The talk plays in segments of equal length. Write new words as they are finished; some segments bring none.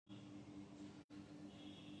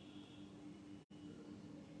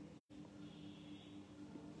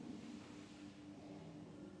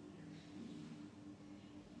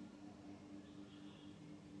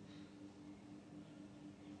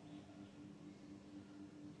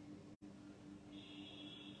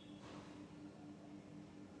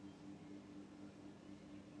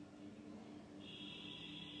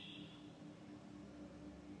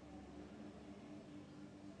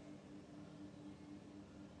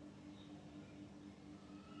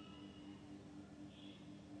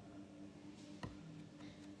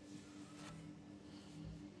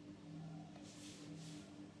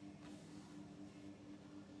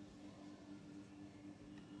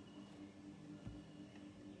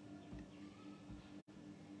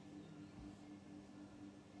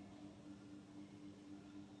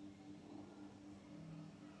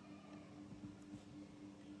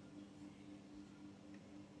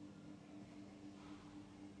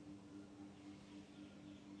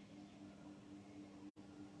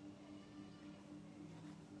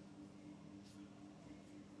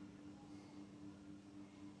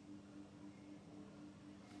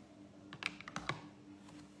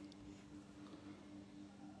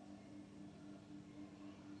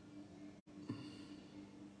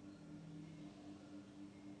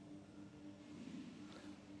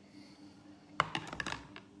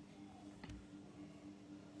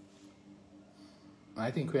I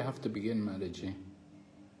think we have to begin, Mataji.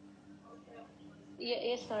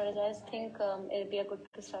 Yes, Maharaj, I think it'll be a good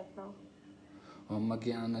to start now. Om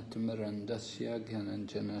Jnanatimirandasya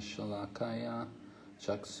Gyananjana Shalakaya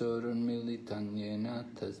Chaksurun Militanyena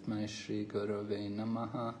Tasmai Shri Gurave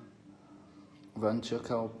Namaha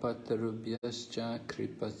Vanchakalpatarubhyascha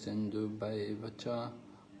Kripa Sindhu Bhaivacha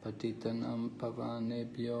Patitanam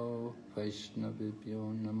Pavanebhyo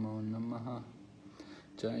Vaishnavibhyo Namo Namaha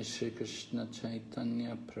Jai Shri Krishna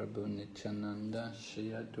Chaitanya Prabhu Nityananda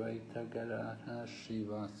Shri Advaita Gadadhara Shri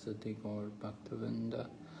Vasadi Gaur Bhaktavinda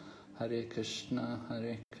Hare Krishna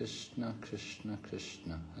Krishna Krishna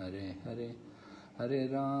Hare Hare Hare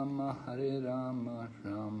Rama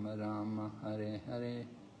Rama Rama Hare Hare.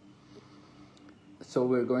 So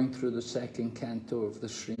we're going through the second canto of the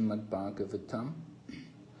Srimad Bhagavatam,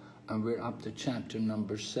 and we're up to chapter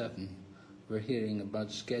number 7. We're hearing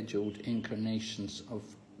about scheduled incarnations of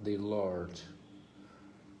the Lord.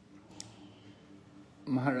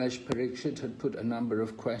 Maharaj Parikshit had put a number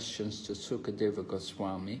of questions to Sukadeva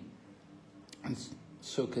Goswami, and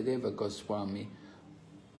Sukadeva Goswami,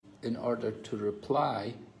 in order to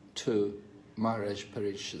reply to Maharaj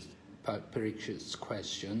Parikshit's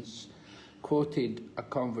questions, quoted a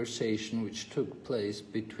conversation which took place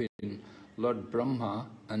between Lord Brahma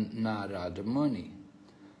and Narada Muni.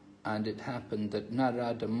 And it happened that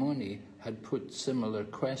Narada Muni had put similar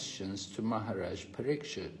questions to Maharaj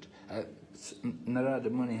Parikshit. Narada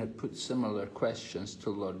Muni had put similar questions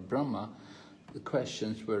to Lord Brahma. The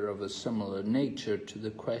questions were of a similar nature to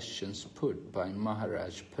the questions put by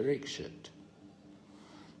Maharaj Parikshit.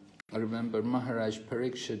 I remember Maharaj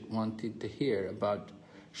Parikshit wanted to hear about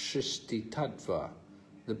Shrishti Tattva,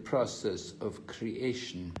 the process of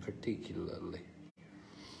creation particularly.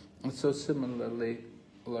 And so similarly,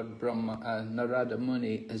 Lord Brahma, Narada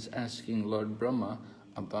Muni is asking Lord Brahma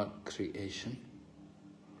about creation.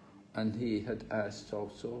 And he had asked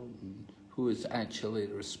also, who is actually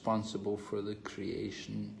responsible for the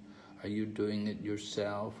creation? Are you doing it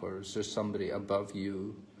yourself, or is there somebody above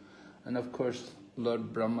you? And of course,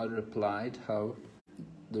 Lord Brahma replied how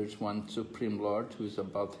there's one Supreme Lord who's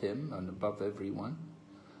above him and above everyone.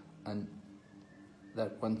 And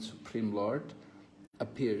that one Supreme Lord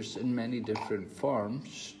appears in many different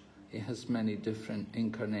forms. He has many different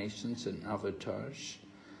incarnations and avatars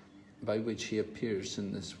by which he appears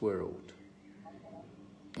in this world.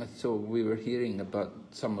 And so we were hearing about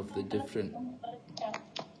some of the different...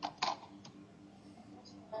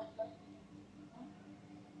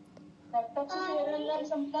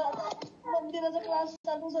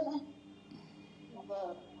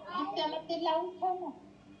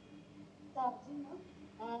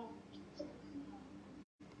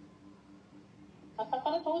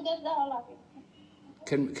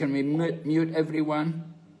 Can we mute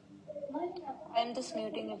everyone? I'm just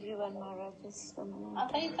muting everyone, Maharaj. Just a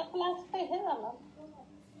moment.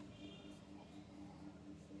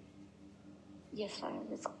 Yes,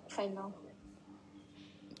 Maharaj, it's fine now.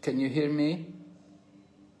 Can you hear me?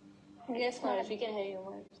 Yes, Maharaj, we can hear you,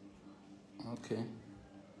 Maharaj. Okay.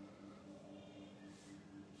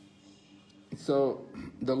 So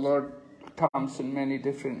the Lord comes in many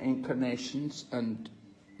different incarnations, and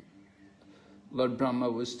Lord Brahma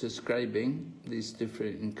was describing these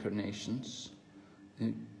different incarnations.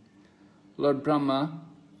 Lord Brahma,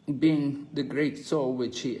 being the great soul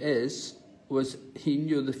which he is, he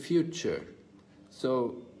knew the future.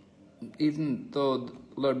 So even though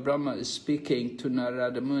Lord Brahma is speaking to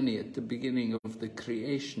Narada Muni at the beginning of the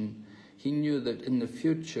creation, he knew that in the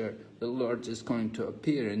future the Lord is going to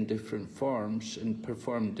appear in different forms and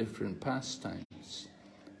perform different pastimes.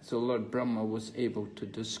 So Lord Brahma was able to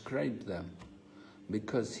describe them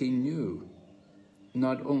because he knew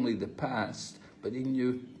not only the past, but he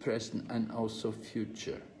knew present and also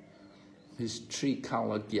future. His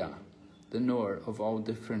Trikalagya, the knower of all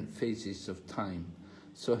different phases of time.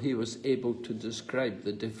 So he was able to describe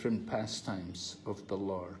the different pastimes of the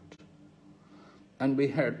Lord. And we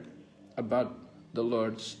heard about the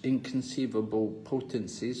Lord's inconceivable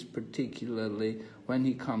potencies, particularly when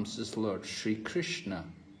he comes as Lord Sri Krishna.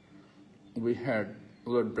 We heard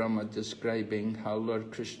Lord Brahma describing how Lord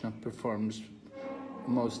Krishna performs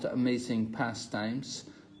most amazing pastimes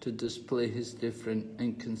to display his different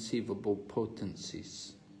inconceivable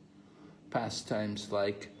potencies. Pastimes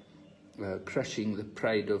like crushing the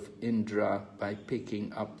pride of Indra by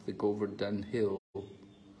picking up the Govardhan hill,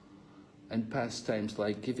 and pastimes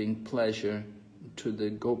like giving pleasure to the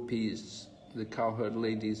gopis, the cowherd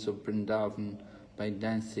ladies of Vrindavan, by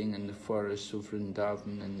dancing in the forests of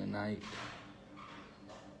Vrindavan in the night.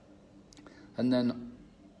 And then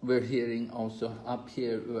we're hearing also up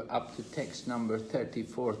here, we're up to text number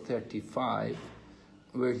 34, 35,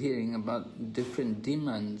 we're hearing about different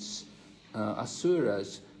demons,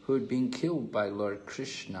 asuras, who had been killed by Lord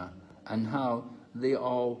Krishna, and how they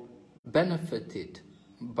all benefited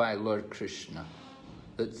by Lord Krishna.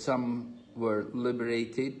 That some were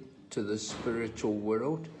liberated to the spiritual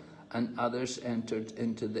world, and others entered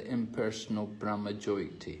into the impersonal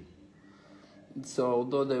Brahmajyoti. So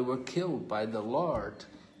although they were killed by the Lord,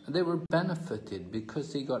 they were benefited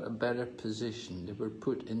because they got a better position. They were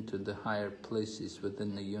put into the higher places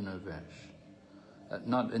within the universe.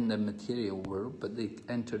 Not in the material world, but they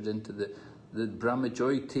entered into the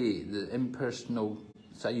Brahmajyoti, the impersonal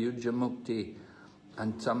Sayuja Mukti,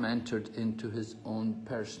 and some entered into his own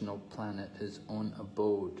personal planet, his own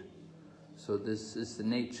abode. So this is the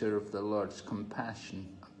nature of the Lord's compassion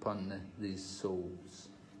upon these souls.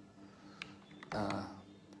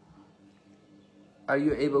 Are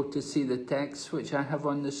you able to see the text which I have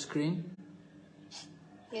on the screen?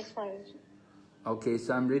 Yes, Maharaj. Okay,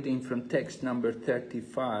 so I'm reading from text number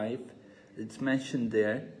 35. It's mentioned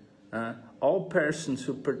there. All persons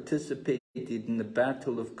who participated in the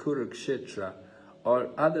battle of Kurukshetra or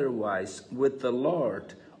otherwise with the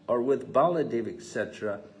Lord or with Baladev,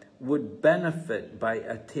 etc., would benefit by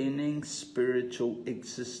attaining spiritual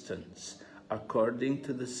existence according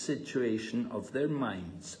to the situation of their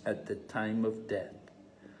minds at the time of death.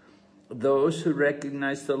 Those who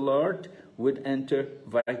recognize the Lord would enter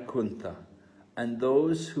Vaikuntha, and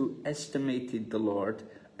those who estimated the Lord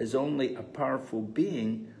as only a powerful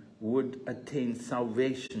being would attain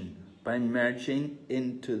salvation by merging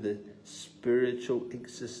into the spiritual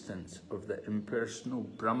existence of the impersonal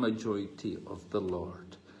Brahmajyoti of the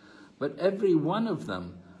Lord. But every one of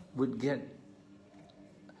them would get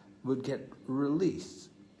release.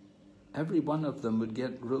 Every one of them would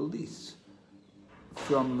get release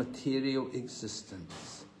from material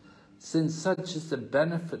existence. Since such is the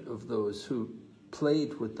benefit of those who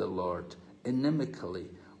played with the Lord inimically,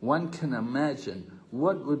 one can imagine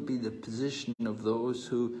what would be the position of those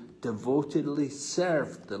who devotedly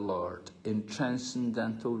served the Lord in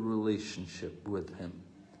transcendental relationship with him.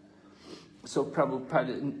 So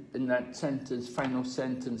Prabhupada in that sentence, final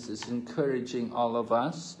sentence, is encouraging all of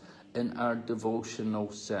us in our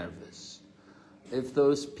devotional service. If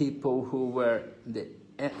those people who were the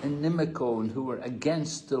inimical and who were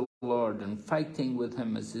against the Lord and fighting with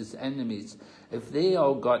him as his enemies, if they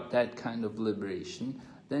all got that kind of liberation,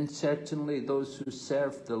 then certainly those who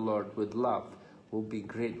serve the Lord with love will be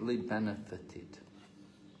greatly benefited.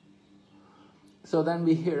 So then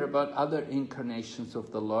we hear about other incarnations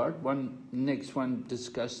of the Lord. Next one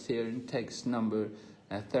discussed here in text number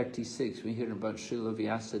 36, we hear about Srila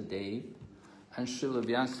Vyasadeva. And Srila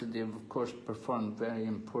Vyasadeva, of course, performed very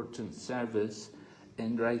important service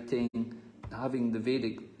in writing, having the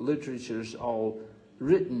Vedic literatures all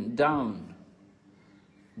written down,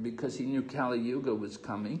 because he knew Kali Yuga was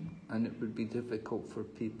coming and it would be difficult for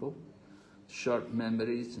people, short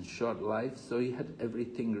memories and short lives, so he had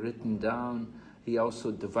everything written down. He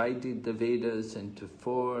also divided the Vedas into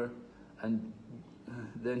 4, and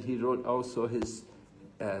then he wrote also his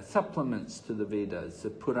supplements to the Vedas, the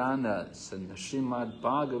Puranas and the Srimad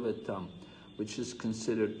Bhagavatam, which is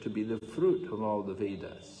considered to be the fruit of all the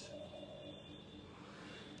Vedas.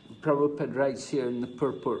 Prabhupada writes here in the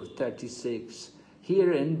purport of 36,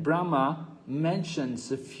 herein Brahma mentions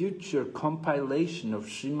the future compilation of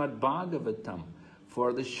Srimad Bhagavatam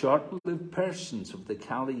for the short-lived persons of the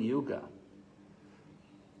Kali Yuga.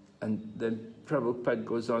 And then Prabhupada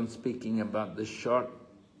goes on speaking about the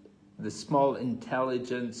small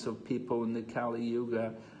intelligence of people in the Kali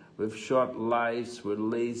Yuga, with short lives, were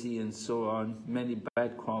lazy and so on, many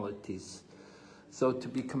bad qualities. So to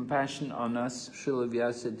be compassionate on us, Srila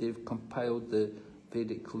Vyasadeva compiled the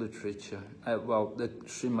Vedic literature, the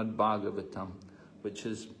Srimad Bhagavatam, which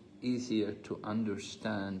is easier to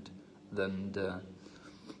understand than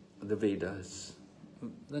the Vedas.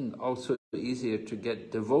 Then also easier to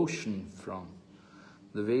get devotion from.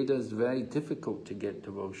 The Vedas is very difficult to get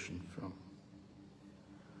devotion from.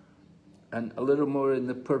 And a little more in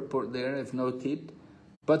the purport there, I've noted,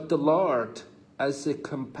 but the Lord, as the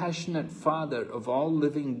compassionate Father of all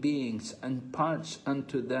living beings, imparts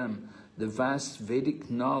unto them the vast Vedic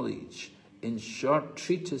knowledge in short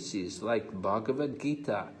treatises like Bhagavad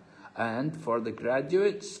Gita, and for the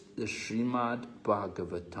graduates, the Srimad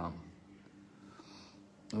Bhagavatam.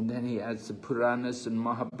 And then he adds the Puranas and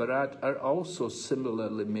Mahabharata are also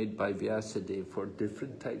similarly made by Vyasadeva for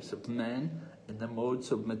different types of men in the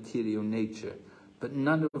modes of material nature, but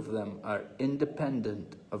none of them are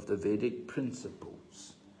independent of the Vedic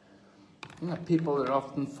principles. People are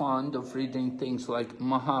often fond of reading things like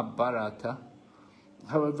Mahabharata.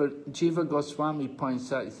 However, Jiva Goswami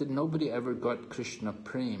points out, he said nobody ever got Krishna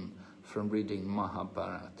Prem from reading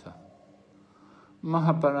Mahabharata.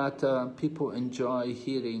 Mahabharata, people enjoy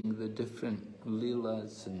hearing the different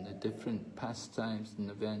leelas and the different pastimes and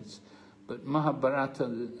events, but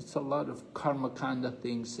Mahabharata, it's a lot of karmakanda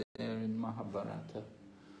things there in Mahabharata.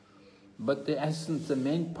 But the essence, the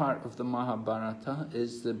main part of the Mahabharata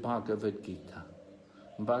is the Bhagavad Gita.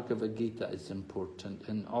 Bhagavad Gita is important,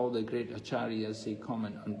 and all the great acharyas, they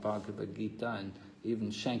comment on Bhagavad Gita, and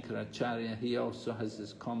even Shankaracharya, he also has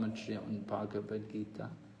his commentary on Bhagavad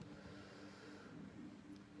Gita.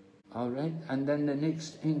 All right, and then the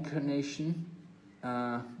next incarnation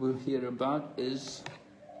we'll hear about is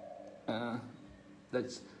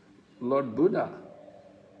that's Lord Buddha.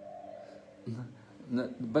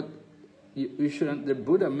 But you shouldn't. The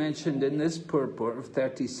Buddha mentioned in this purport of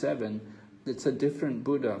 37, it's a different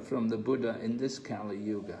Buddha from the Buddha in this Kali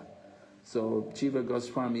Yuga. So Jiva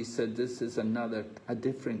Goswami said this is a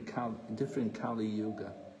different Kali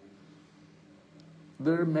Yuga.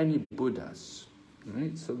 There are many Buddhas,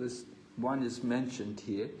 right? So this one is mentioned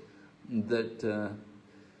here, that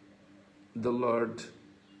the Lord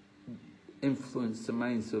influenced the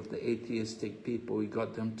minds of the atheistic people. He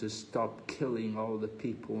got them to stop killing all the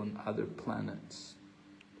people on other planets.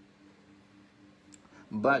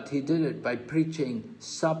 But he did it by preaching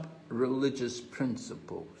sub-religious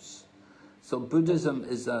principles. So Buddhism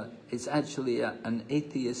is actually an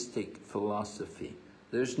atheistic philosophy.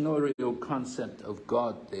 There's no real concept of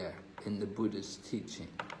God there in the Buddhist teaching.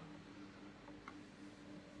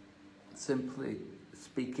 Simply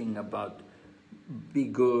speaking about be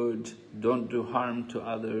good, don't do harm to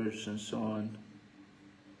others, and so on.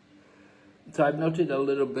 So I've noted a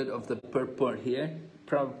little bit of the purport here.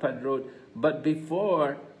 Prabhupada wrote, but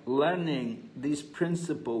before learning these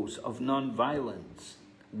principles of non-violence,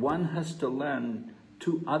 one has to learn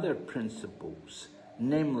two other principles,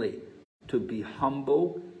 namely, to be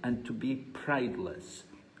humble and to be prideless.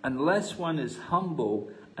 Unless one is humble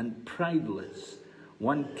and prideless,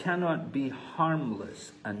 one cannot be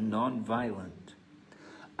harmless and non-violent.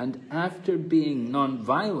 And after being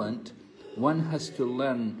non-violent, one has to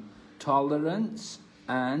learn tolerance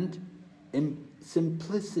and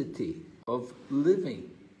simplicity of living.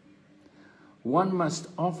 One must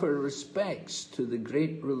offer respects to the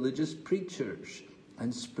great religious preachers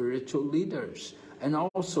and spiritual leaders, and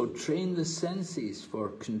also train the senses for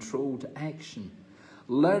controlled action,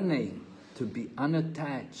 learning to be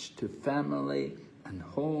unattached to family and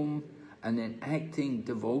home, and enacting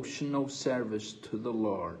devotional service to the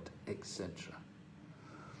Lord, etc.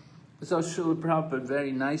 So Srila Prabhupada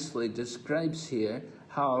very nicely describes here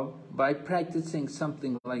how by practicing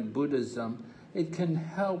something like Buddhism, it can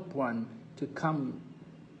help one to come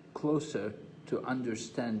closer to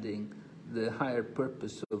understanding the higher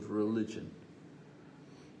purpose of religion.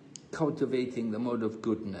 Cultivating the mode of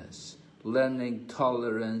goodness, learning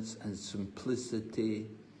tolerance and simplicity,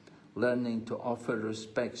 learning to offer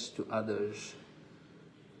respects to others.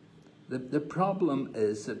 The problem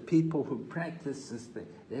is that people who practice this thing,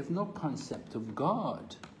 they have no concept of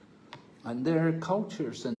God. And there are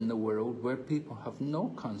cultures in the world where people have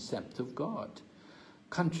no concept of God.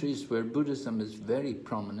 Countries where Buddhism is very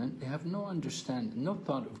prominent, they have no understanding, no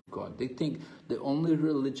thought of God. They think the only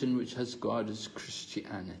religion which has God is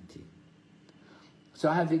Christianity. So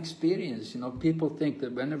I have experience, people think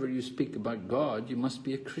that whenever you speak about God, you must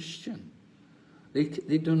be a Christian. They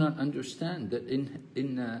do not understand that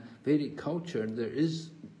in Vedic culture, there is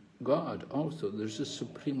God also. There's a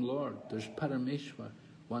Supreme Lord. There's Parameshwar,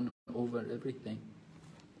 one over everything.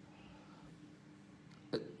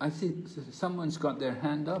 I see someone's got their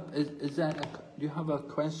hand up. Is that do you have a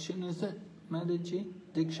question, is it, Mataji,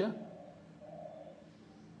 Diksha?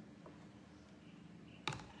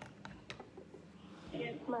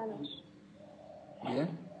 Yes, Maharaj. Yeah?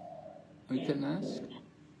 We can ask?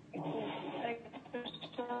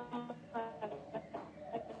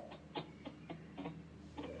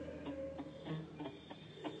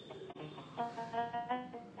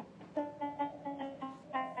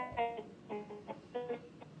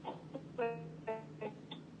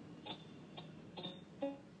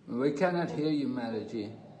 We cannot hear you,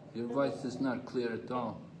 Mataji. Your voice is not clear at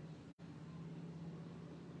all.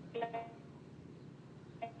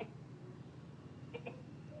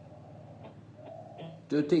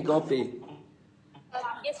 Duty Gopi.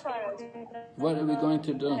 Yes, Maharaj. What are we going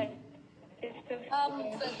to do?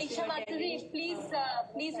 Diksha Mataji,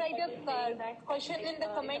 please write a question in the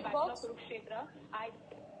comment box.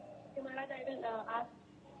 Maharaj, I will ask.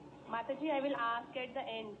 Mataji, I will ask at the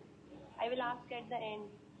end. I will ask at the end.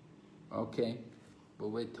 Okay,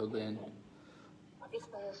 we'll wait till the end.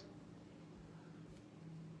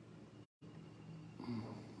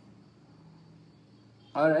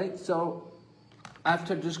 All right, so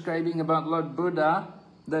after describing about Lord Buddha,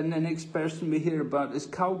 then the next person we hear about is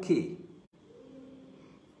Kalki.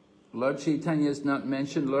 Lord Chaitanya is not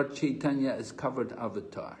mentioned. Lord Chaitanya is covered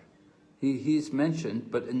avatar. He's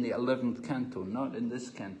mentioned, but in the 11th canto, not in this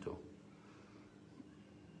canto.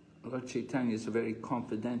 Lord Chaitanya is a very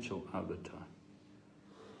confidential avatar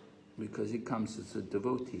because he comes as a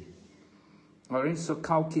devotee. All right, so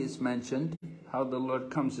Kalki is mentioned, how the Lord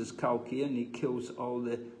comes as Kalki and he kills all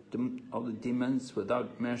the demons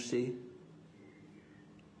without mercy.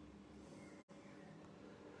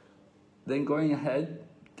 Then going ahead,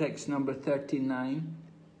 text number 39,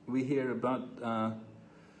 we hear about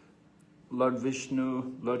Lord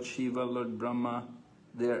Vishnu, Lord Shiva, Lord Brahma.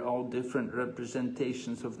 They're all different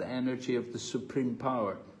representations of the energy of the Supreme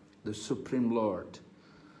Power, the Supreme Lord.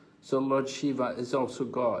 So Lord Shiva is also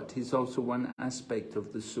God. He's also one aspect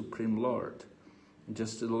of the Supreme Lord.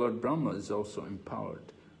 Just as Lord Brahma is also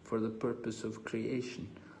empowered for the purpose of creation.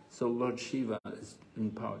 So Lord Shiva is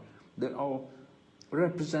empowered. They're all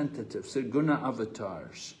representatives, they're guna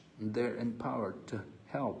avatars. And they're empowered to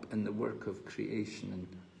help in the work of creation and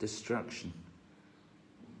destruction.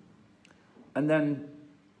 And then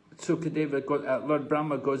Sukadeva, Lord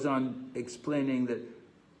Brahma goes on explaining that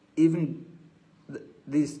even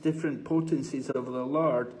these different potencies of the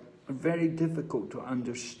Lord are very difficult to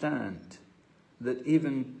understand. That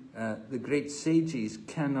even the great sages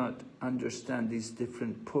cannot understand these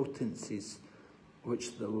different potencies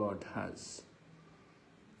which the Lord has.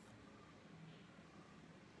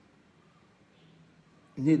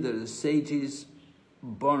 Neither the sages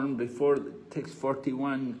born before, text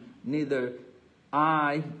 41, neither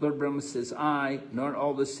I, Lord Brahma says, I, nor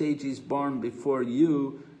all the sages born before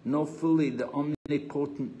you, know fully the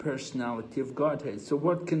omnipotent personality of Godhead. So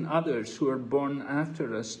what can others who are born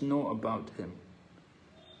after us know about him?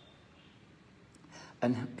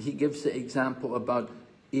 And he gives the example about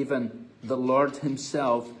even the Lord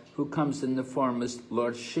himself, who comes in the form as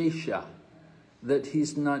Lord Shesha, that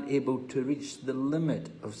he's not able to reach the limit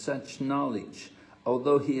of such knowledge,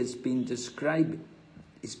 although he has been describing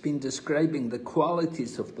the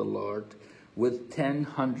qualities of the Lord with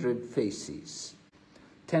 1,000 faces.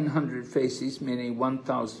 1,000 faces meaning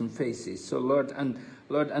 1,000 faces. So Lord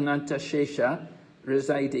Anantashesha,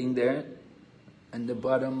 residing there in the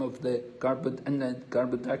bottom of the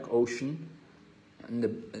Garbhodak ocean, in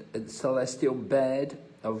the celestial bed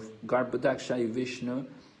of Garbhodakshayi Vishnu,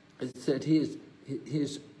 it said he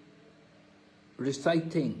is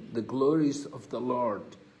reciting the glories of the Lord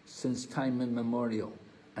since time immemorial,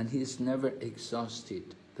 and he has never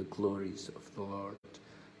exhausted the glories of the Lord.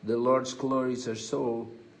 The Lord's glories are so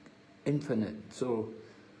infinite, so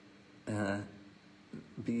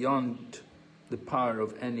beyond the power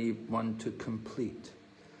of anyone to complete.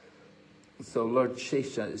 So Lord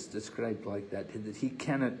Shesha is described like that he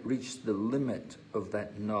cannot reach the limit of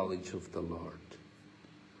that knowledge of the Lord.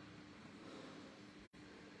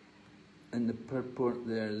 In the purport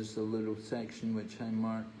there's a little section which I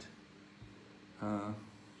marked.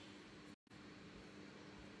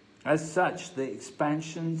 As such, the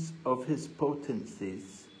expansions of his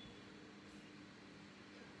potencies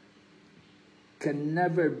can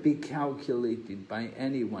never be calculated by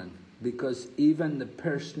anyone, because even the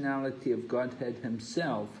personality of Godhead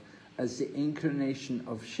himself, as the incarnation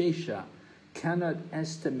of Shesha, cannot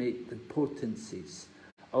estimate the potencies,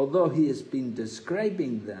 although he has been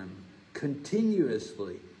describing them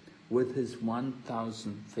continuously with his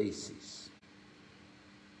 1,000 faces.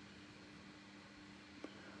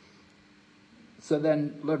 So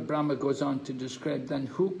then Lord Brahma goes on to describe then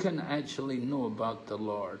who can actually know about the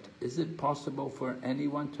Lord. Is it possible for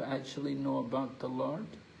anyone to actually know about the Lord?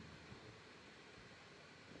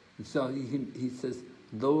 And so he says,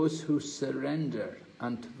 those who surrender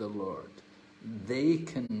unto the Lord, they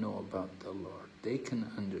can know about the Lord. They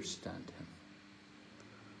can understand him.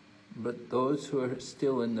 But those who are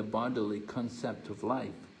still in the bodily concept of life,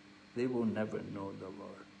 they will never know the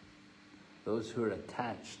Lord. Those who are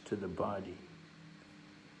attached to the body.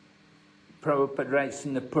 Prabhupada writes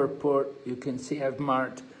in the purport, you can see I've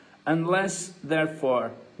marked, unless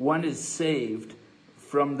therefore one is saved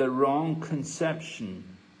from the wrong conception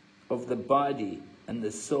of the body and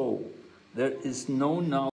the soul, there is no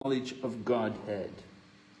knowledge of Godhead.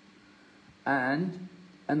 And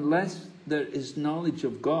unless there is knowledge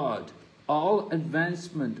of God, all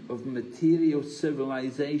advancement of material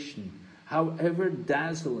civilization, however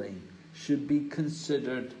dazzling, should be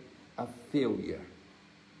considered a failure.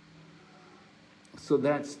 So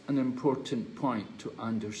that's an important point to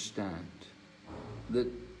understand, that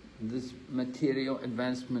this material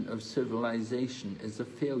advancement of civilization is a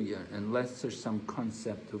failure unless there's some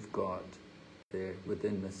concept of God there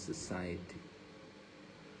within the society.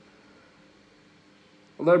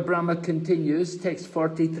 Lord Brahma continues, text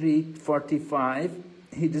 43-45.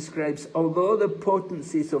 He describes, although the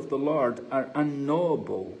potencies of the Lord are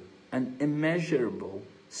unknowable and immeasurable,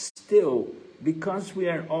 still, because we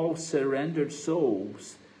are all surrendered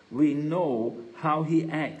souls, we know how he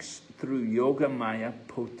acts through Yoga Maya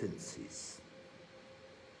potencies.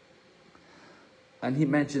 And he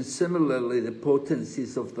mentions similarly the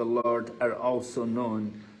potencies of the Lord are also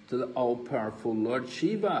known to the all-powerful Lord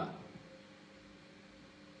Shiva,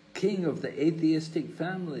 king of the atheistic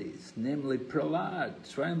families, namely Prahlad,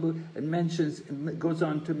 Swami, and goes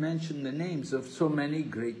on to mention the names of so many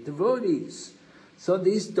great devotees. So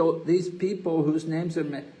these people whose names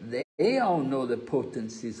are they all know the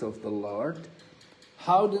potencies of the Lord.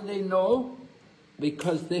 How do they know?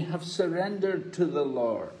 Because they have surrendered to the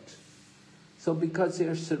Lord. So because they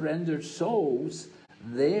are surrendered souls,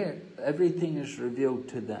 everything is revealed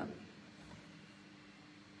to them.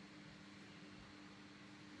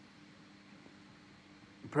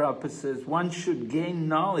 Prabhupada says, one should gain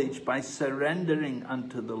knowledge by surrendering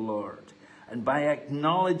unto the Lord and by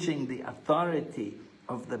acknowledging the authority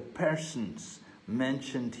of the persons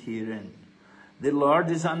mentioned herein. The Lord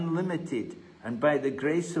is unlimited, and by the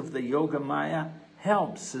grace of the Yoga Maya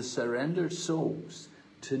helps the surrendered souls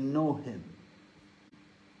to know him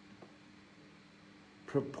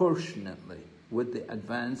proportionately with the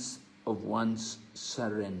advance of one's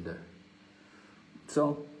surrender.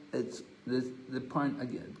 So it's the point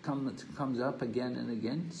again comes up again and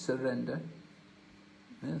again, surrender.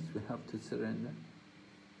 Yes, we have to surrender.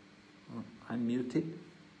 Oh, I'm muted.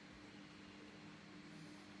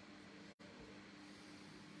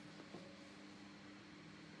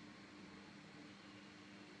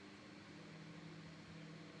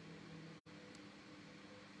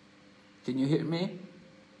 Can you hear me?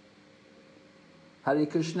 Hare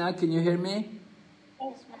Krishna, can you hear me?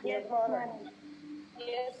 Yes, Maharaj.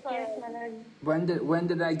 Yes, Maharaj. When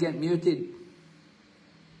did I get muted?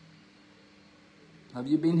 Have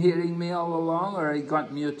you been hearing me all along, or I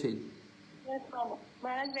got muted? Yes,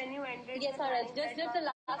 Maharaj, when you ended... Yes, Maharaj. Just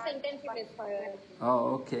the last sentence you missed, Maharaj.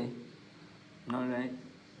 Oh, okay. All right.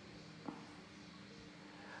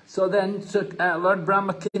 So then Lord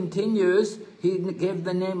Brahma continues, he gave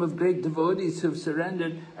the name of great devotees who have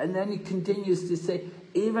surrendered, and then he continues to say,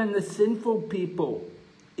 even the sinful people,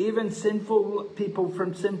 even sinful people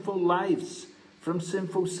from sinful lives, from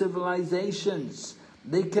sinful civilizations,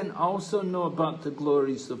 they can also know about the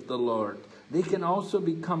glories of the Lord. They can also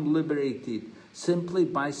become liberated simply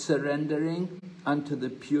by surrendering unto the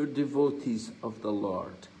pure devotees of the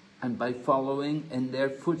Lord, and by following in their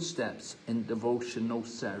footsteps in devotional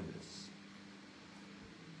service.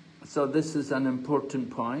 So this is an important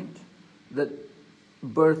point, that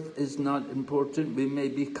birth is not important. We may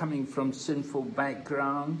be coming from sinful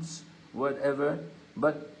backgrounds, whatever,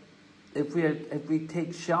 but if we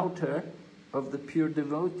take shelter of the pure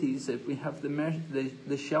devotees, if we have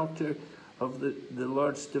the shelter of the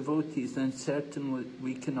Lord's devotees, then certainly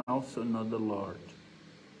we can also know the Lord.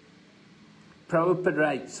 Prabhupada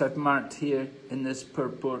writes, I've marked here in this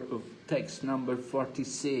purport of text number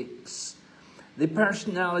 46, the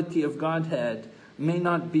personality of Godhead may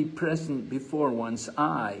not be present before one's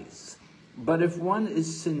eyes, but if one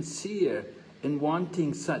is sincere in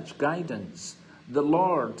wanting such guidance, the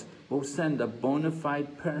Lord will send a bona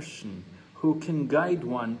fide person who can guide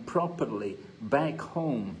one properly back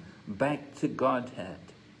home, back to Godhead.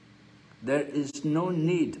 There is no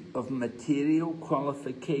need of material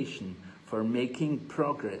qualification for making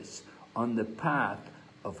progress on the path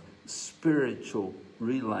of spiritual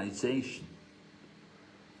realization.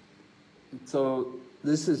 So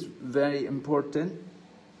this is very important.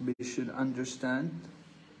 We should understand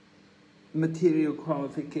material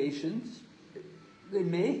qualifications. They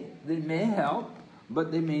may help,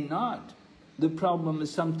 but they may not. The problem is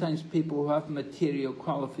sometimes people who have material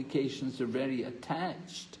qualifications are very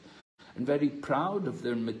attached and very proud of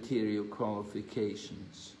their material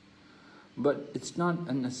qualifications. But it's not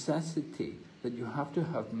a necessity that you have to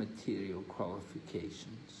have material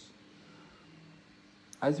qualifications.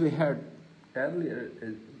 As we heard earlier,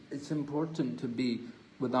 it's important to be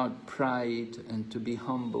without pride and to be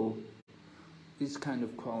humble. These kind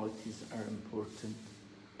of qualities are important.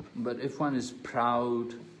 But if one is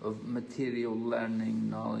proud of material learning,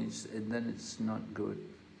 knowledge, then it's not good.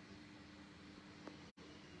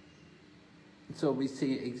 So we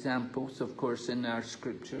see examples, of course, in our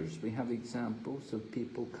scriptures. We have examples of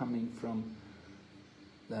people coming from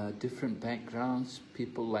different backgrounds.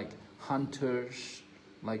 People like hunters,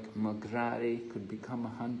 like Magrari could become a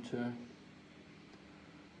hunter.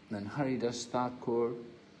 Then Haridas Thakur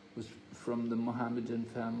was from the Mohammedan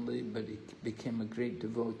family, but he became a great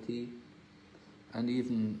devotee. And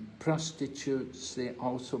even prostitutes, they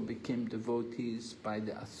also became devotees by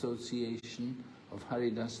the association of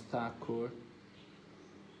Haridas Thakur.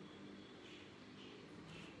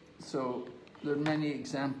 So there are many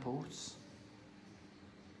examples.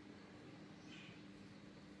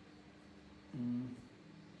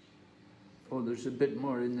 Oh, there's a bit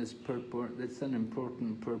more in this purport. That's an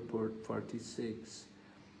important purport, 46.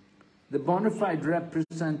 The bona fide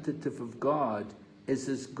representative of God is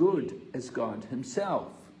as good as God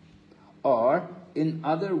himself. Or, in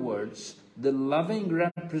other words, the loving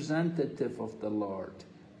representative of the Lord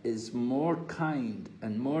is more kind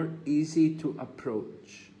and more easy to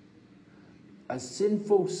approach. A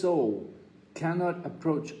sinful soul cannot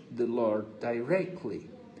approach the Lord directly,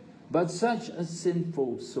 but such a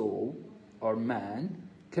sinful soul or man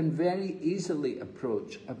can very easily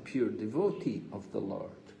approach a pure devotee of the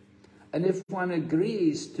Lord. And if one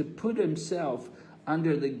agrees to put himself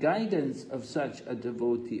under the guidance of such a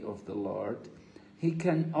devotee of the Lord, he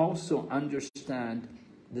can also understand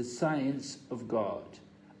the science of God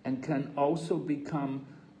and can also become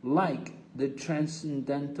like the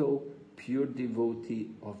transcendental pure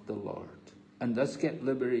devotee of the Lord, and thus get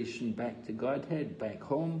liberation back to Godhead, back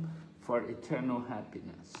home, for eternal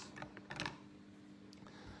happiness.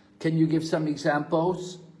 Can you give some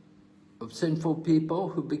examples of sinful people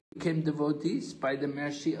who became devotees by the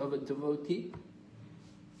mercy of a devotee?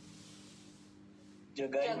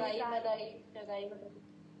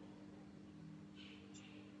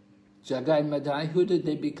 Jagai Madai, who did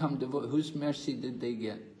they become devotees? Whose mercy did they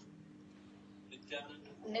get?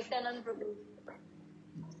 Nityanand Prabhu.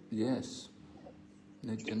 Yes.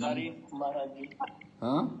 Mrigari Maharaji.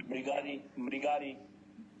 Huh? Mrigari.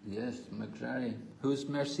 Yes, Magrari. Whose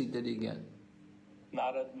mercy did he get?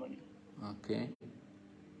 Narad Muni. Okay.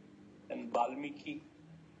 And Valmiki.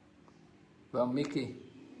 Valmiki.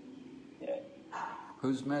 Yeah.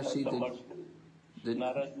 Whose mercy did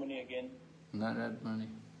Narad Muni again. Narad Muni.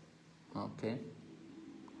 Okay.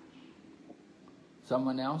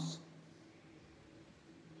 Someone else?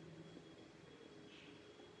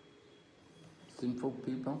 Sinful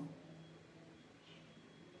people?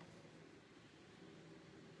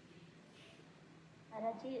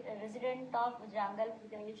 Maharaji, a resident of Jangal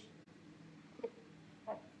Pradesh.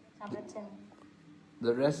 Samrat.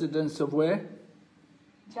 The residents of where?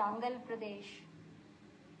 Jangal Pradesh.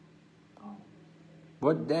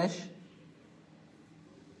 What dash?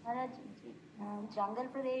 Maharaji, Jangal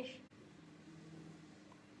Pradesh.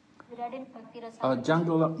 We read in Bhakti Oh,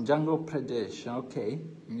 Jungle Pradesh, okay.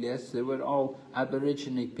 Yes, they were all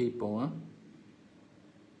Aborigine people, huh?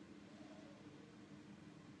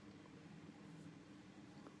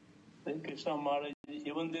 Then Krishna Maharaj,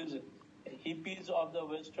 even these hippies of the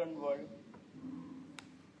Western world.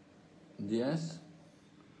 Yes.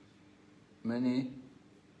 Many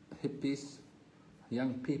hippies,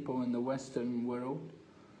 young people in the Western world,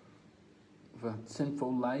 have had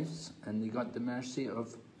sinful lives, and they got the mercy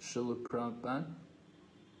of Srila Prabhupada.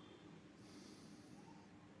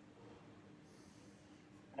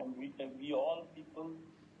 And we all people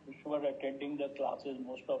who were attending the classes,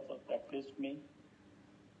 most of us practiced me.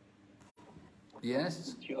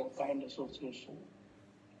 Yes. It's your kind association.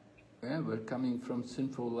 Yeah, we're coming from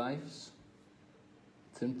sinful lives,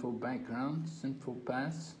 sinful backgrounds, sinful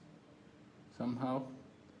past, somehow,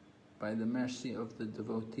 by the mercy of the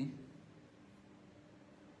devotee.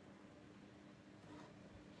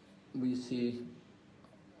 We see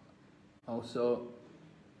also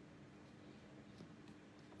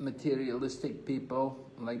materialistic people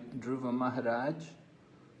like Dhruva Maharaj.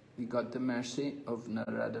 He got the mercy of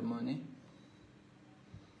Narada Muni.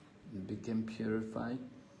 He became purified.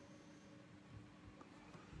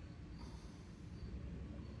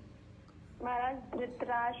 Maharaj,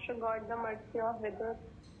 Dhritarashtra got the mercy of Vidur.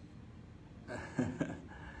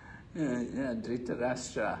 Yeah,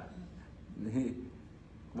 Dhritarashtra.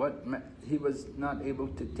 He was not able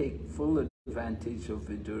to take full advantage of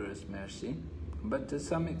Vidura's mercy, but to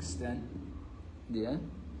some extent, yeah,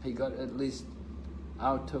 he got at least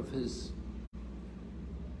out of his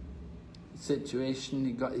situation.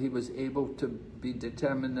 He was able to be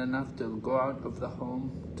determined enough to go out of the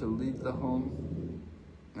home, to leave the home,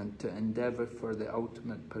 and to endeavor for the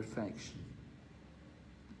ultimate perfection.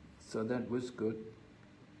 So that was good.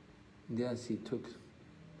 Yes, he took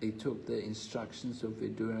he took the instructions of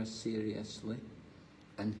Vidura seriously,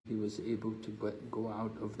 and he was able to go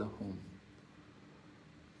out of the home.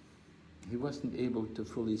 He wasn't able to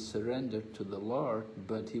fully surrender to the Lord,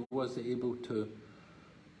 but he was able to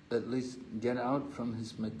at least get out from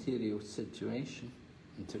his material situation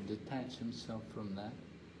and to detach himself from that.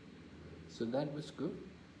 So that was good.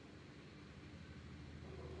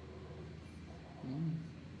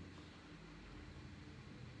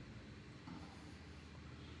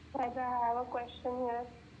 I have a question here.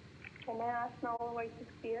 Can I ask now? Voice is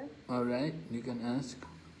clear. All right, you can ask.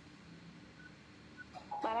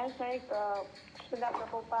 Maharaj, like Srila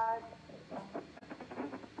Prabhupada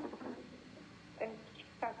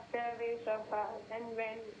instructed and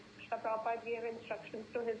when Srila Prabhupada gave instructions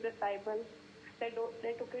to his disciples, they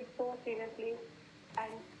took it so seriously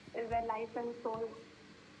and is their life and soul.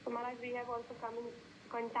 So Maharaj, we have also come in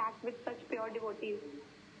contact with such pure devotees.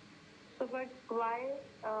 So, but why,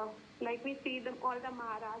 like we see them, all the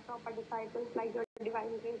Maharaj of our disciples, like your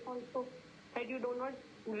divine grace also, that you do not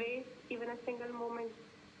waste even a single moment.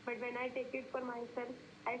 But when I take it for myself,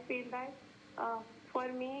 I feel that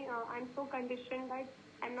for me, I'm so conditioned that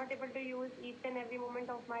I'm not able to use each and every moment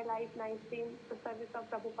of my life nicely in the service of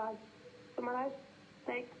Prabhupada. So Maharaj,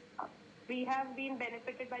 like we have been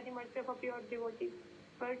benefited by the mercy of a pure devotee,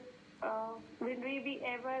 but will I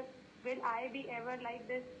be ever like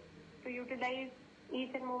this to utilize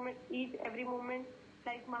each every moment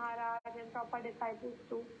like Maharaj and proper disciples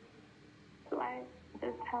too? So I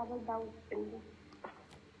just have a doubt in this.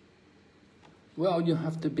 Well, you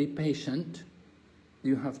have to be patient.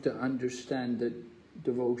 You have to understand that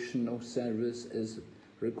devotional service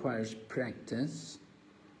requires practice.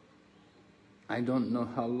 I don't know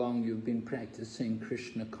how long you've been practicing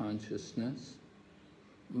Krishna consciousness,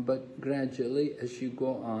 but gradually as you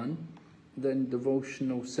go on, then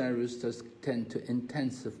devotional service does tend to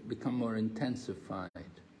become more intensified.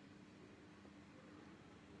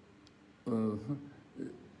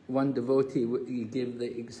 One devotee, he gave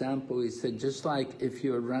the example, he said, just like if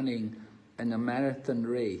you're running in a marathon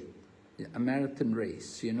race,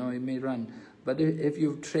 you know, you may run, but if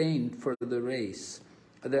you've trained for the race,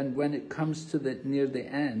 then when it comes to near the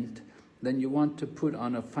end, then you want to put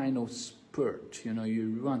on a final spurt, you know,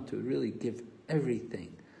 you want to really give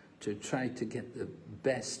everything to try to get the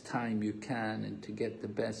best time you can and to get the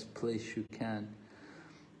best place you can.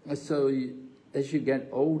 So as you get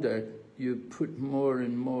older, you put more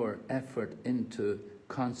and more effort into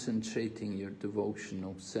concentrating your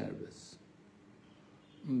devotional service.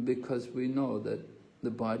 Because we know that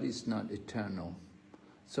the body is not eternal,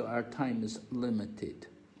 so our time is limited.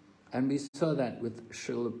 And we saw that with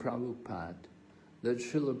Srila Prabhupada, that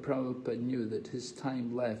Srila Prabhupada knew that his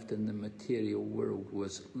time left in the material world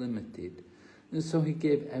was limited. And so he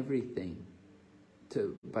gave everything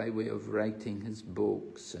by way of writing his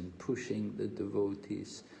books and pushing the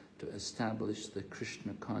devotees to establish the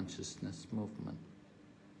Krishna consciousness movement.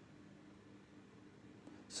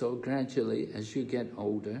 So gradually, as you get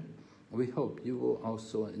older, we hope you will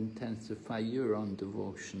also intensify your own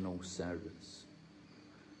devotional service.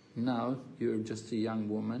 Now, you're just a young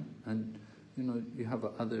woman, and you know, you have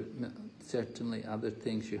certainly other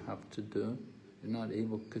things you have to do. You're not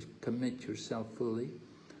able to commit yourself fully,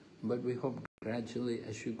 but we hope gradually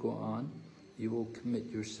as you go on, you will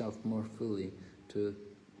commit yourself more fully to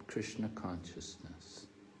Krishna consciousness.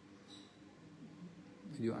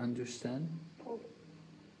 You understand?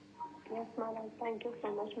 Yes, Maharaj. Thank you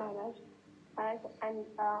so much, Maharaj. Thank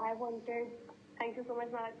you so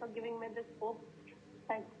much, Maharaj, for giving me this hope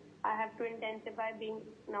that I have to intensify. Being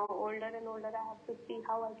now older and older, I have to see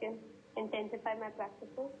how I can intensify my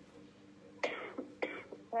practices.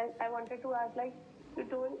 I wanted to ask, like you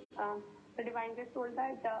told, the Divine Grace told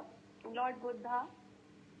that Lord Buddha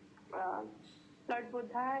does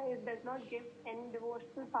not give any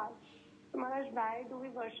devotional path. So Maharaj, why do we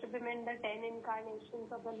worship him in the 10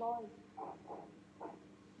 incarnations of the Lord?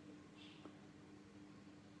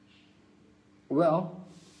 Well,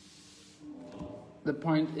 the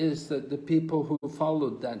point is that the people who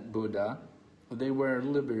followed that Buddha, they were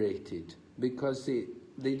liberated because they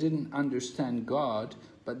didn't understand God,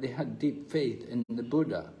 but they had deep faith in the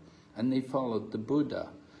Buddha, and they followed the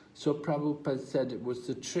Buddha. So Prabhupada said it was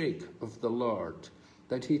the trick of the Lord,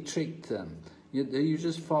 that he tricked them. You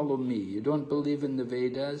just follow me. You don't believe in the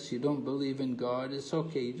Vedas, you don't believe in God, it's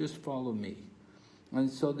okay, you just follow me. And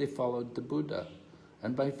so they followed the Buddha.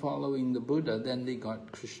 And by following the Buddha, then they got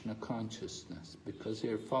Krishna consciousness, because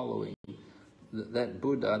they're following that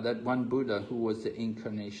Buddha, that one Buddha who was the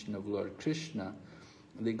incarnation of Lord Krishna.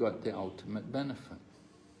 They got the ultimate benefit.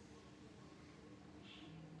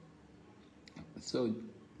 So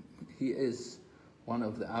he is one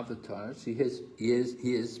of the avatars. He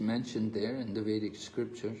is mentioned there in the Vedic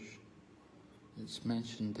scriptures. It's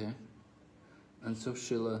mentioned there. And so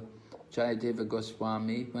Srila Jayadeva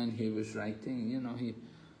Goswami, when he was writing, you know, he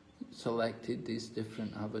selected these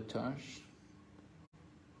different avatars.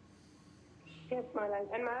 Yes, Maharaj.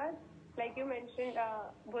 And Maharaj, like you mentioned,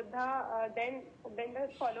 Buddha, then the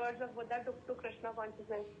followers of Buddha took to Krishna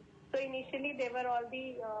consciousness. So initially they were all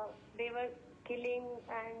they were killing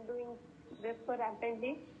and doing this for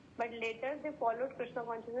rapidly, but later they followed Krishna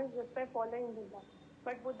consciousness just by following Buddha.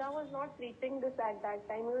 But Buddha was not preaching this at that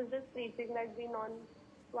time. He was just preaching that be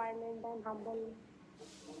non-violent and humble.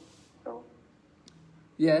 So.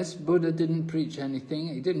 Yes, Buddha didn't preach anything.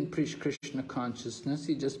 He didn't preach Krishna consciousness.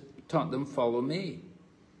 He just taught them, follow me.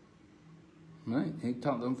 Right? He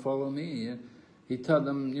taught them, follow me. He taught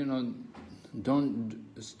them, you know, don't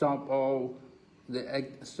stop all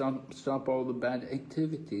the bad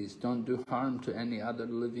activities. Don't do harm to any other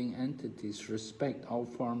living entities. Respect all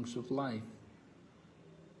forms of life.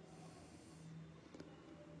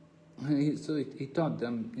 So he taught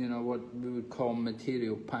them, you know, what we would call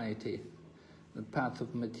material piety, the path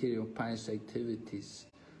of material pious activities,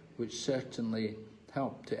 which certainly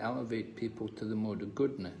help to elevate people to the mode of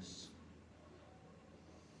goodness.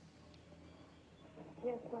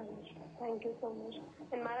 Yes, Maharaj. Thank you so much.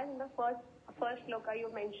 And Maharaj, in the first shloka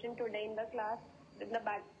you mentioned today in the class,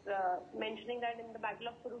 mentioning that in the battle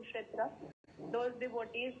of Kurukshetra, those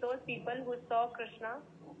devotees, those people who saw Krishna,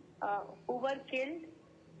 who were killed,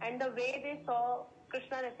 and the way they saw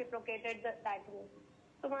Krishna reciprocated that way.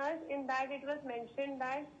 So Maharaj, in that it was mentioned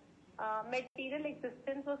that material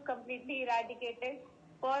existence was completely eradicated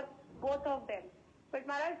for both of them. But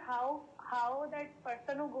Maharaj, how that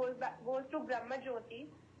person who goes to Brahma Jyoti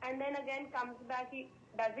and then again comes back,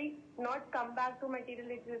 does he not come back to material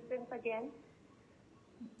existence again?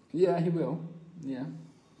 Yeah, he will. Yeah.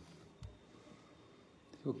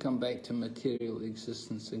 He'll come back to material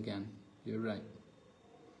existence again. You're right.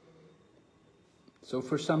 So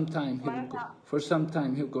for some time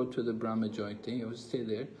he'll go to the Brahma Jyoti. He'll stay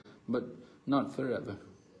there, but not forever.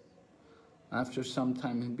 After some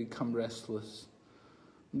time he'll become restless,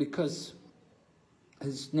 because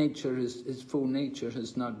his nature, his full nature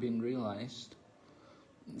has not been realized.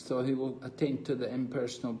 So he will attain to the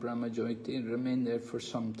impersonal Brahma Jyoti and remain there for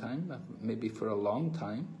some time, maybe for a long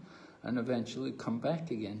time, and eventually come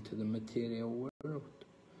back again to the material world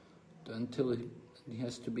until he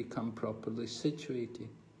has to become properly situated.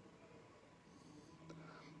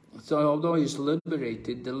 So although he's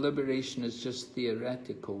liberated, the liberation is just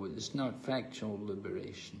theoretical. It's not factual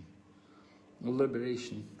liberation.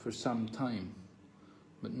 Liberation for some time,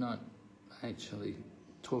 but not actually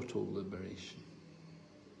total liberation.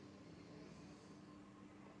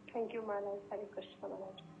 Thank you, Maharaj. Hare Krishna,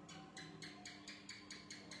 Maharaj.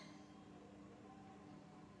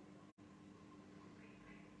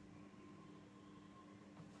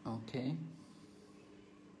 Okay.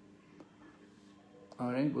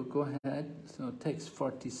 All right, we'll go ahead. So text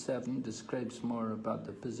 47 describes more about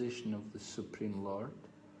the position of the Supreme Lord.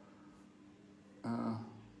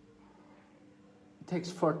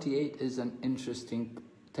 Text 48 is an interesting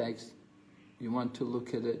text. You want to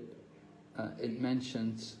look at it. It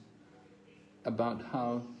mentions about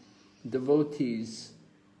how devotees,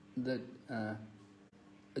 that a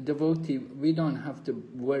devotee, we don't have to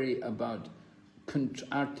worry about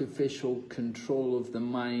artificial control of the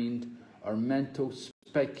mind, or mental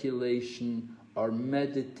speculation, or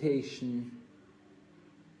meditation.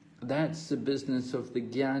 That's the business of the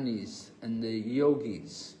jnanis and the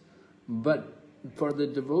yogis. But for the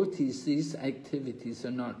devotees, these activities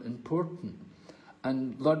are not important.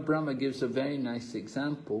 And Lord Brahma gives a very nice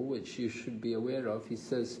example, which you should be aware of. He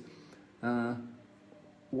says,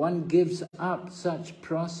 one gives up such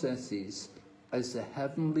processes as the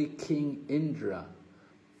heavenly king Indra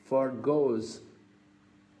forgoes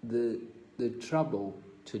the trouble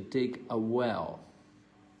to dig a well.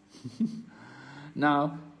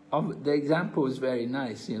 Now, the example is very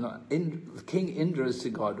nice. You know, King Indra is the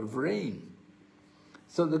god of rain.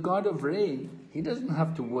 So the god of rain, he doesn't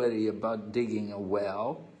have to worry about digging a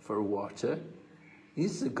well for water.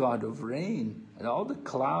 He's the god of rain, and all the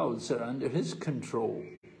clouds are under his control.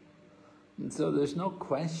 And so there's no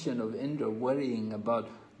question of Indra worrying about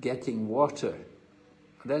getting water.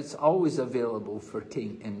 That's always available for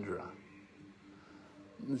King Indra.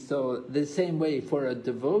 And so the same way for a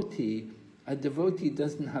devotee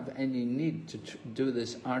doesn't have any need to do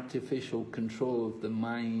this artificial control of the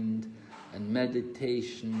mind and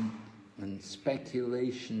meditation and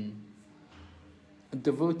speculation.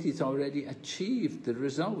 devotees already achieved the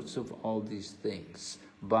results of all these things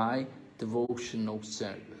by devotional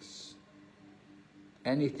service.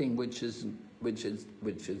 Anything which is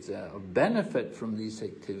a benefit from these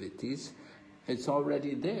activities, it's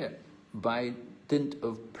already there by dint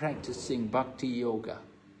of practicing bhakti yoga.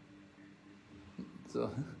 So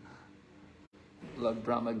Lord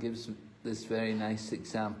Brahma gives this very nice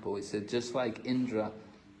example. He said, just like Indra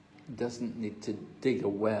doesn't need to dig a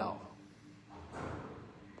well.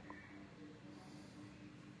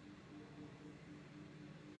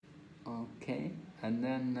 Okay, and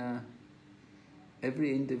then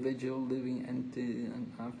every individual living entity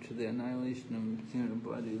after the annihilation of material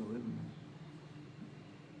body,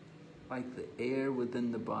 like the air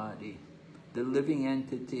within the body. The living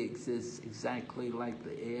entity exists exactly like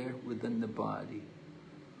the air within the body.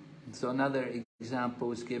 So another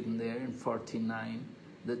example is given there in 49,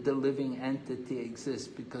 that the living entity exists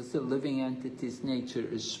because the living entity's nature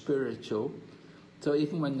is spiritual. So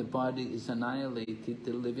even when the body is annihilated,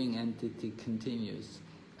 the living entity continues.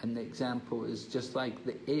 And the example is just like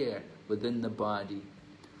the air within the body.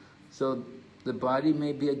 So the body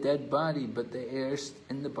may be a dead body, but the air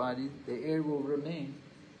in the body, the air will remain,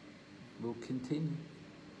 will continue.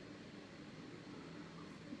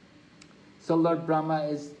 So Lord Brahma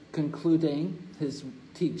is concluding his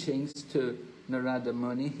teachings to Narada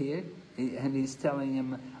Muni here, and he's telling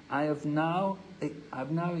him, I've now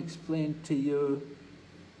explained to you,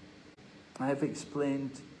 I have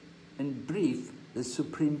explained in brief the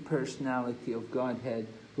Supreme Personality of Godhead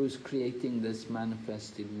who's creating this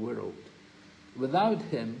manifested world. Without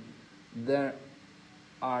him, there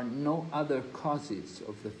are no other causes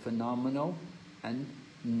of the phenomenal and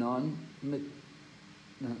the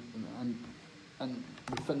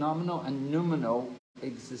phenomenal and noumenal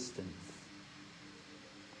existence.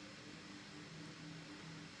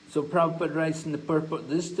 So Prabhupada writes in the purport,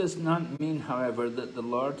 this does not mean, however, that the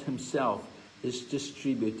Lord himself is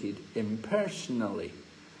distributed impersonally.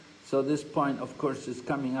 So this point, of course, is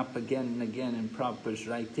coming up again and again in Prabhupada's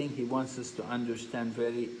writing. He wants us to understand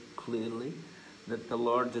very clearly that the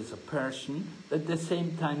Lord is a person, but at the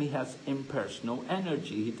same time he has impersonal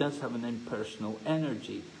energy. He does have an impersonal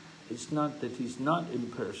energy. It's not that he's not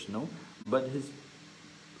impersonal, but his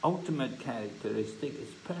ultimate characteristic is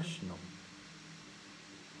personal.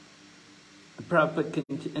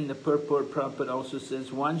 Prabhupada, in the purport, Prabhupada also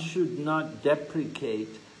says, one should not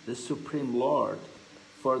deprecate the Supreme Lord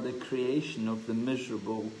for the creation of the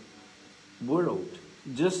miserable world,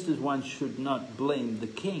 just as one should not blame the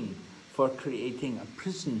king for creating a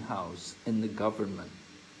prison house in the government.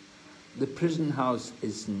 The prison house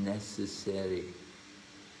is necessary.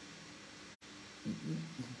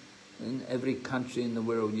 In every country in the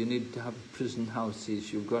world, you need to have prison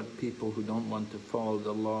houses. You've got people who don't want to follow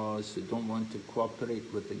the laws, who don't want to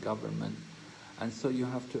cooperate with the government. And so you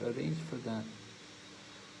have to arrange for that.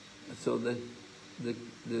 So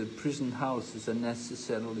the prison house is a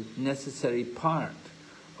necessary part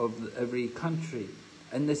of every country.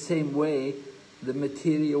 In the same way, the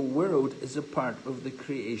material world is a part of the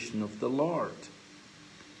creation of the Lord.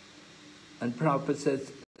 And Prabhupada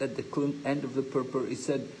says, at the end of the purport, he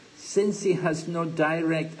said, since he has no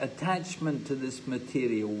direct attachment to this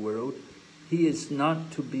material world, he is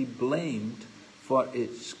not to be blamed for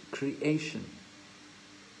its creation.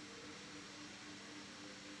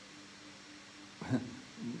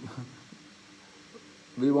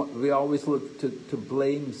 We always look to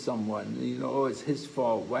blame someone. You know, oh, it's his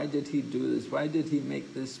fault. Why did he do this? Why did he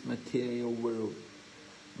make this material world?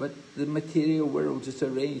 But the material world is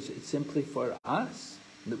arranged. It's simply for us.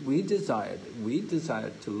 That we desired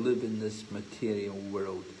to live in this material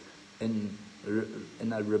world, in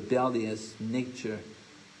a rebellious nature,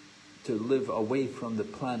 to live away from the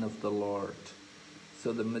plan of the Lord.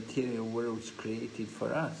 So the material world is created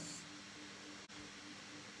for us.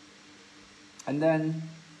 And then,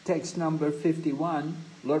 text number 51,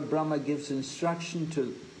 Lord Brahma gives instruction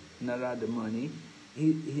to Narada Muni.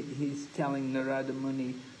 He's telling Narada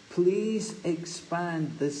Muni, please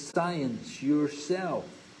expand the science yourself.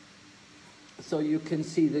 So you can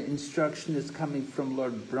see the instruction is coming from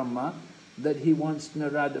Lord Brahma, that he wants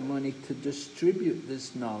Narada Muni to distribute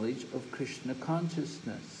this knowledge of Krishna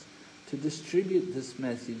consciousness, to distribute this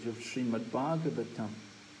message of Srimad Bhagavatam.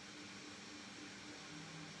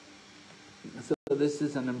 So this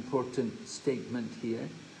is an important statement here,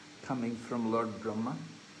 coming from Lord Brahma.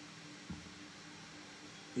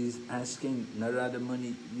 He's asking Narada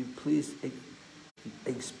Muni, you please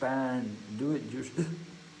expand, do it yourself.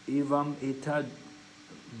 Evam etad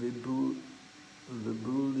vibhuli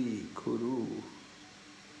kuru.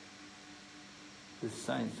 the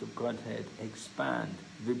science of Godhead expand.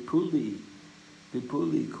 Vipuli,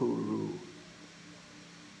 Vipuli Kuru.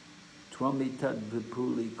 Twamitad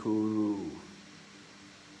Vipuli Kuru.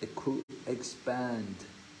 Expand.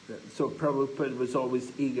 So Prabhupada was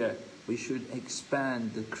always eager. We should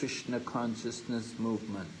expand the Krishna consciousness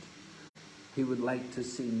movement. He would like to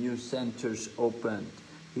see new centers opened.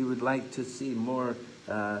 He would like to see more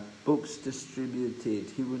books distributed.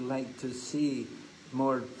 He would like to see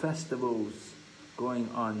more festivals going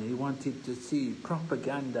on. He wanted to see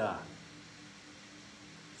propaganda.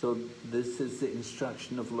 So this is the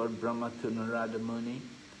instruction of Lord Brahma to Narada Muni,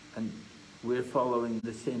 and we're following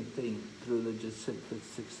the same thing through the disciplic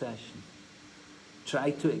succession.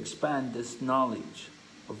 Try to expand this knowledge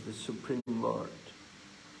of the Supreme Lord.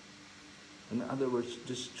 In other words,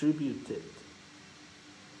 distribute it.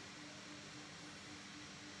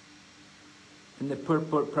 In the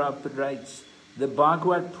purport, Prabhupada writes, the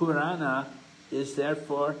Bhagavad Purana is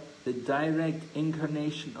therefore the direct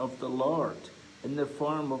incarnation of the Lord in the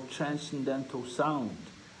form of transcendental sound,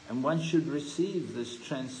 and one should receive this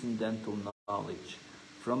transcendental knowledge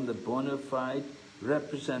from the bona fide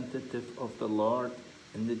representative of the Lord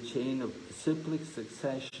in the chain of disciplic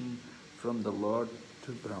succession from the Lord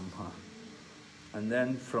to Brahma. And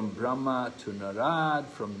then from Brahma to Narad,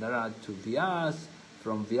 from Narad to Vyas,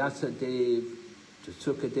 from Vyasadeva to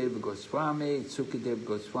Sukadeva Goswami. Sukadeva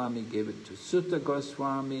Goswami gave it to Sutta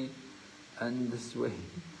Goswami, and this way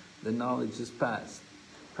the knowledge is passed.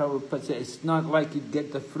 Prabhupada said, it's not like you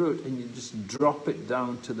get the fruit and you just drop it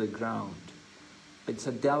down to the ground. It's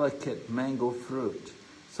a delicate mango fruit,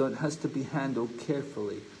 so it has to be handled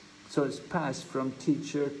carefully. So it's passed from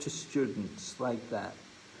teacher to students like that,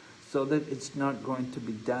 so that it's not going to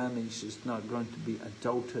be damaged, it's not going to be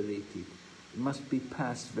adulterated. It must be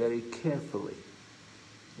passed very carefully.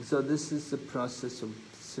 So this is the process of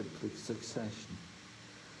disciplic succession.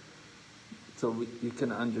 So you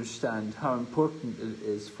can understand how important it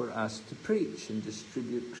is for us to preach and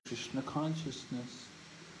distribute Krishna consciousness.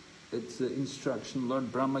 It's the instruction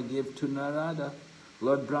Lord Brahma gave to Narada.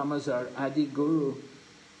 Lord Brahma is our Adi Guru.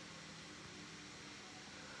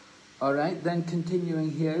 All right, then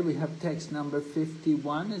continuing here, we have text number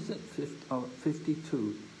 51, is it?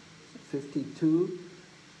 52. 52.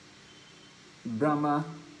 Brahma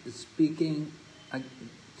is speaking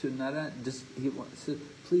to Narada. He wants to,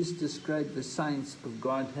 please describe the science of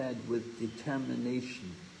Godhead with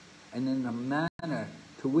determination and in a manner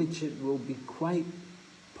to which it will be quite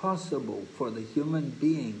possible for the human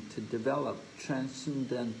being to develop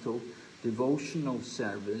transcendental devotional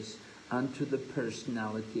service unto the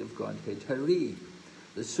personality of Godhead Hari,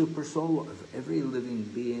 the super soul of every living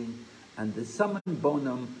being and the summum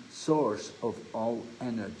bonum source of all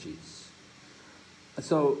energies.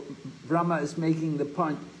 So Brahma is making the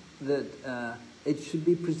point that it should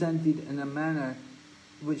be presented in a manner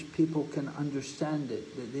which people can understand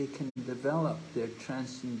it, that they can develop their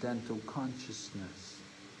transcendental consciousness.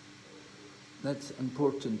 That's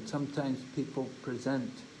important. Sometimes people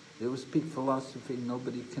present, they will speak philosophy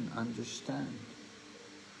nobody can understand.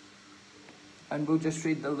 And we'll just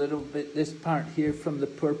read a little bit, this part here from the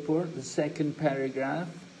purport, the second paragraph.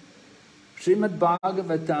 Srimad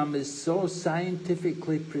Bhagavatam is so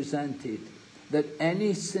scientifically presented that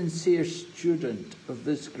any sincere student of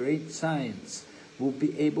this great science will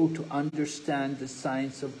be able to understand the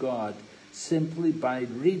science of God simply by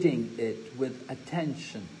reading it with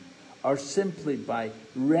attention, or simply by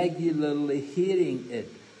regularly hearing it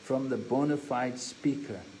from the bona fide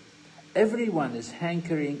speaker. Everyone is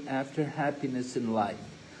hankering after happiness in life,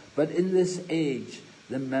 but in this age,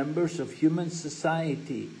 the members of human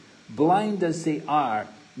society, blind as they are,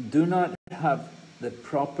 do not have the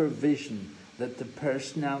proper vision that the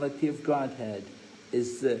personality of Godhead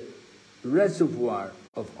is the reservoir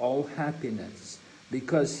of all happiness,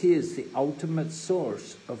 because He is the ultimate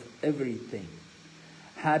source of everything.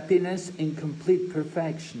 Happiness in complete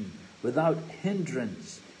perfection, without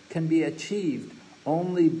hindrance, can be achieved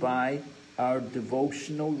only by our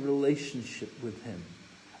devotional relationship with Him.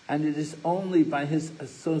 And it is only by His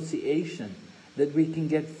association that we can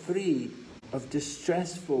get free of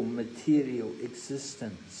distressful material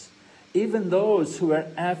existence. Even those who are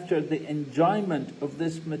after the enjoyment of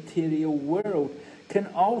this material world can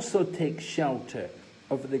also take shelter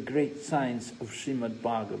of the great science of Srimad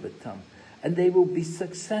Bhagavatam, and they will be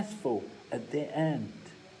successful at the end.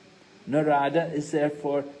 Narada is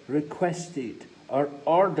therefore requested or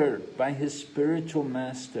ordered by his spiritual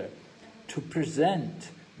master to present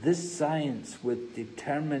this science with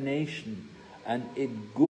determination and a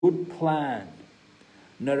good plan.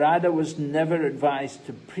 Narada was never advised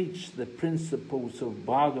to preach the principles of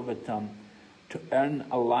Bhagavatam to earn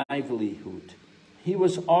a livelihood. He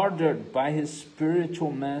was ordered by his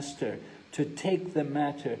spiritual master to take the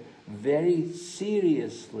matter very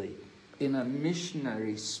seriously in a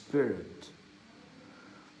missionary spirit.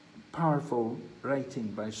 Powerful writing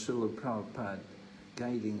by Srila Prabhupada,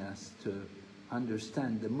 guiding us to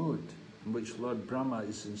understand the mood in which Lord Brahma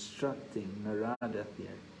is instructing Narada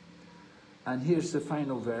here. And here's the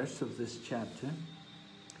final verse of this chapter.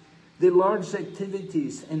 The Lord's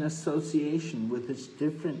activities in association with his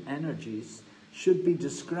different energies should be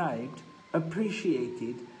described,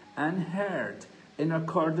 appreciated, and heard in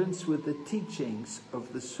accordance with the teachings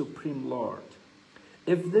of the Supreme Lord.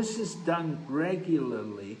 If this is done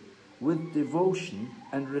regularly with devotion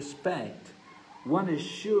and respect, one is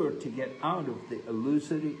sure to get out of the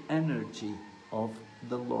illusory energy of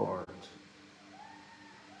the Lord.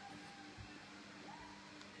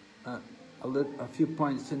 A few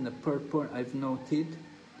points in the purport I've noted.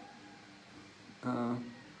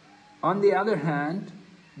 On the other hand,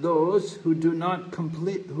 those who are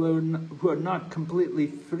not completely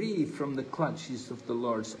free from the clutches of the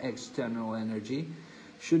Lord's external energy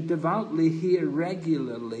should devoutly hear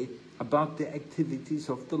regularly about the activities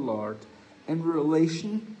of the Lord in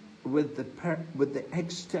relation with the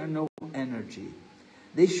external energy.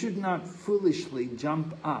 They should not foolishly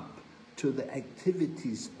jump up to the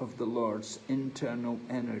activities of the Lord's internal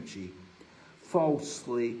energy,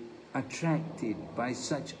 falsely attracted by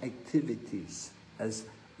such activities as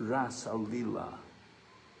Rasa Lila.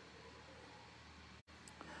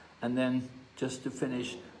 And then, just to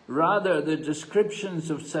finish, rather the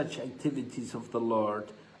descriptions of such activities of the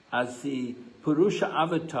Lord as the Purusha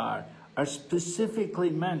Avatar are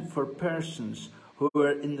specifically meant for persons who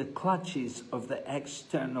are in the clutches of the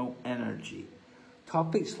external energy.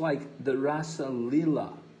 Topics like the Rasa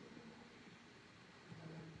Lila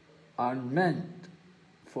are meant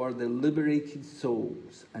for the liberated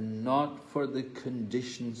souls and not for the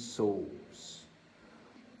conditioned souls.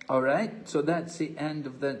 All right, so that's the end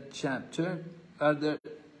of that chapter. Are there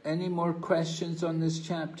any more questions on this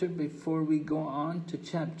chapter before we go on to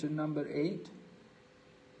chapter number 8?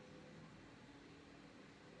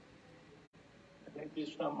 Hare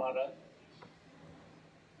Krishna Maharaj.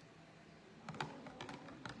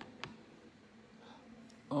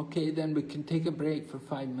 Okay, then we can take a break for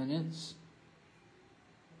 5 minutes.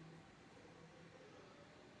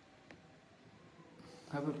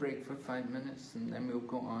 Have a break for 5 minutes and then we'll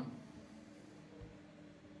go on.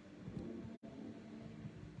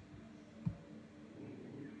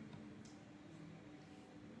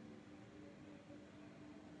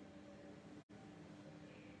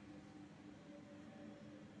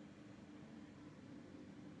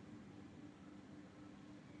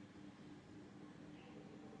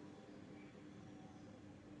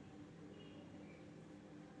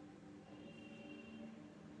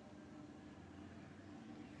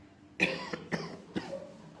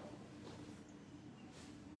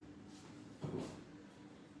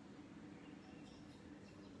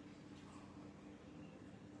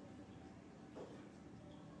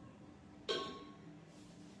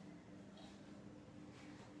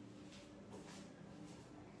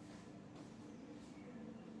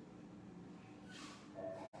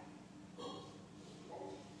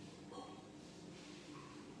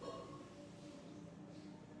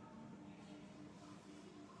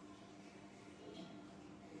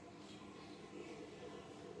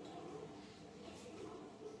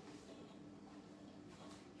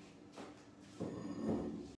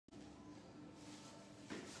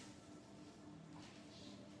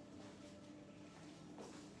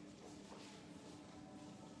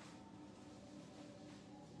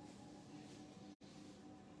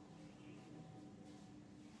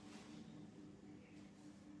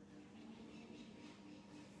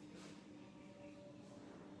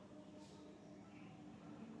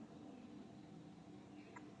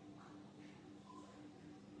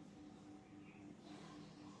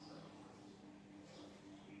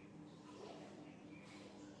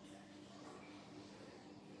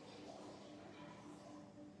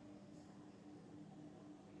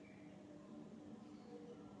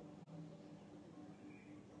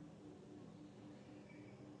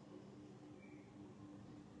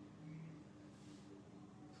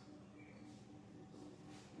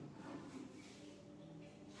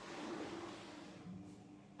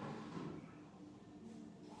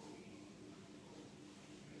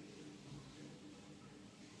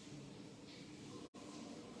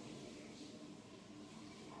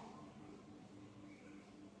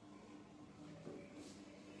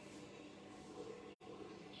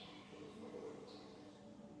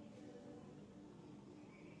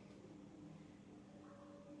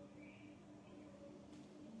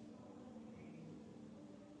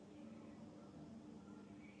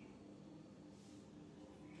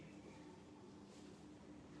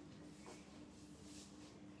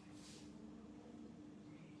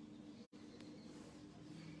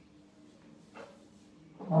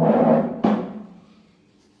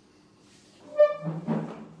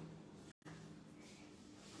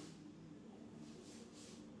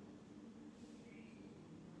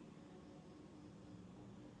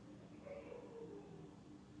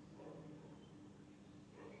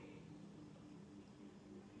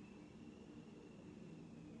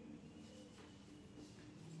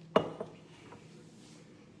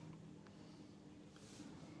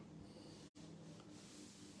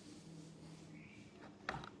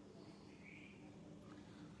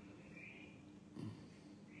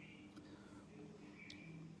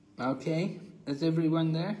 Okay, is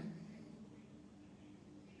everyone there?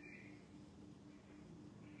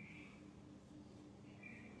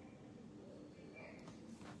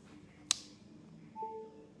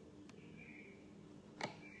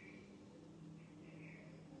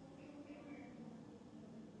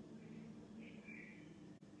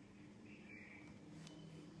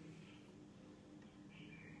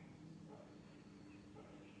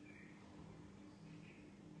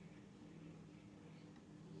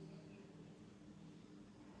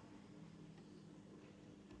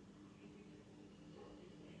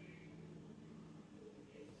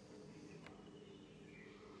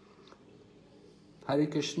 Hare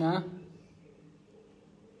Krishna.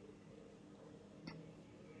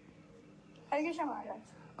 Hare Krishna Maharaj.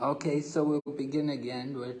 Okay, so we'll begin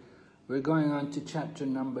again. We're going on to chapter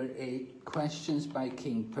number 8, questions by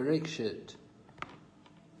King Parikshit.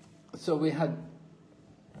 So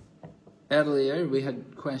earlier we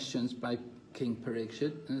had questions by King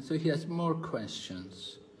Parikshit, and so he has more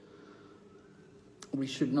questions. We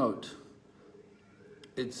should note,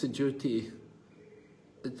 it's a duty,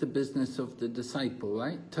 it's the business of the disciple,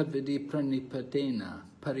 right? Tadvidi pranipadena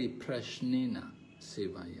pariprashnena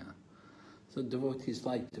sevaya. So devotees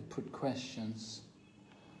like to put questions,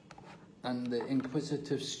 and the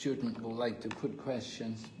inquisitive student will like to put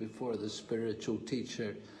questions before the spiritual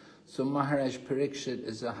teacher. So Maharaj Parikshit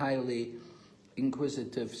is a highly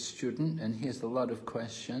inquisitive student, and he has a lot of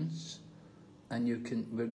questions, and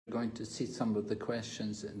we're going to see some of the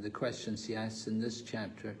questions, and the questions he asks in this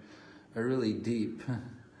chapter are really deep.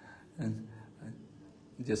 And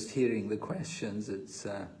just hearing the questions, it's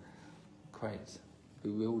quite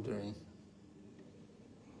bewildering.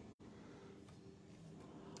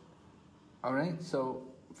 All right, so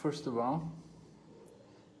first of all,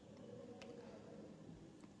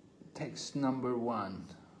 text number 1.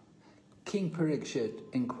 King Parikshit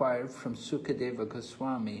inquired from Sukadeva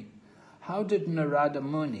Goswami, how did Narada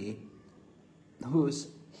Muni, whose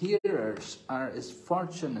hearers are as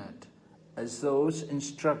fortunate as those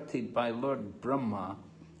instructed by Lord Brahma,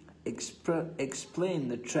 explain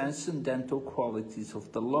the transcendental qualities of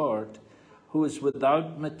the Lord, who is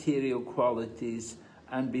without material qualities,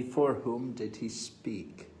 and before whom did he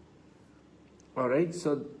speak? All right,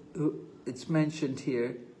 so it's mentioned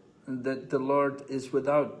here that the Lord is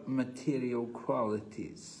without material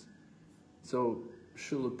qualities. So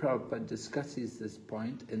Srila Prabhupada discusses this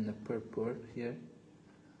point in the purport here,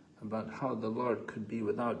 about how the Lord could be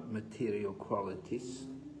without material qualities.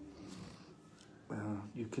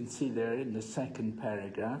 You can see there in the second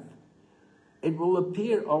paragraph. It will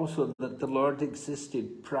appear also that the Lord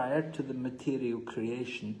existed prior to the material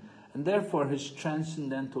creation, and therefore his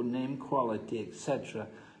transcendental name, quality, etc.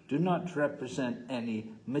 do not represent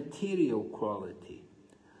any material quality.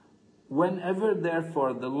 Whenever,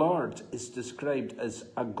 therefore, the Lord is described as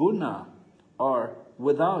aguna, or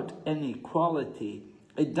without any quality,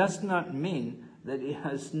 it does not mean that he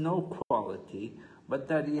has no quality, but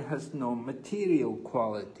that he has no material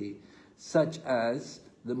quality, such as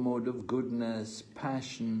the mode of goodness,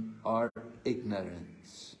 passion, or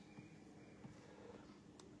ignorance,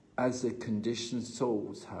 as the conditioned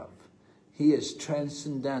souls have. He is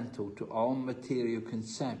transcendental to all material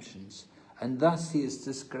conceptions, and thus he is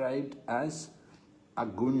described as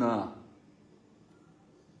aguna.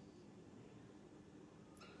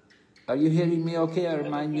 Are you hearing me okay, or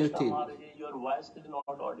am I muted? Your voice is not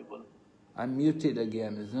audible. I'm muted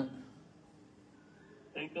again, isn't it?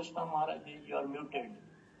 Hare Krishna Maharaj, you are muted.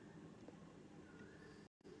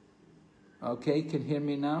 Okay, can you hear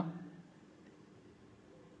me now?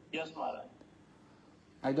 Yes, Maharaj.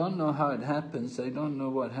 I don't know how it happens. I don't know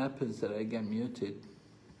what happens that I get muted.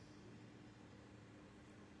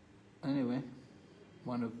 Anyway,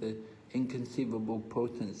 one of the inconceivable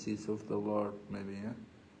potencies of the Lord, maybe, yeah?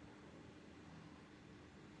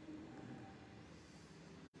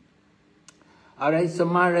 All right, so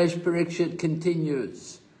Maharaj Parikshit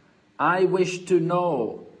continues. I wish to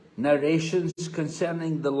know narrations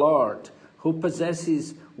concerning the Lord, who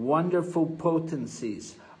possesses wonderful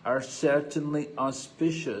potencies, are certainly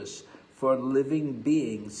auspicious for living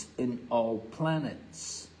beings in all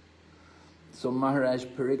planets. So Maharaj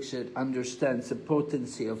Parikshit understands the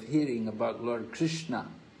potency of hearing about Lord Krishna.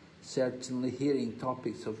 Certainly hearing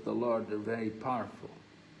topics of the Lord are very powerful,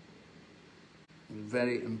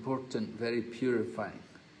 very important, very purifying.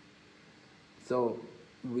 So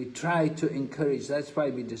we try to encourage, that's why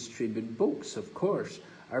we distribute books, of course.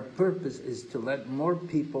 Our purpose is to let more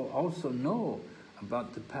people also know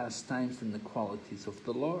about the pastimes and the qualities of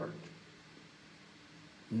the Lord.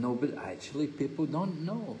 No, but actually people don't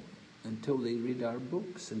know until they read our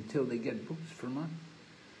books, until they get books from us.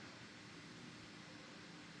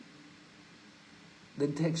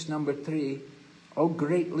 then text number 3, O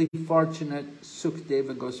greatly fortunate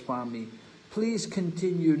Sukadeva Goswami, please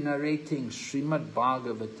continue narrating Srimad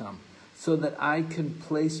Bhagavatam so that I can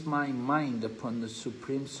place my mind upon the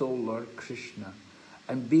Supreme Soul Lord Krishna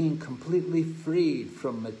and being completely freed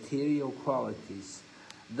from material qualities,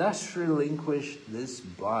 thus relinquish this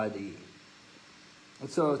body.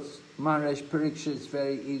 So Maharaj Parikshit is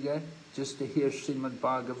very eager just to hear Srimad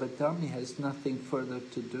Bhagavatam. He has nothing further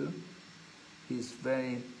to do. He's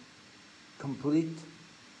very complete.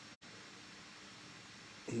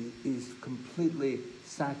 He's completely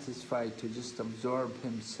satisfied to just absorb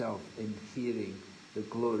himself in hearing the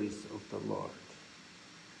glories of the Lord.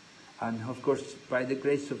 And of course, by the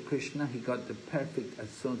grace of Krishna, he got the perfect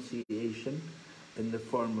association in the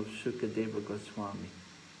form of Sukadeva Goswami.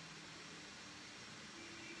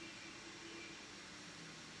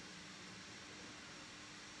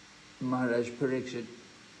 Maharaj Parikshit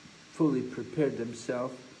fully prepared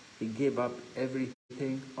himself. He gave up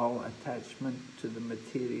everything, all attachment to the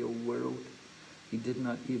material world. He did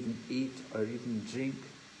not even eat or even drink.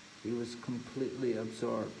 He was completely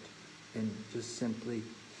absorbed in just simply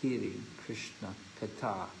hearing Krishna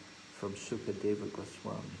Katha from Sukadeva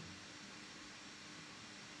Goswami.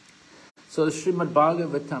 So the Srimad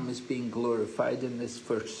Bhagavatam is being glorified in this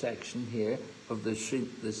first section here of this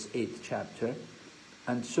 8th chapter.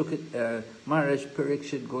 And Maharaj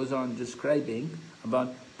Parikshit goes on describing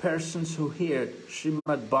about persons who hear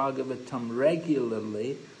Srimad Bhagavatam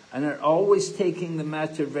regularly and are always taking the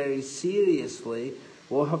matter very seriously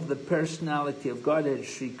will have the personality of Godhead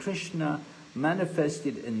Sri Krishna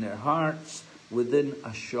manifested in their hearts within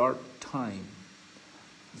a short time.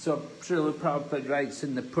 So Srila Prabhupada writes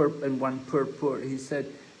in one purport, he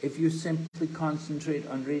said, if you simply concentrate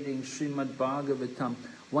on reading Srimad Bhagavatam,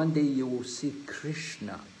 one day you will see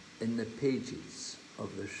Krishna in the pages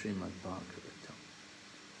of the Srimad Bhagavatam.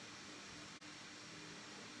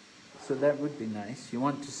 So that would be nice. You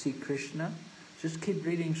want to see Krishna? Just keep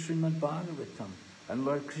reading Srimad Bhagavatam and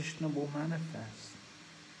Lord Krishna will manifest.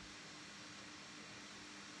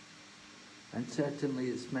 And certainly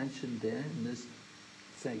it's mentioned there in this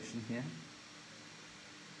section here.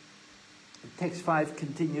 Text 5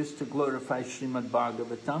 continues to glorify Srimad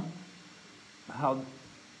Bhagavatam, how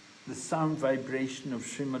the sound vibration of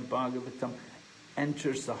Srimad Bhagavatam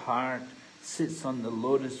enters the heart, sits on the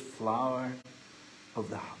lotus flower of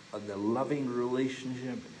the loving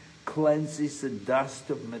relationship, cleanses the dust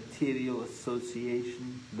of material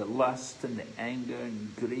association, the lust and the anger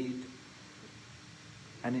and greed,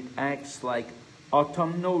 and it acts like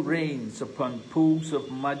autumnal rains upon pools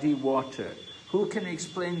of muddy water. Who can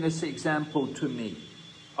explain this example to me?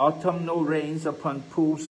 Autumnal rains upon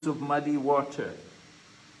pools of muddy water.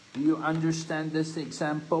 Do you understand this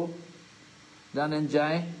example?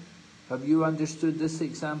 Dhananjay, have you understood this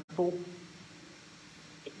example?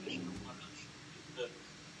 The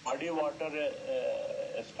muddy water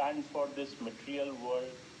stands for this material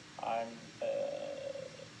world, and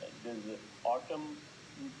this autumn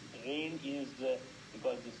rain is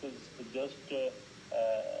because this is just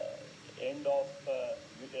end of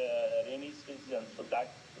rainy season, so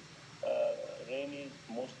that rain is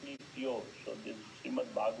mostly pure. So this Srimad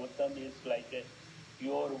Bhagavatam is like a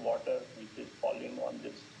pure water which is falling on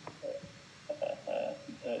this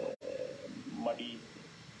muddy,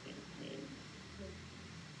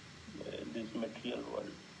 this material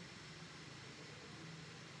world.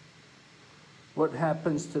 What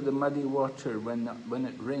happens to the muddy water when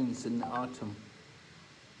it rains in the autumn?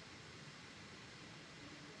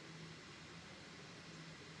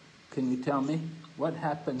 Can you tell me? What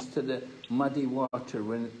happens to the muddy water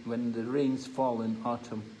when the rains fall in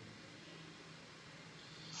autumn?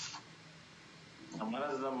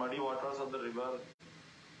 As the muddy waters of the river,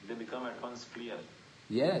 they become at once clear.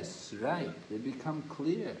 Yes, right. They become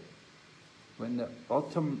clear. When the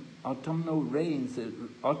autumn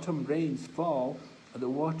rains fall, the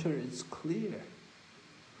water is clear.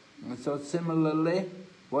 And so similarly,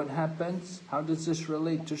 what happens? How does this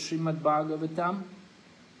relate to Srimad Bhagavatam?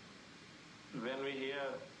 When we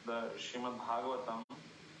hear the Srimad Bhagavatam,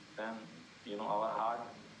 then our heart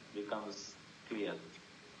becomes clear.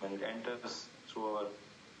 When it enters through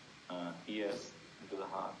our ears into the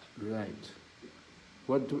heart. Right.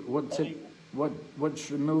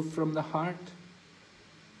 What's removed from the heart?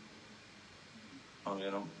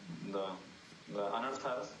 The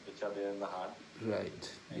anarthas which are there in the heart.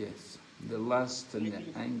 Right. Yes. The lust and the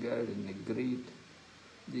anger and the greed,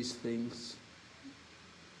 these things.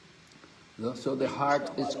 So the heart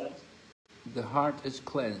is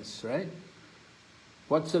cleansed, right?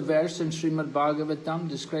 What's the verse in Srimad Bhagavatam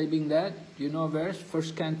describing that? Do you know a verse?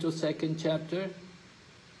 First Canto, 2nd chapter.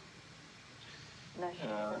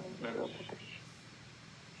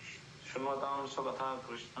 Shunvatam Sakatha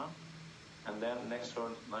Krishna, and then next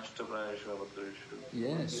word, Nashta Prayashva Bhaktarishu.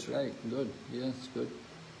 Yes, right, good, yes, good.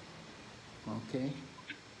 Okay,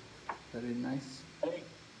 very nice.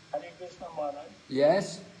 Hare Krishna Maharaj.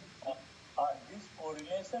 Yes? This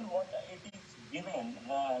correlation, what it is given,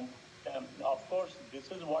 of course,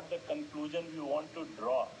 this is what the conclusion we want to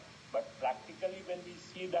draw. But practically, when we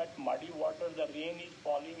see that muddy water, the rain is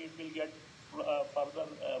falling, it will get further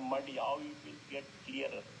muddy. How it will get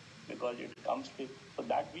clearer? Because it comes with, so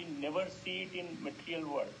that we never see it in material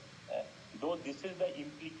world. Though this is the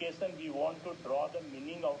implication, we want to draw the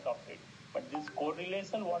meaning out of it. But this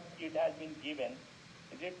correlation, what it has been given,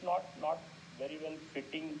 is it not very well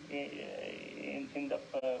fitting in the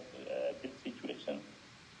this situation?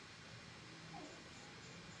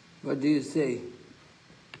 What do you say?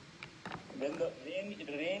 When the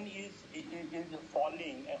rain is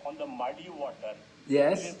falling on the muddy water,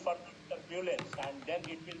 yes, it will further turbulence, and then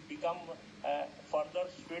it will become further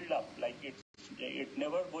swelled up. Like it's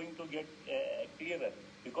never going to get clearer,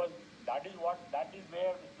 because that is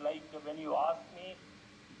where, like when you ask me,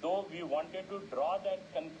 though we wanted to draw that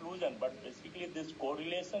conclusion, but basically this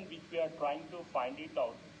correlation which we are trying to find it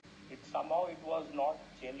out, somehow it was not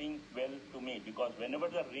gelling well to me, because whenever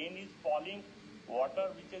the rain is falling, water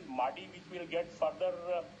which is muddy, which will get further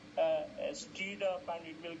stirred up, and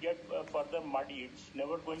it will get further muddy. It's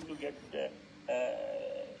never going to get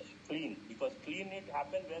clean, because clean it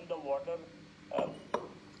happens when the water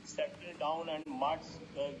settle down and muds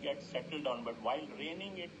get settled down. But while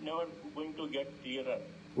raining, it never going to get clearer.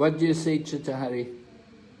 What do you say, Chittahari?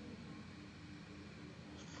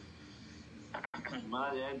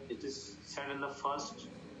 Maharaj, it is said in the first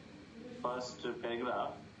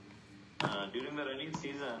paragraph, during the rainy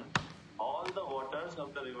season, all the waters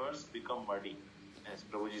of the rivers become muddy, as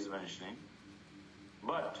Prabhuji is mentioning.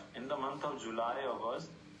 But in the month of July, August,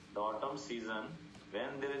 the autumn season,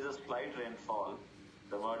 when there is a slight rainfall,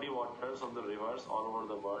 the muddy waters of the rivers all over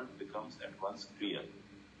the world becomes at once clear.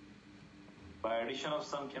 By addition of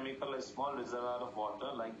some chemical, a small reservoir of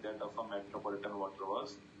water like that of a metropolitan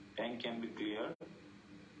waterworks tank can be cleared.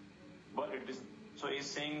 But it is, so he's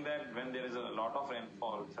saying that when there is a lot of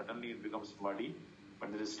rainfall, suddenly it becomes muddy.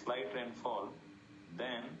 When there is slight rainfall,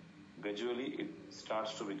 then gradually it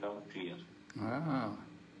starts to become clear. Ah.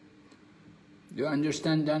 Do you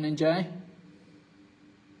understand, Dhananjay?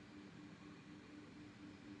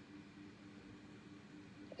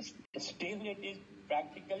 Still, it is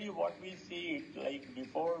practically what we see it, like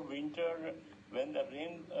before winter, when the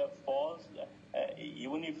rain falls,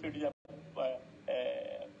 even if it is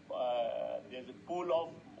there's a pool of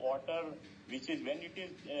water, which is when it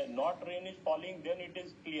is not rain is falling, then it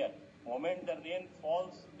is clear. Moment the rain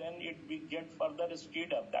falls, then it will get further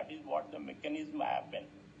stirred up. That is what the mechanism happen.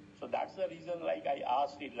 So that's the reason, like I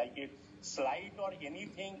asked it, like it slight or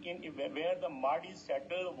anything in where the mud is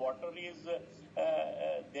settled, water is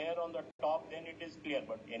there on the top, then it is clear.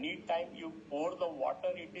 But any time you pour the water,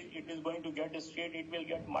 it is going to get stirred, it will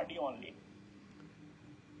get muddy only.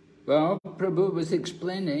 Well, Prabhu was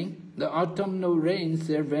explaining the autumnal rains,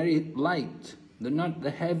 they're very light. They're not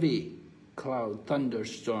the heavy cloud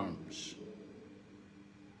thunderstorms.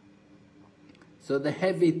 So the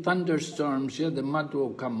heavy thunderstorms, yeah, the mud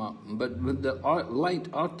will come up. But with the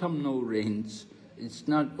light autumnal rains, it's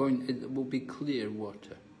not going, it will be clear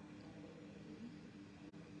water.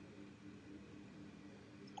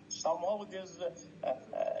 Somehow there's,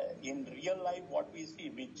 in real life, what we see,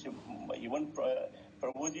 which even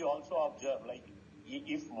Prabhuji also observed, like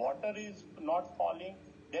if water is not falling,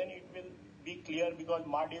 then it will be clear because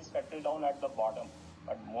mud is settled down at the bottom.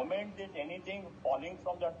 But moment there's anything falling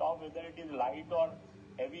from the top, whether it is light or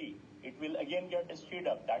heavy, it will again get stirred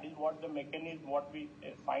up. That is what the mechanism, what we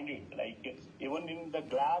find it. Like even in the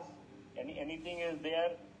glass, anything is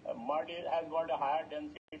there, mud has got a higher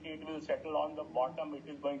density, it will settle on the bottom, it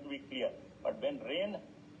is going to be clear. But when rain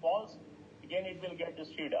falls, again it will get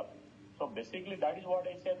stirred up. So basically that is what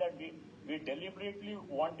I said, that we deliberately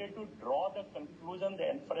wanted to draw the conclusion, the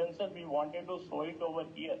inferences, we wanted to show it over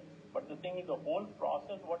here. But the thing is, the whole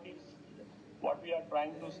process, what we are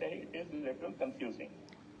trying to say, it is a little confusing.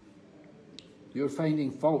 You're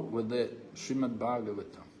finding fault with the Srimad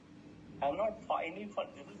Bhagavatam. I'm not finding fault.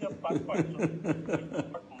 This is the first part. So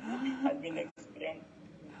what movie has been explained.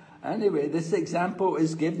 Anyway, this example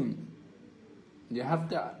is given. You have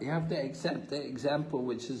to accept the example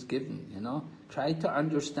which is given, you know. Try to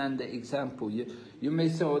understand the example. You may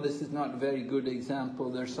say, oh, this is not a very good example,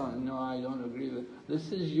 there's something, no, I don't agree with it.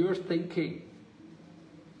 This is your thinking.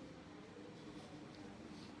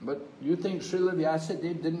 But you think Srila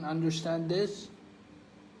Vyasadeva didn't understand this?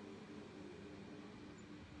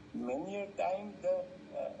 many a time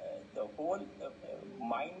the whole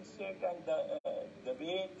mindset and the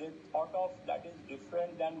way they thought of that is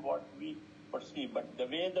different than what we perceive. But the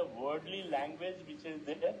way the worldly language which is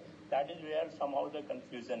there, that is where somehow the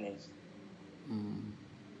confusion is.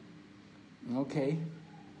 Okay.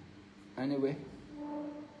 Anyway,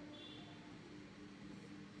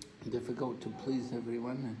 difficult to please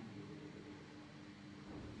everyone.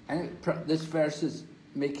 And this verse is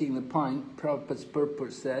making the point. Prabhupada's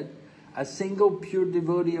purport said, a single pure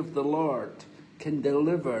devotee of the Lord can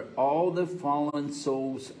deliver all the fallen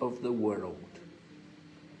souls of the world.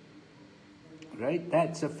 Right?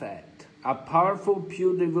 That's a fact. A powerful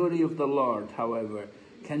pure devotee of the Lord, however,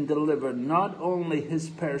 can deliver not only his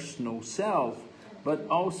personal self, but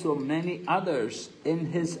also many others in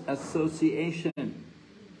his association.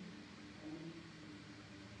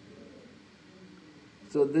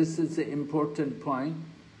 So this is the important point.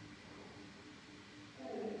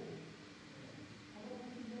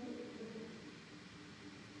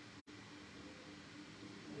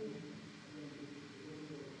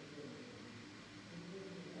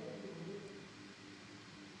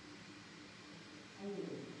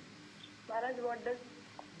 Maharaj,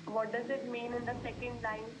 what does it mean in the second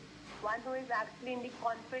line? One who is actually in the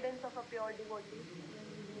confidence of a pure devotee.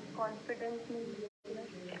 Confidence means...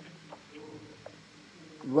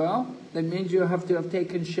 Well, that means you have to have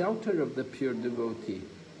taken shelter of the pure devotee.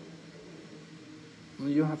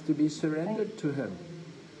 You have to be surrendered to him.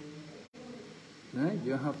 Right?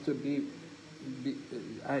 You have to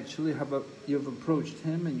you've approached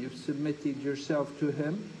him and you've submitted yourself to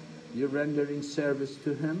him. You're rendering service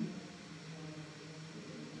to him.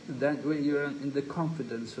 That way you're in the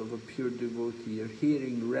confidence of a pure devotee. You're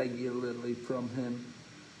hearing regularly from him.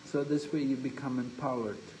 So this way you become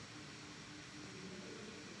empowered.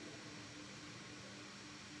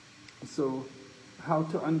 So how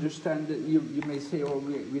to understand it? You may say, oh,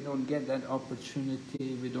 we don't get that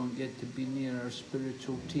opportunity. We don't get to be near our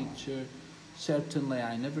spiritual teacher. Certainly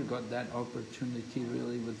I never got that opportunity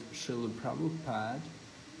really with Srila Prabhupada.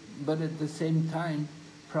 But at the same time,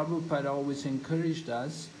 Prabhupada always encouraged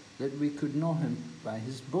us that we could know him by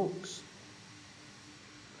his books.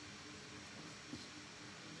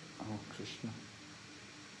 Oh, Krishna.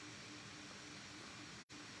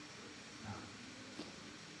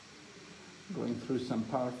 Going through some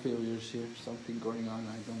power failures here, something going on,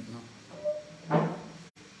 I don't know.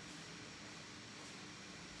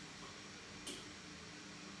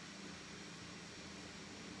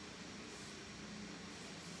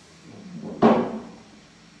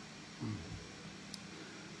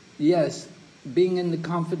 Yes, being in the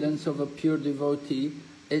confidence of a pure devotee,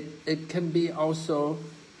 it can be also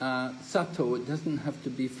subtle, it doesn't have to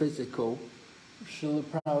be physical. Srila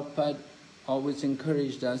Prabhupada always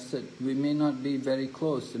encouraged us that we may not be very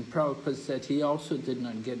close, and Prabhupada said he also did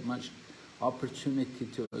not get much opportunity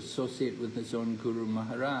to associate with his own Guru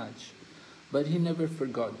Maharaj, but he never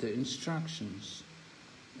forgot the instructions.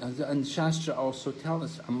 And Shastra also tells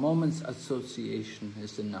us a moment's association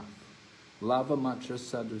is enough. Lava matra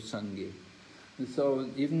sadhu sangi. And so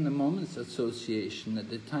even the moment's association at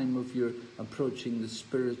the time of your approaching the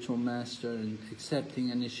spiritual master and accepting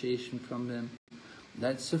initiation from him,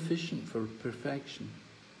 that's sufficient for perfection.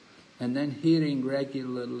 And then hearing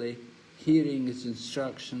regularly, hearing his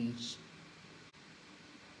instructions,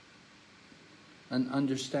 and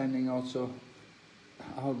understanding also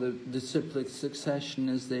how the disciplic succession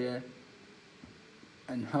is there,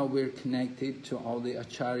 and how we're connected to all the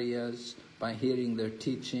acharyas by hearing their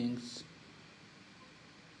teachings.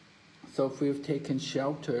 So if we've taken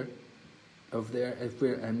shelter of their, if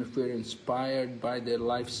we're inspired by their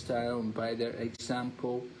lifestyle and by their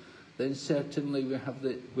example, then certainly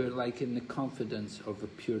we're like in the confidence of a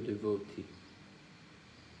pure devotee.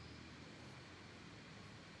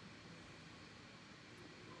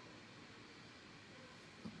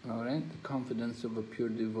 All right, the confidence of a pure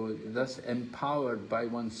devotee, thus empowered by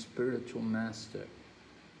one's spiritual master.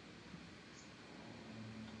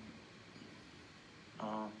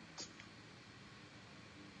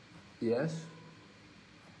 Yes?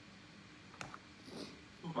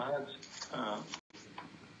 Maharaj,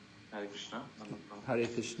 Hare Krishna. Hare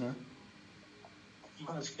Krishna.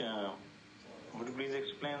 Maharaj, would you please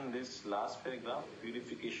explain this last paragraph,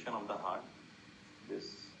 purification of the heart?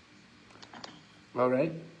 This. All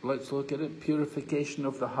right, let's look at it. Purification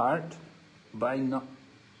of the heart by not...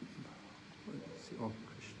 Let's see. Oh,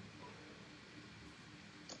 Krishna.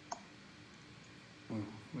 Oh,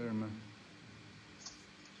 where am I?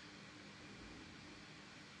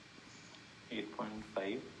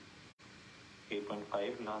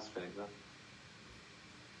 8.5, last paragraph.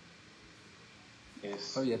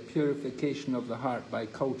 Yes. Oh yeah, purification of the heart by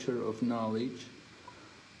culture of knowledge.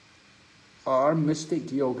 Or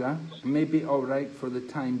mystic yoga may be all right for the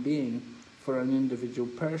time being for an individual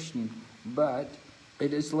person, but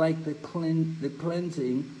it is like the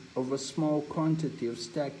cleansing of a small quantity of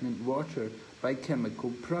stagnant water by chemical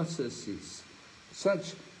processes.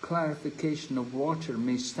 Such clarification of water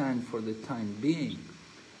may stand for the time being,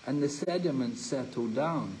 and the sediments settle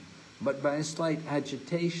down, but by a slight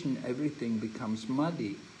agitation everything becomes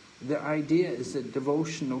muddy. The idea is that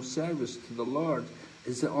devotional service to the Lord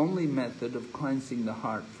is the only method of cleansing the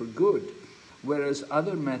heart for good, whereas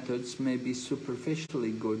other methods may be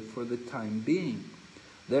superficially good for the time being.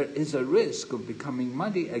 There is a risk of becoming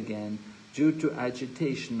muddy again due to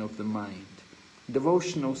agitation of the mind.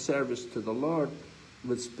 Devotional service to the Lord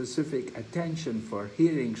with specific attention for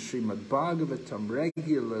hearing Srimad Bhagavatam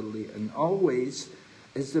regularly and always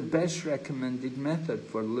is the best recommended method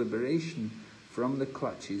for liberation from the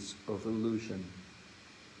clutches of illusion.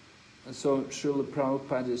 And so Srila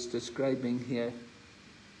Prabhupada is describing here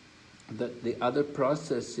that the other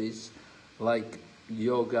processes like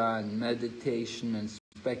yoga and meditation and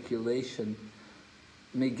speculation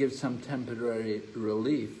may give some temporary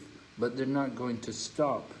relief, but they're not going to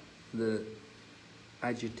stop the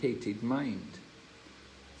agitated mind.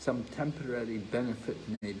 Some temporary benefit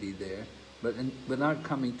may be there, but without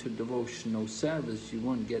coming to devotional service, you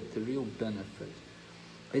won't get the real benefit.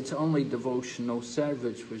 It's only devotional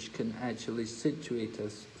service which can actually situate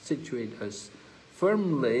us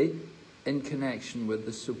firmly in connection with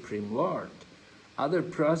the Supreme Lord. Other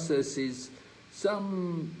processes,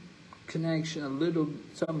 some connection,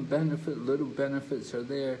 some benefit, little benefits are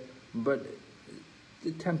there, but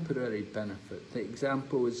the temporary benefit. The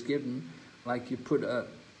example is given, like you put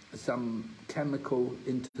some chemical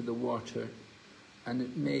into the water, and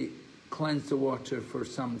it may cleanse the water for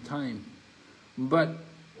some time, but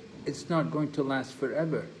it's not going to last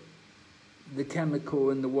forever. The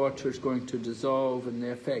chemical in the water is going to dissolve, and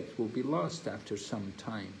the effect will be lost after some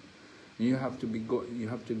time. And you have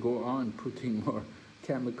to go on putting more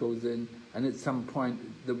chemicals in, and at some point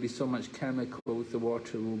there'll be so much chemicals, the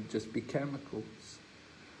water will just be chemicals.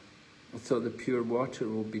 So the pure water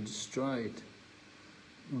will be destroyed.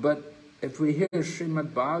 But if we hear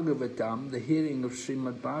Srimad Bhagavatam, the hearing of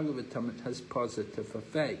Srimad Bhagavatam, it has positive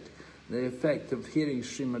effect. The effect of hearing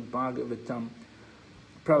Srimad Bhagavatam,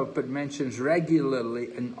 Prabhupada mentions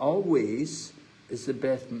regularly and always, is the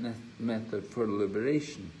best method for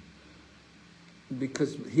liberation.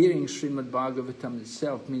 Because hearing Srimad Bhagavatam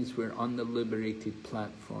itself means we're on the liberated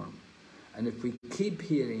platform. And if we keep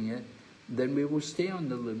hearing it, then we will stay on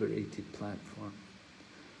the liberated platform.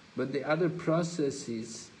 But the other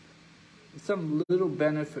processes, some little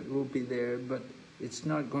benefit will be there, but it's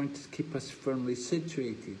not going to keep us firmly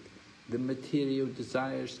situated. The material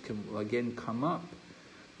desires can again come up.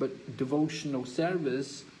 But devotional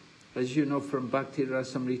service, as you know from Bhakti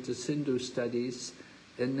Rasamrita Sindhu studies,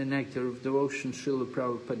 in the Nectar of Devotion, Srila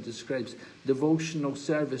Prabhupada describes, devotional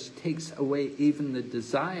service takes away even the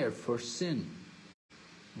desire for sin.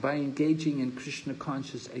 By engaging in Krishna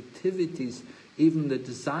conscious activities, even the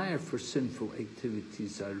desire for sinful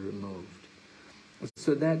activities are removed.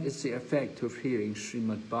 So that is the effect of hearing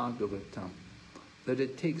Srimad Bhagavatam, that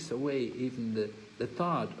it takes away even the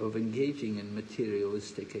thought of engaging in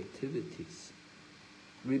materialistic activities.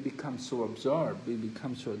 We become so absorbed, we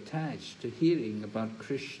become so attached to hearing about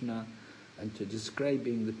Krishna and to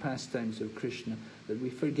describing the pastimes of Krishna that we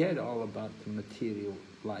forget all about the material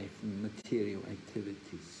life and material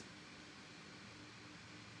activities.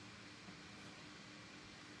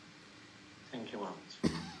 Thank you, Maharaj.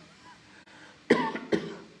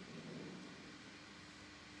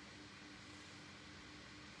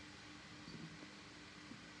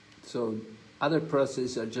 So other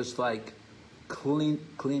processes are just like cleaning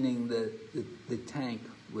the tank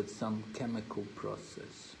with some chemical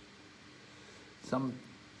process.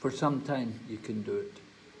 For some time you can do it,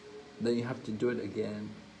 then you have to do it again.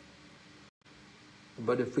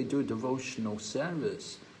 But if we do devotional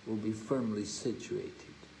service, we'll be firmly situated.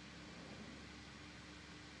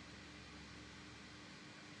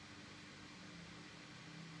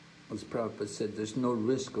 As Prabhupada said, there's no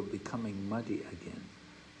risk of becoming muddy again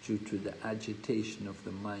due to the agitation of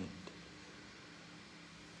the mind.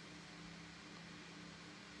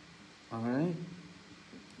 All right?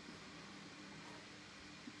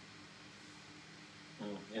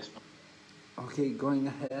 Yes, ma'am. Okay, going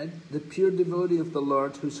ahead. The pure devotee of the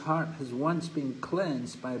Lord, whose heart has once been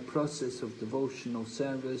cleansed by a process of devotional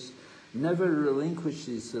service, never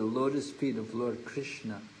relinquishes the lotus feet of Lord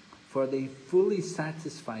Krishna, for they fully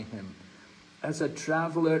satisfy him, as a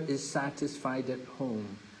traveler is satisfied at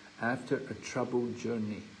home after a troubled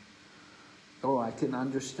journey. Oh, I can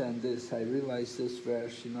understand this. I realize this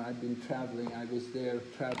verse. You know, I've been traveling. I was there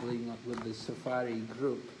traveling with the safari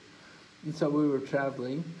group. And so we were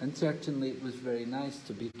traveling, and certainly it was very nice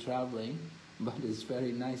to be traveling, but it's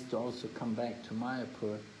very nice to also come back to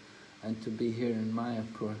Mayapur and to be here in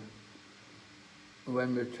Mayapur.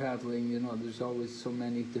 When we're traveling, you know, there's always so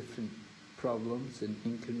many different problems and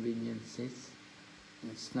inconveniences.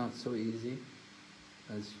 It's not so easy,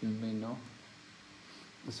 as you may know.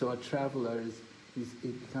 So a traveler he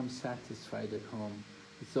becomes satisfied at home.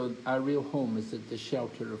 So our real home is at the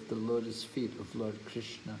shelter of the lotus feet of Lord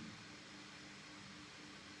Krishna.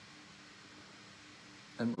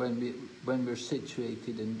 And when we're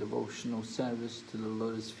situated in devotional service to the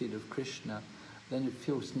lotus feet of Krishna, then it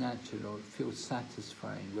feels natural, it feels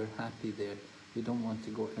satisfying. We're happy there. We don't want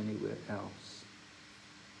to go anywhere else.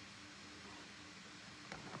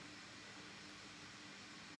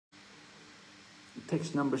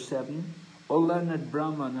 Text number 7. O learned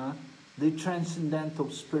Brahmana, the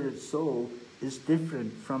transcendental spirit soul is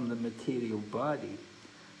different from the material body.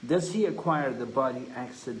 Does he acquire the body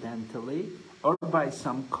accidentally or by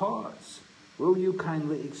some cause? Will you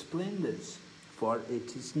kindly explain this? For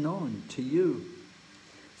it is known to you.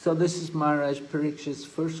 So this is Maharaj Parikshit's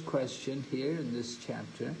first question here in this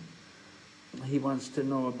chapter. He wants to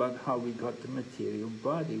know about how we got the material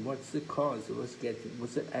body. What's the cause?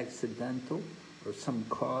 Was it accidental or some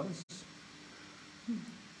cause?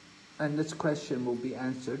 And this question will be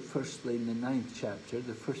answered firstly in the 9th chapter.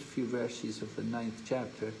 The first few verses of the 9th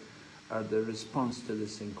chapter are the response to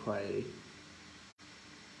this inquiry.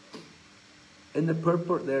 In the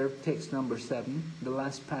purport there, text number 7, the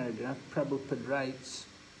last paragraph, Prabhupada writes,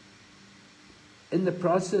 in the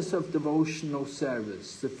process of devotional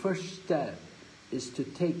service, the first step is to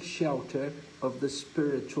take shelter of the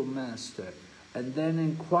spiritual master and then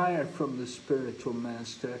inquire from the spiritual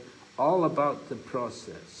master all about the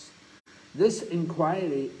process. This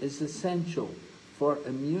inquiry is essential for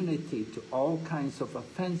immunity to all kinds of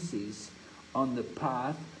offenses on the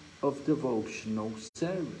path of devotional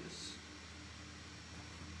service.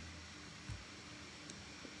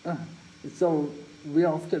 So we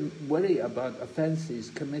often worry about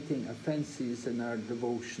offenses, committing offenses in our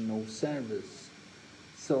devotional service.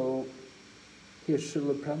 So here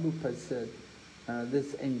Srila Prabhupada said,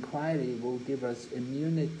 this inquiry will give us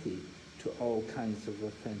immunity to all kinds of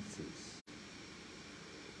offenses.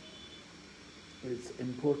 It's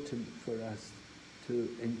important for us to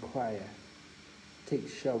inquire, take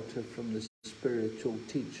shelter from the spiritual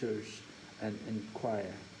teachers and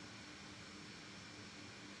inquire.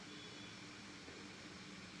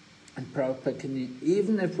 And Prabhupada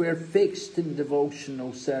even if we're fixed in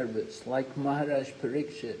devotional service, like Maharaj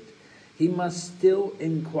Parikshit, he must still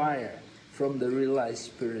inquire from the realized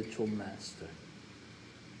spiritual master.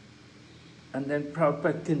 And then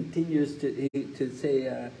Prabhupada continues to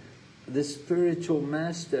say, the spiritual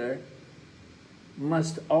master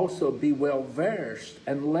must also be well versed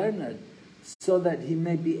and learned so that he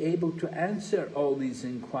may be able to answer all these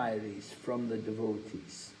inquiries from the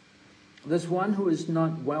devotees. This one who is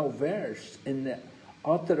not well versed in the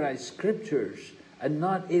authorized scriptures and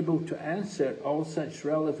not able to answer all such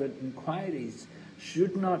relevant inquiries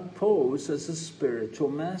should not pose as a spiritual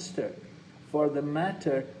master for the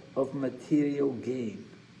matter of material gain.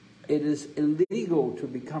 It is illegal to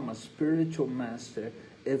become a spiritual master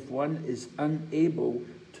if one is unable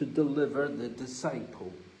to deliver the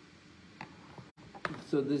disciple.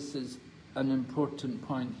 So this is an important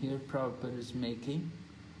point here Prabhupada is making,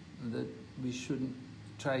 that we shouldn't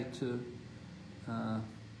try to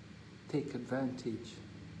take advantage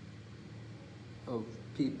of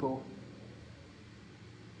people.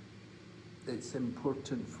 It's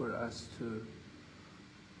important for us to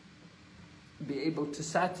be able to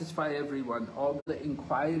satisfy everyone, all the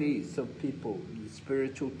inquiries of people. The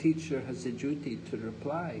spiritual teacher has a duty to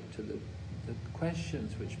reply to the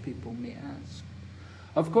questions which people may ask.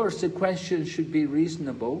 Of course, the questions should be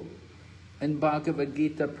reasonable. In Bhagavad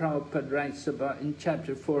Gita, Prabhupada writes about, in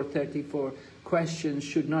chapter 434, questions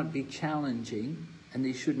should not be challenging and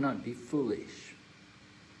they should not be foolish.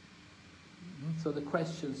 So the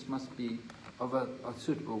questions must be of a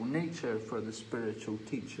suitable nature for the spiritual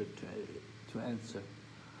teacher to answer.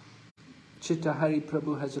 Chitta Hari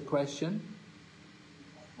Prabhu has a question.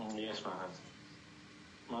 Yes, Maharaj.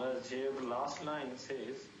 Maharaj, here the last line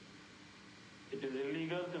says, it is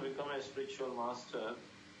illegal to become a spiritual master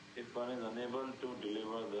if one is unable to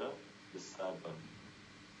deliver the disciple.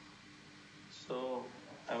 So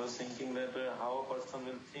I was thinking that how a person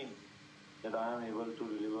will think that I am able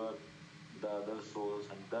to deliver the other souls,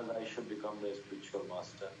 and thus I should become the spiritual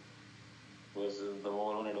master. Because the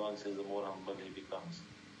more one advances, the more humble he becomes.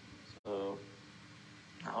 So,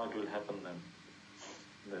 how it will happen then?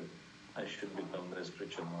 That I should become the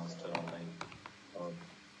spiritual master, or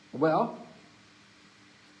Well,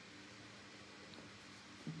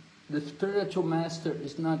 the spiritual master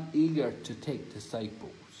is not eager to take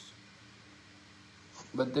disciples.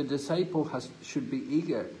 But the disciple should be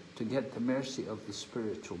eager to get the mercy of the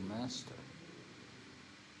spiritual master.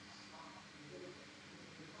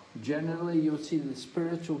 Generally, you'll see the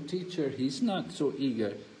spiritual teacher, he's not so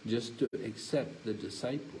eager just to accept the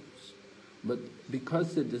disciples. But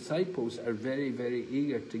because the disciples are very, very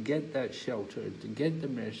eager to get that shelter, to get the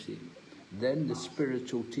mercy, then the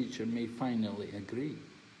spiritual teacher may finally agree.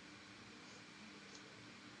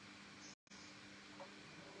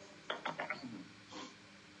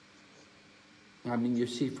 I mean, you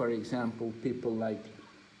see, for example, people like,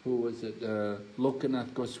 who was it,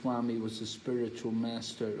 Lokanath Goswami was the spiritual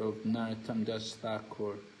master of Narottam Das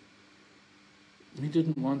Thakur. He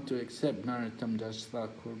didn't want to accept Narottam Das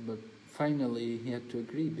Thakur, but finally he had to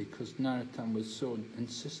agree because Narottam was so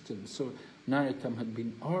insistent. So Narottam had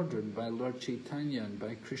been ordered by Lord Chaitanya and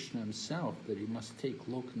by Krishna himself that he must take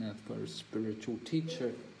Lokanath for a spiritual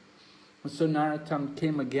teacher. So Narottam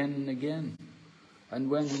came again and again. And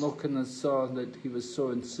when Lokanath saw that he was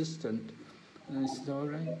so insistent, he said, all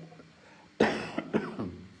right.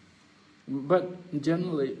 But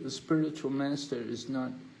generally, the spiritual master is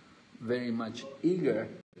not very much eager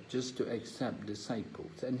just to accept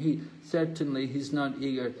disciples. And he's not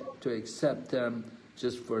eager to accept them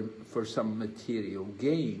just for some material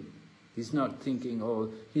gain. He's not thinking, oh,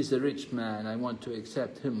 he's a rich man, I want to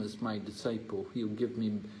accept him as my disciple, he'll give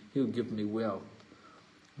me wealth.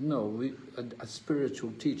 No, a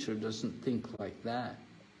spiritual teacher doesn't think like that.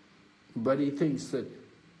 But he thinks that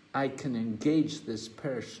I can engage this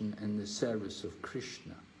person in the service of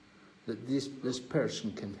Krishna, that this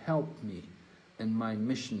person can help me in my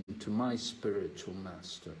mission to my spiritual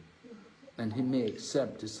master. And he may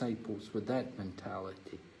accept disciples with that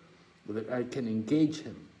mentality, that I can engage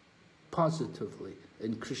him positively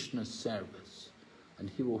in Krishna's service, and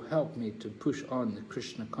he will help me to push on the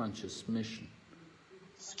Krishna conscious mission.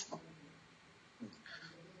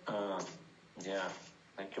 Yeah,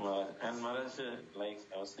 thank you, Maharaj. And Maharaj, like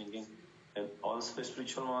I was thinking, that also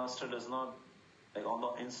spiritual master does not, like on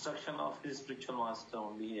the instruction of his spiritual master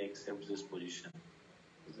only he accepts this position.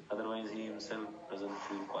 Otherwise he himself doesn't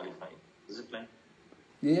feel qualified. Is it like?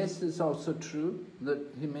 Yes, it's also true that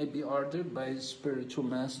he may be ordered by his spiritual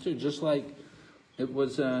master, just like it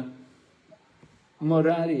was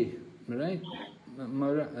Murari, right?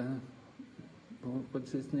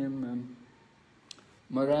 What's his name?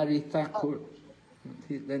 Murari Thakur.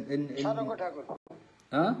 Saranga Thakur.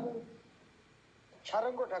 Huh?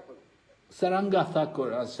 Saranga Thakur. Saranga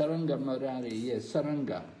Thakur, Saranga Murari, yes,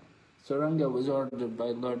 Saranga. Saranga was ordered by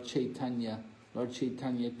Lord Chaitanya. Lord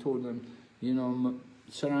Chaitanya told him, you know,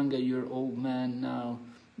 Saranga, you're old man now,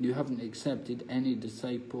 you haven't accepted any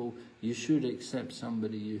disciple, you should accept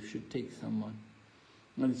somebody, you should take someone.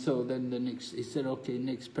 And so then he said, okay,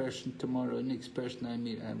 next person tomorrow, next person I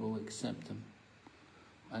meet, I will accept him.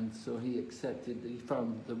 And so he accepted, he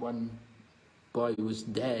found the one boy who was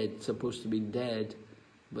dead, supposed to be dead,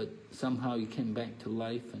 but somehow he came back to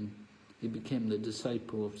life and he became the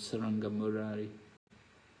disciple of Saranga Murari.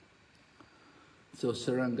 So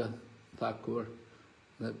Saranga Thakur,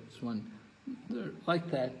 that's one. They're like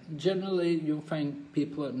that. Generally, you'll find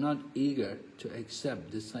people are not eager to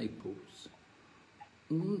accept disciples.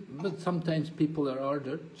 But sometimes people are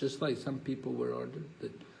ordered, just like some people were ordered.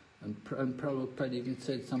 And Prabhupada even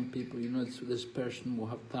said some people, you know, this person will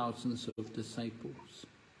have thousands of disciples.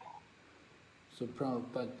 So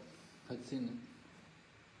Prabhupada had seen it.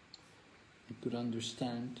 He could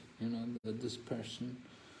understand, you know, that this person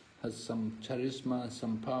has some charisma,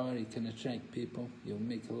 some power, he can attract people, he'll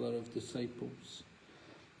make a lot of disciples.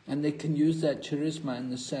 And they can use that charisma in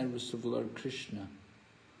the service of Lord Krishna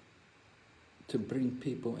to bring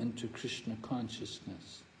people into Krishna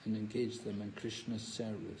consciousness and engage them in Krishna's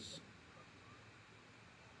service.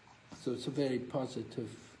 So it's a very positive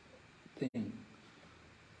thing.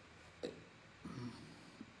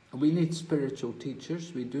 We need spiritual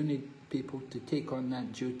teachers. We do need people to take on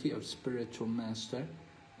that duty of spiritual master.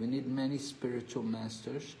 We need many spiritual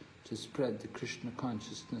masters to spread the Krishna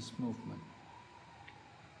consciousness movement.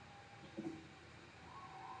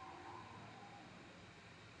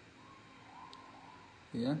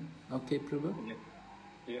 Yeah? Okay, Prabhu?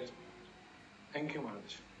 Yes. Thank you,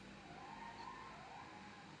 Maharaj.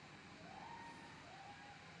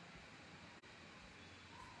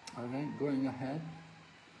 All right, going ahead.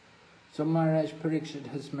 So Maharaj Parikshit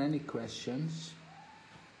has many questions.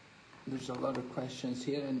 There's a lot of questions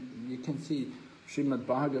here, and you can see Srimad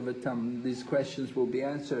Bhagavatam, these questions will be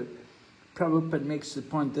answered. Prabhupada makes the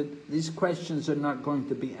point that these questions are not going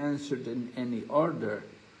to be answered in any order,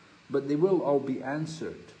 but they will all be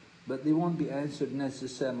answered. But they won't be answered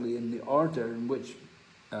necessarily in the order in which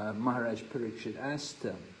Maharaj Parikshit asked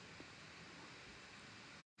them.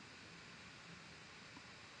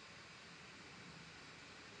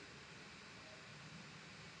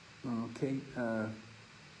 Okay,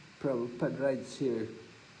 Prabhupada writes here,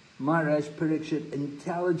 Maharaj Parikshit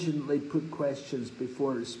intelligently put questions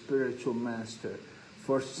before his spiritual master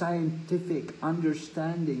for scientific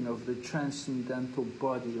understanding of the transcendental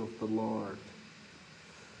body of the Lord.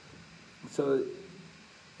 So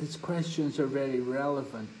his questions are very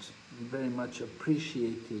relevant and very much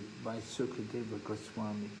appreciated by Sukadeva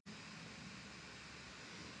Goswami.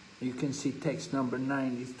 You can see text number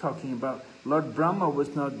 9, he's talking about Lord Brahma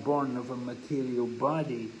was not born of a material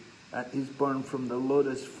body. He's born from the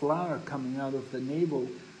lotus flower coming out of the navel.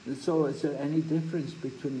 And so is there any difference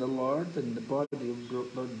between the Lord and the body of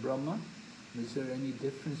Lord Brahma? Is there any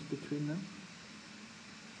difference between them?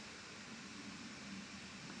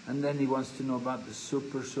 And then he wants to know about the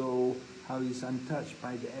super soul, how he's untouched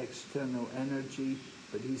by the external energy,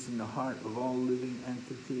 but he's in the heart of all living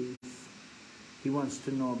entities. He wants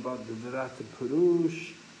to know about the Virata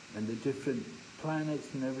Purush and the different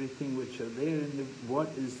planets and everything which are there, and what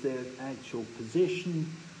is their actual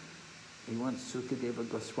position. He wants Sukadeva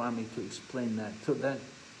Goswami to explain that. So that's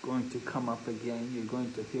going to come up again. You're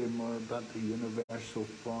going to hear more about the universal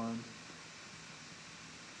form.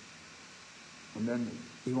 And then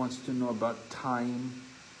he wants to know about time,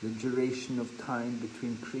 the duration of time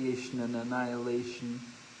between creation and annihilation,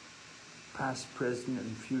 past, present,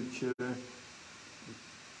 and future,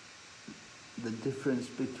 the difference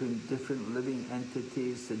between different living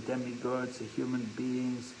entities, the demigods, the human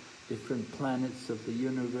beings, different planets of the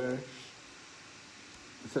universe.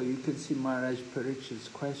 So you can see Maharaj Parikshit's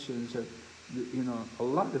questions are, a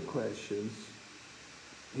lot of questions.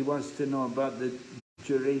 He wants to know about the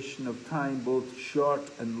duration of time, both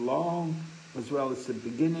short and long, as well as the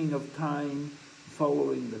beginning of time,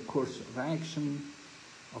 following the course of action.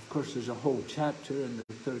 Of course, there's a whole chapter in the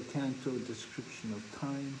third canto, description of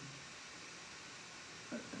time.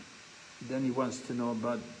 Then he wants to know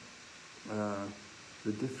about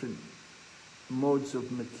the different modes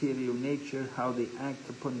of material nature, how they act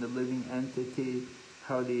upon the living entity,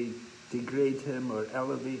 how they degrade him or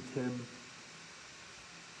elevate him.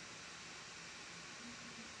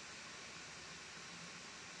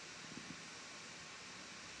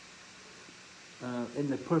 In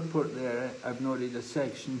the purport there, I've noted a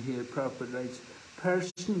section here, Prabhupada writes,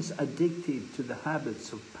 persons addicted to the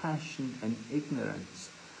habits of passion and ignorance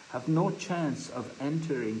have no chance of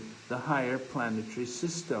entering the higher planetary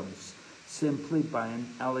systems simply by an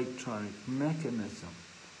electronic mechanism.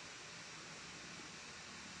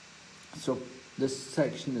 So this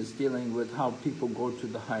section is dealing with how people go to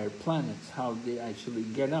the higher planets, how they actually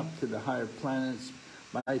get up to the higher planets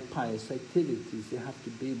by pious activities. They have to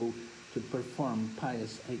be able to perform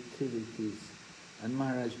pious activities. And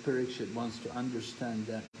Maharaj Parikshit wants to understand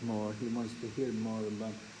that more. He wants to hear more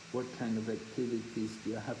about what kind of activities do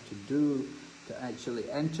you have to do to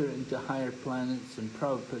actually enter into higher planets. And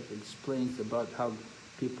Prabhupada explains about how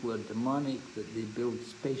people are demonic, that they build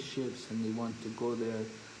spaceships and they want to go there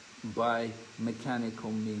by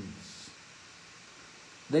mechanical means.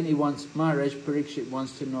 Then Maharaj Parikshit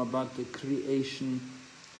wants to know about the creation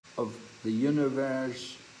of the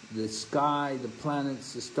universe, the sky, the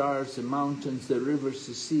planets, the stars, the mountains, the rivers,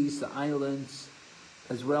 the seas, the islands,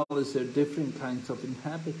 as well as their different kinds of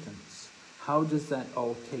inhabitants. How does that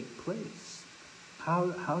all take place?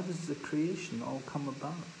 How does the creation all come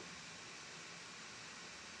about?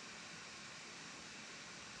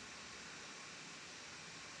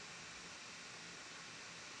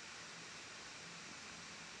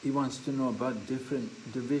 He wants to know about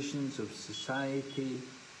different divisions of society,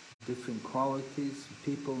 different qualities,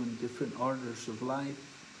 people in different orders of life.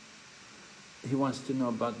 He wants to know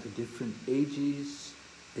about the different ages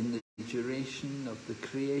in the duration of the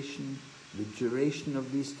creation, the duration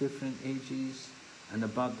of these different ages, and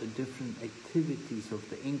about the different activities of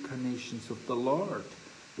the incarnations of the Lord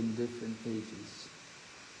in different ages.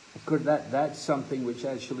 Of course, that's something which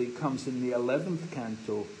actually comes in the 11th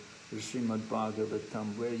canto of Srimad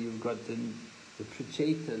Bhagavatam, where you've got the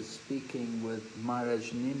Prachetas speaking with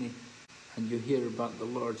Maharaj Nini, and you hear about the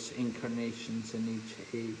Lord's incarnations in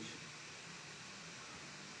each age.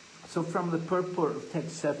 So from the purport of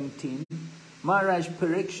text 17, Maharaj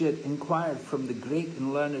Parikshit inquired from the great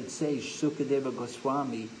and learned sage Sukadeva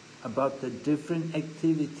Goswami about the different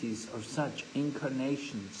activities of such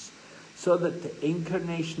incarnations, so that the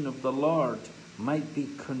incarnation of the Lord might be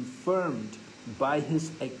confirmed by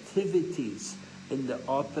his activities in the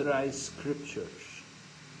authorized scriptures.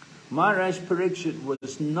 Maharaj Parikshit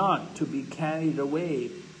was not to be carried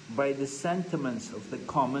away by the sentiments of the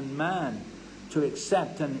common man to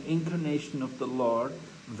accept an incarnation of the Lord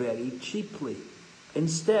very cheaply.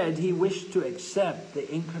 Instead, he wished to accept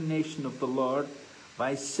the incarnation of the Lord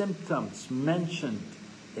by symptoms mentioned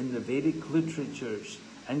in the Vedic literatures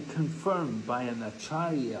and confirmed by an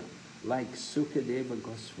acharya like Sukadeva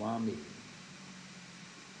Goswami.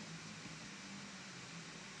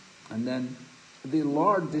 And then the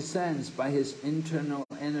Lord descends by his internal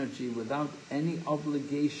energy without any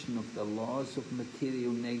obligation of the laws of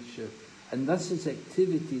material nature, and thus his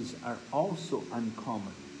activities are also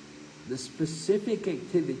uncommon. The specific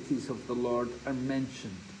activities of the Lord are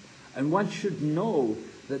mentioned, and one should know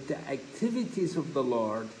that the activities of the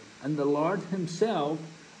Lord and the Lord himself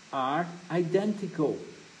are identical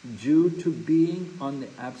due to being on the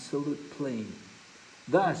absolute plane.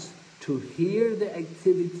 Thus, to hear the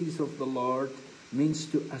activities of the Lord means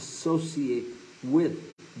to associate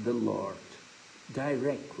with the Lord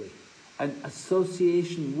directly. And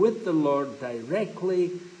association with the Lord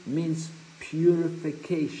directly means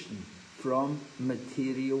purification from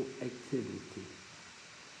material activity.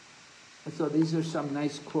 So these are some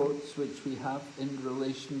nice quotes which we have in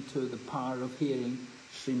relation to the power of hearing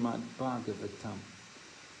Srimad Bhagavatam.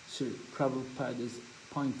 So Prabhupada is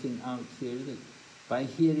pointing out here that by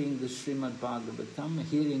hearing the Srimad Bhagavatam,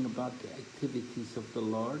 hearing about the activities of the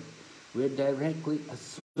Lord, we're directly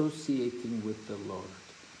associating with the Lord.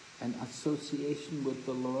 And association with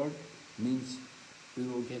the Lord means we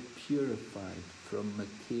will get purified from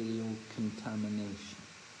material contamination.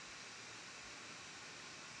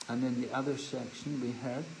 And in the other section we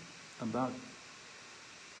heard about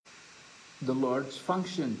the Lord's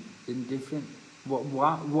function in different... Well,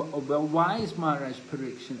 why is Maharaj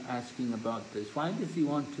Parikshit asking about this? Why does he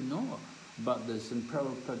want to know about this? And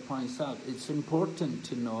Prabhupada points out it's important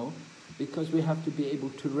to know because we have to be able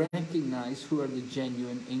to recognize who are the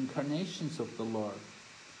genuine incarnations of the Lord.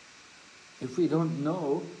 If we don't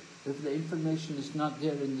know, if the information is not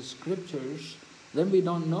there in the scriptures, then we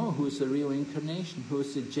don't know who's the real incarnation,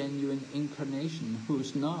 who's the genuine incarnation,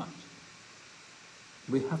 who's not.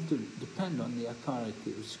 We have to depend on the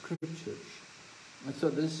authority of scriptures. And so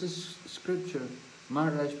this is scripture.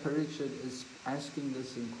 Maharaj Parikshit is asking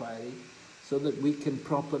this inquiry so that we can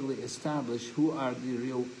properly establish who are the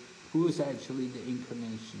real, who is actually the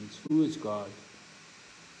incarnations, who is God.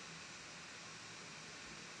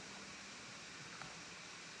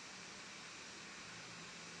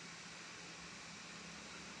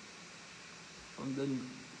 And then,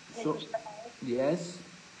 so, yes?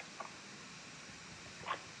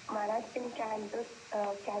 Maharaj, in Canto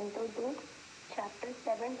 2, Chapter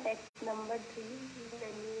 7, text number 3,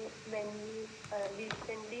 when we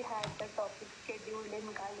recently had the topic scheduled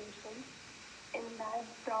incarnation, in that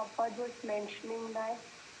Prabhupada was mentioning that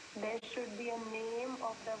there should be a name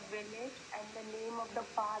of the village and the name of the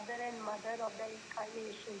father and mother of the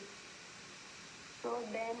incarnation. So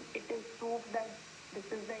then it is proof that this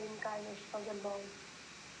is the incarnation of the Lord.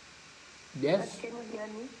 Yes. But can you hear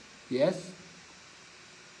me? Yes.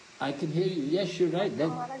 I can hear you. Yes, you're right.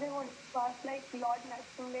 Maharaj, I want to ask, like Lord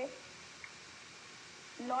Narasingha,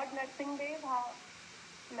 how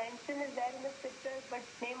mention is there in the scriptures, but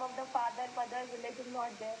name of the father, mother, village is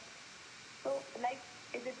not there. So, like,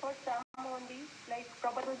 is it for some only? Like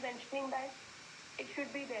Prabhupada was mentioning that it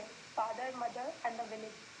should be there, father, mother, and the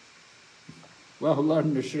village. Well, Lord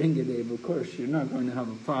Nrsingadev, of course, you're not going to have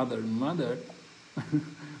a father and mother.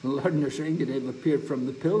 Lord Nrsingadev appeared from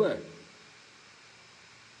the pillar.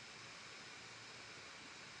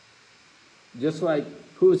 Just like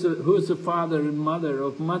who's the father and mother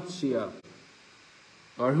of Matsya?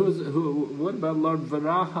 Or what about Lord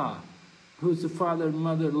Varaha? Who's the father and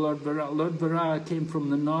mother of Lord Varaha? Lord Varaha came from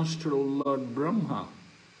the nostril of Lord Brahma.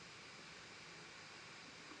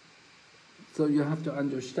 So you have to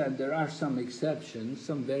understand there are some exceptions,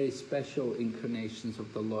 some very special incarnations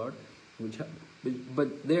of the Lord,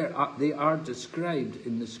 but they are described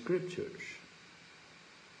in the scriptures.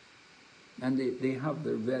 And they have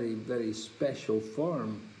their very, very special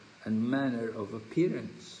form and manner of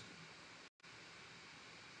appearance.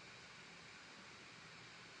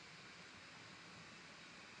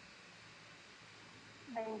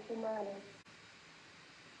 Thank you, Maharaj.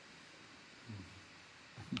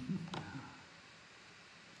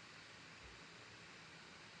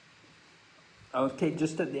 Okay,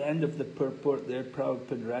 just at the end of the purport there,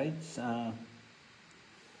 Prabhupada writes,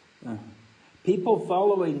 people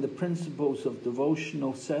following the principles of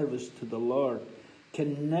devotional service to the Lord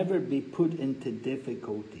can never be put into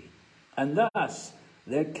difficulty, and thus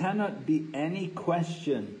there cannot be any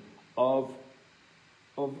question of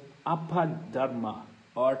apadharma,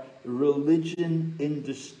 or religion in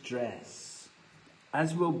distress.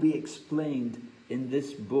 As will be explained in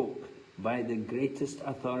this book by the greatest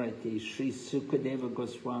authority, Sri Sukadeva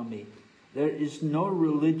Goswami, there is no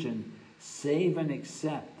religion save and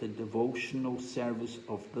except the devotional service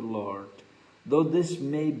of the Lord, though this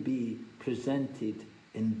may be presented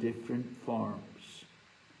in different forms.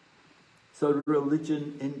 So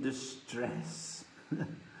religion in distress,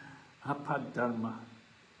 apadharma.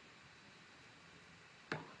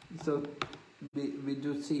 So we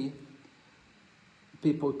do see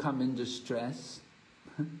people come in distress,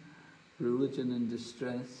 religion in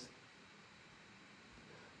distress.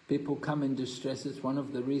 People come in distress. It's one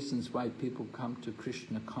of the reasons why people come to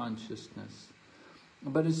Krishna consciousness.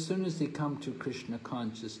 But as soon as they come to Krishna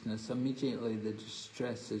consciousness, immediately the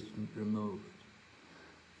distress is removed.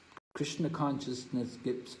 Krishna consciousness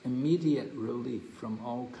gives immediate relief from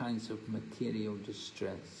all kinds of material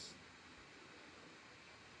distress.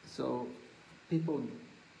 So people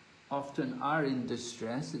often are in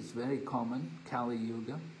distress. It's very common, Kali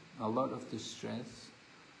Yuga, a lot of distress.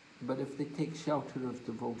 But if they take shelter of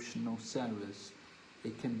devotional service,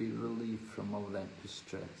 they can be relieved from all that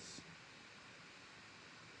distress.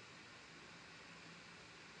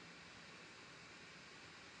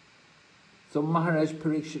 So Maharaj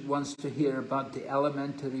Parikshit wants to hear about the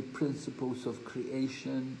elementary principles of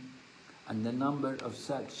creation and the number of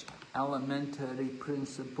such elementary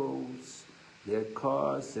principles, their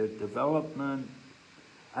cause, their development,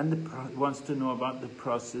 and wants to know about the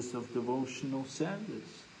process of devotional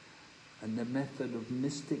service and the method of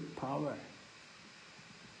mystic power.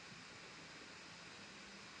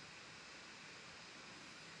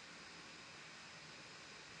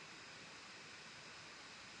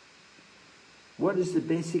 What is the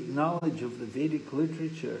basic knowledge of the Vedic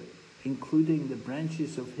literature, including the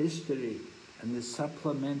branches of history and the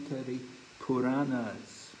supplementary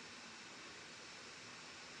Puranas?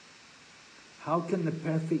 How can the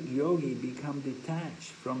perfect yogi become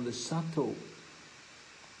detached from the subtle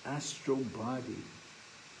astral body?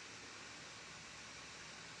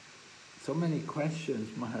 So many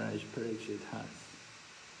questions Maharaj Parikshit has.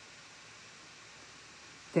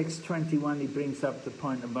 Text 21, he brings up the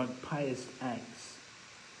point about pious acts.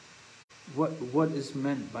 What is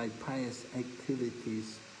meant by pious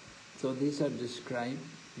activities? So these are described,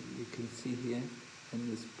 you can see here in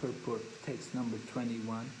this purport, text number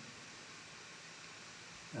 21.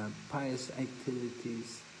 Pious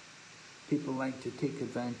activities. People like to take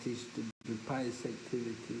advantage to do pious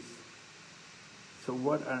activities. So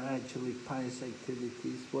what are actually pious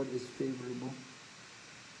activities? What is favorable?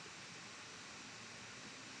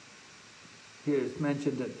 Here it's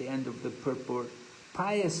mentioned at the end of the purport,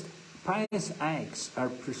 pious acts are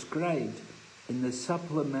prescribed in the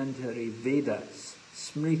supplementary Vedas,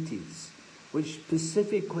 Smritis, which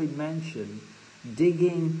specifically mention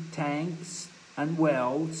digging tanks and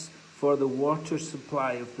wells for the water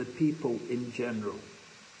supply of the people in general,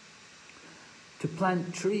 to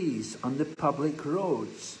plant trees on the public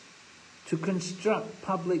roads, to construct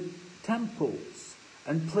public temples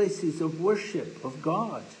and places of worship of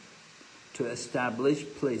God, to establish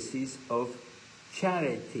places of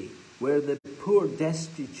charity where the poor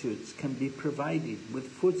destitutes can be provided with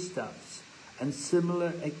foodstuffs, and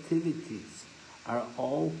similar activities are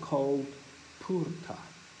all called purta,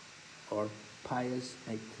 or pious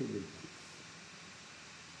activities.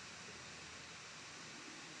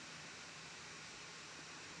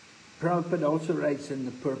 Prabhupada also writes in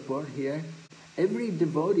the purport here, every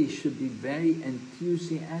devotee should be very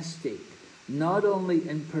enthusiastic, not only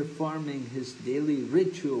in performing his daily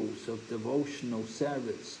rituals of devotional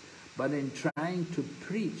service, but in trying to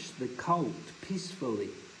preach the cult peacefully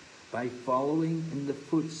by following in the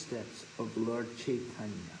footsteps of Lord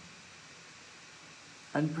Chaitanya.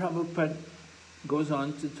 And Prabhupada goes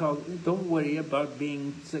on to talk, don't worry about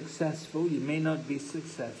being successful. You may not be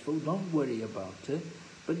successful, don't worry about it,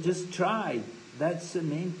 but just try. That's the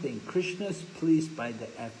main thing. Krishna is pleased by the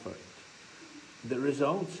effort. The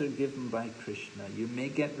results are given by Krishna. You may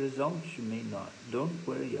get results, you may not. Don't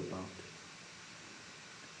worry about it.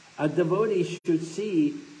 A devotee should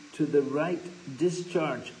see to the right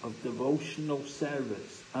discharge of devotional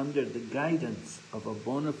service under the guidance of a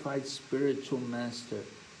bona fide spiritual master,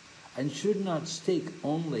 and should not stick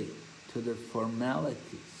only to the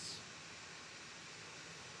formalities.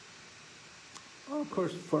 Well, of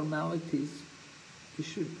course, formalities,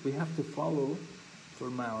 we have to follow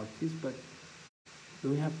formalities, but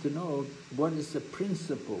we have to know what is the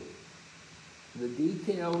principle. The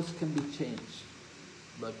details can be changed,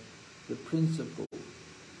 but the principle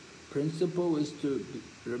is to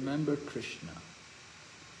remember Krishna.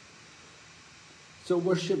 So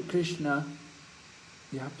worship Krishna.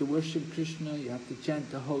 You have to worship Krishna, you have to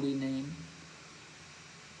chant the holy name.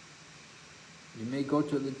 You may go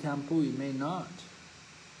to the temple, you may not,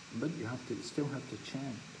 but you still have to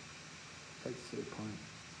chant. That's the point.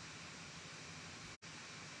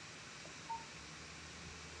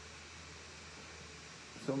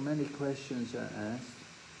 So many questions are asked.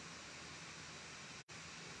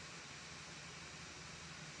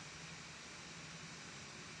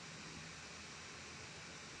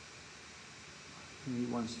 He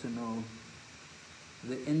wants to know,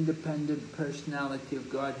 the independent personality of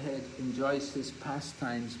Godhead enjoys his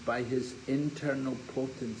pastimes by his internal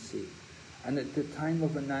potency, and at the time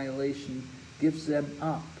of annihilation gives them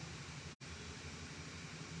up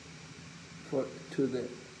to the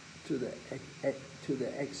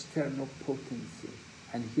external potency,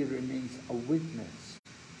 and he remains a witness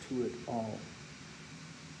to it all.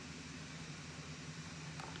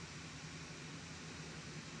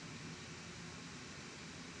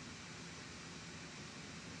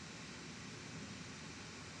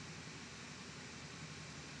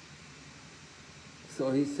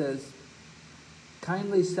 So he says,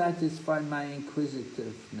 kindly satisfy my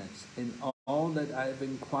inquisitiveness in all that I have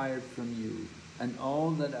inquired from you, and all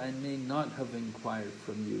that I may not have inquired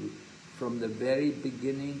from you, from the very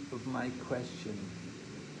beginning of my question.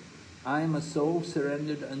 I am a soul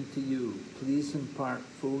surrendered unto you. Please impart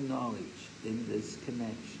full knowledge in this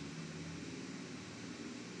connection.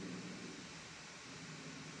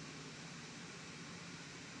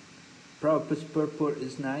 Prabhupada's purport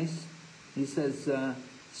is nice. He says,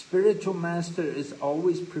 spiritual master is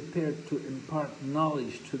always prepared to impart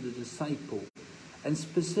knowledge to the disciple, and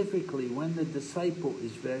specifically when the disciple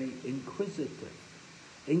is very inquisitive.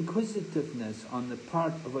 Inquisitiveness on the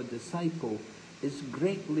part of a disciple is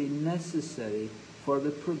greatly necessary for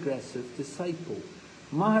the progressive disciple.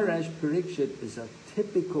 Maharaj Parikshit is a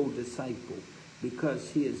typical disciple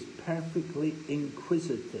because he is perfectly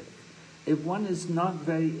inquisitive. If one is not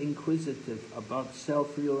very inquisitive about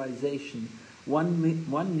self-realization, one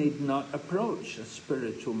need not approach a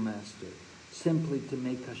spiritual master simply to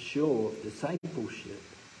make a show of discipleship.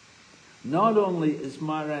 Not only is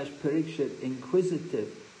Maharaj Parikshit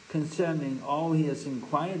inquisitive concerning all he has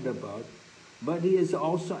inquired about, but he is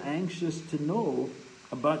also anxious to know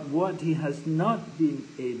about what he has not been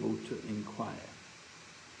able to inquire.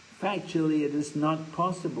 Factually, it is not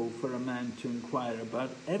possible for a man to inquire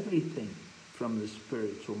about everything from the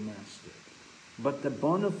spiritual master. But the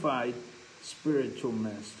bona fide spiritual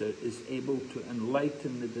master is able to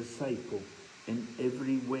enlighten the disciple in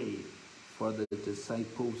every way for the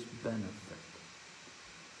disciple's benefit.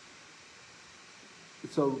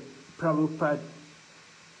 So Prabhupada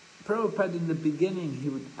in the beginning, he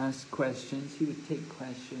would ask questions, he would take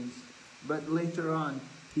questions, but later on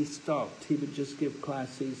he stopped. He would just give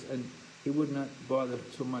classes and he would not bother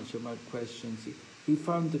so much about questions. He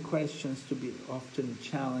found the questions to be often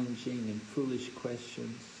challenging and foolish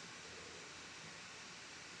questions.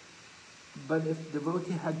 But if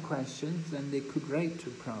devotee had questions, then they could write to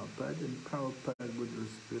Prabhupada and Prabhupada would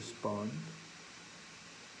respond.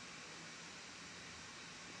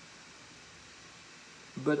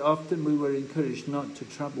 But often we were encouraged not to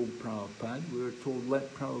trouble Prabhupada. We were told,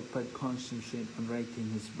 let Prabhupada concentrate on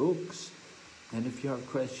writing his books. And if you have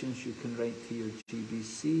questions, you can write to your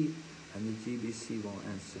GBC, and the GBC will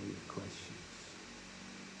answer your questions.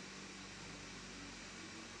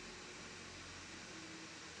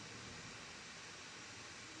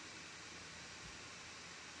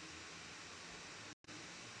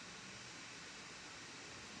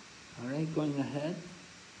 All right, going ahead.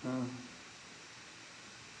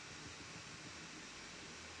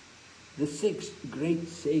 The 6 great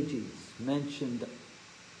sages mentioned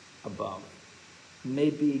above may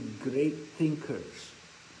be great thinkers,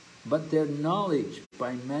 but their knowledge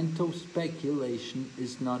by mental speculation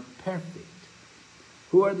is not perfect.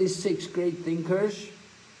 Who are these 6 great thinkers?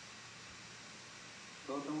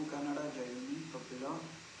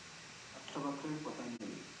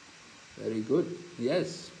 Very good.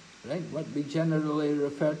 Yes, right. What we generally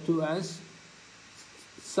refer to as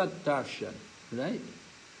Sat-darshan, right?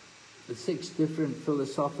 The 6 different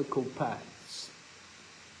philosophical paths.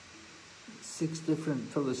 6 different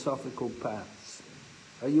philosophical paths.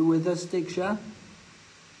 Are you with us, Diksha?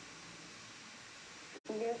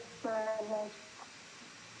 Yes, Maharaj.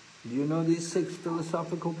 Do you know these 6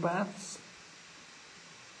 philosophical paths?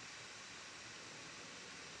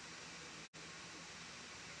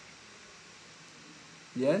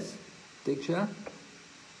 Yes, Diksha?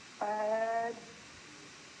 I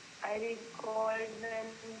recall when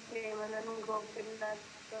Premanand Gopinath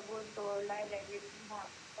Prabhu told I read it in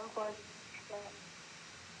first.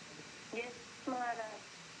 Yes, Maharaj.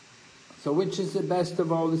 So which is the best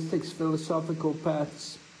of all the 6 philosophical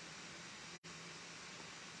paths?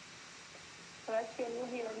 Maharaj, can you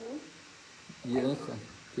hear me? Yes, I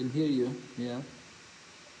can hear you, yeah.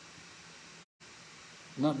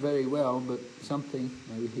 Not very well, but something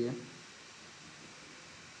I hear.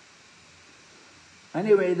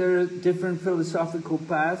 Anyway, there are different philosophical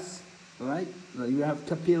paths, right? You have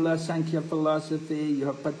Kapila, Sankhya philosophy, you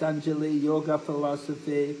have Patanjali, yoga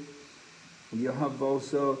philosophy, you have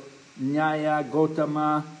also Nyaya,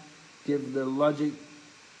 Gautama, give the logic,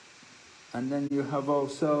 and then you have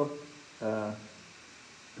also,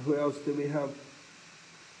 who else do we have?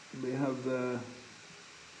 We have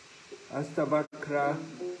Astavakra,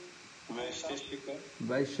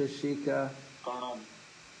 Vaisheshika,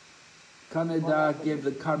 Kanada gave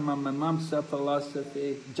the Karma Mimamsa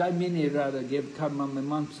philosophy, Jaimini rather gave Karma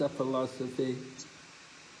Mimamsa philosophy.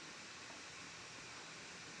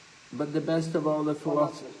 But the best of all the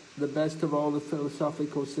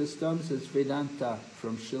philosophical systems is Vedanta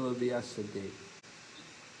from Srila Vyasadeva.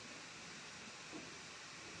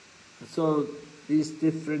 So these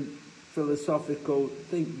different philosophical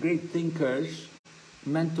great thinkers,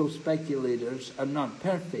 mental speculators, are not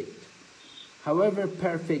perfect. However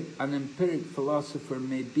perfect an empiric philosopher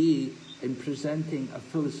may be in presenting a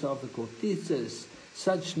philosophical thesis,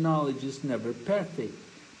 such knowledge is never perfect,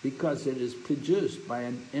 because it is produced by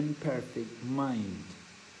an imperfect mind.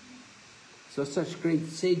 So such great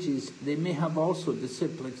sages, they may have also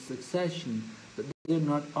disciplic succession, but they are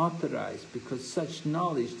not authorized, because such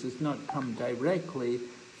knowledge does not come directly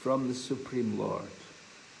from the Supreme Lord.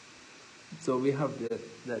 So we have this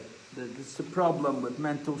the problem with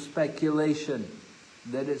mental speculation,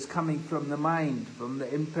 that it's coming from the mind, from the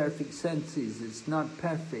imperfect senses. It's not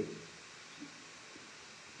perfect.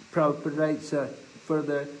 Prabhupada writes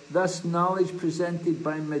further, thus knowledge presented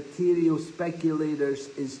by material speculators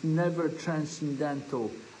is never transcendental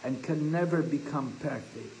and can never become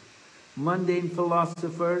perfect. Mundane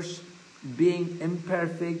philosophers, being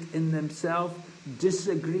imperfect in themselves,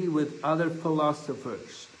 disagree with other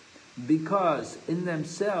philosophers, because in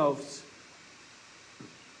themselves,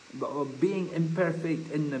 being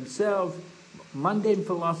imperfect in themselves, mundane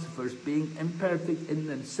philosophers being imperfect in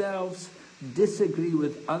themselves disagree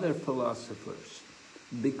with other philosophers,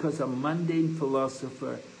 because a mundane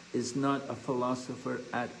philosopher is not a philosopher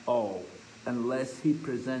at all unless he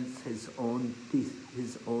presents his own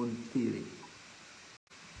theory.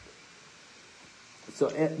 So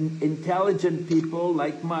intelligent people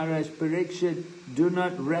like Maharaj Parikshit do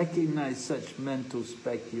not recognize such mental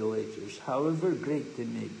speculators, however great they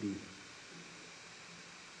may be.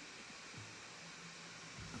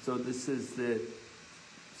 So this is the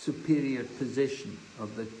superior position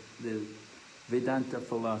of the Vedanta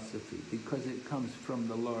philosophy, because it comes from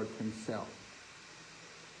the Lord himself.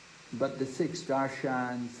 But the 6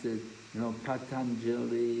 darshans,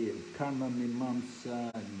 Patanjali, and Karma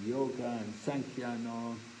Mimamsa, and Yoga, and Sankhya, and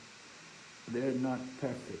all, they're not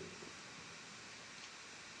perfect.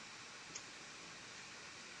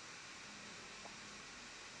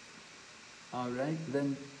 All right,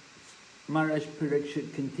 then Maharaj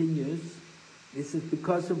Parikshit continues. This is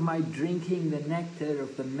because of my drinking the nectar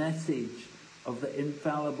of the message of the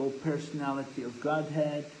infallible personality of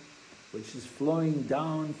Godhead, which is flowing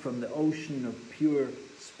down from the ocean of pure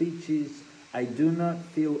speeches, I do not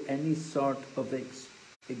feel any sort of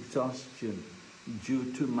exhaustion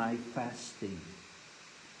due to my fasting.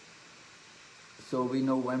 So we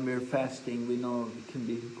know when we're fasting, we know we can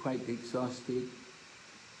be quite exhausted.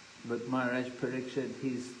 But Maharaj Parikshit,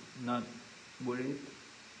 he's not worried,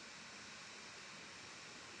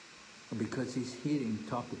 because he's hearing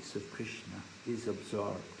topics of Krishna. He's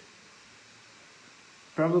absorbed.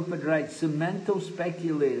 Prabhupada writes, the mental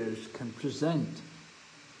speculators can present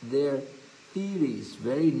their theories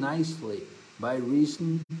very nicely by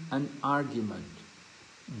reason and argument.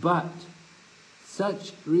 But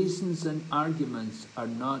such reasons and arguments are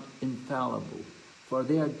not infallible, for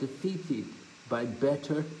they are defeated by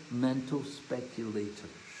better mental speculators.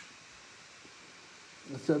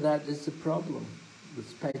 So that is the problem with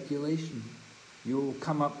speculation. You will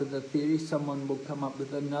come up with a theory, someone will come up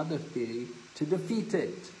with another theory to defeat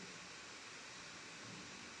it.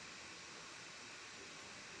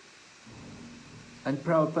 And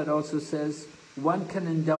Prabhupada also says, one can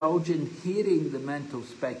indulge in hearing the mental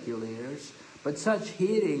speculators, but such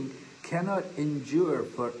hearing cannot endure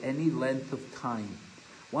for any length of time.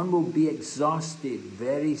 One will be exhausted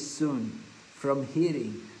very soon from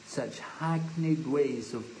hearing such hackneyed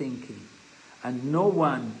ways of thinking, and no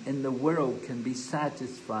one in the world can be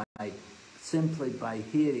satisfied simply by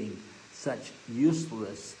hearing such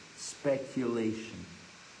useless speculation.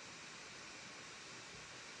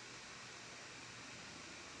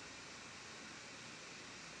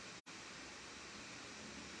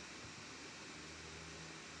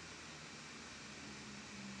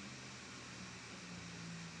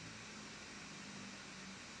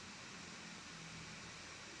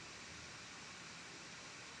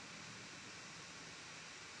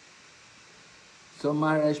 So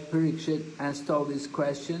Maharaj Parikshit asked all these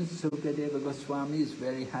questions. Sukadeva Goswami is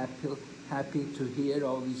very happy to hear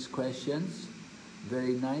all these questions.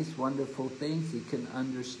 Very nice, wonderful things. He can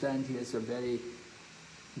understand. He is a very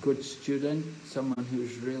good student, someone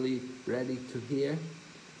who's really ready to hear.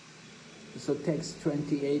 So text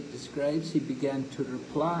 28 describes, he began to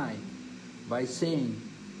reply by saying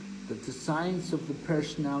that the science of the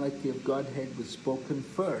personality of Godhead was spoken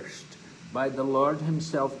first by the Lord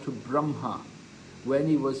himself to Brahma when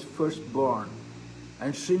he was first born.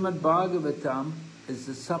 And Srimad Bhagavatam is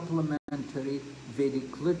the supplementary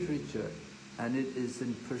Vedic literature, and it is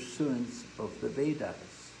in pursuance of the Vedas.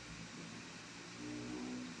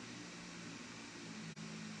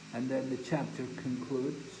 And then the chapter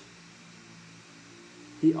concludes.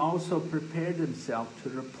 He also prepared himself to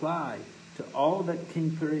reply to all that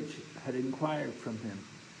King Parikshit had inquired from him.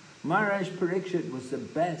 Maharaj Parikshit was the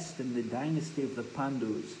best in the dynasty of the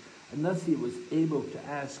Pandus, and thus he was able to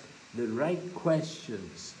ask the right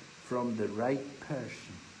questions from the right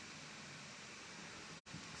person.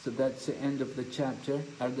 So that's the end of the chapter.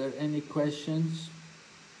 Are there any questions?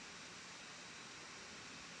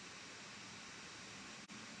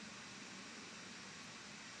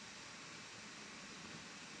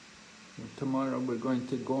 Tomorrow we're going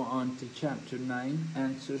to go on to chapter 9,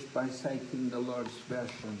 Answers by Citing the Lord's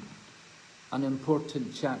Version. An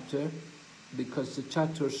important chapter, because the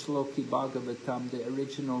Chatur Shloki Bhagavatam, the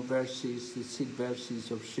original verses, the seed verses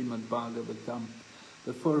of Srimad Bhagavatam,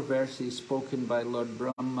 the 4 verses spoken by Lord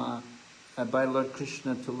Brahma, by Lord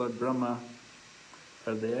Krishna to Lord Brahma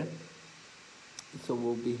are there. So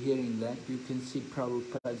we'll be hearing that. You can see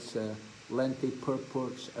Prabhupada's lengthy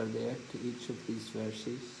purports are there to each of these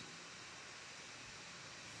verses.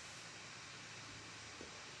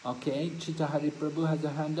 Okay, Chittahari Prabhu has a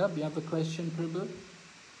hand up. You have a question, Prabhu?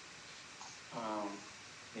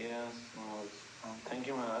 Yes, thank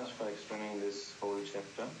you, Maharaj, for explaining this whole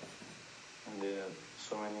chapter. And there are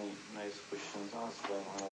so many nice questions asked by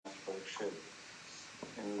Maharaj Parikshit.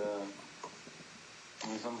 In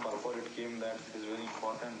some purport it came that it is very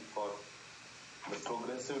important for the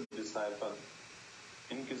progressive disciple.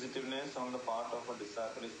 Inquisitiveness on the part of a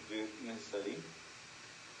disciple is very necessary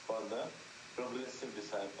for the progressive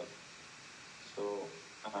disciple. So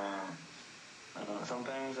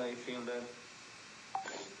sometimes I feel that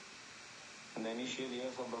in the initial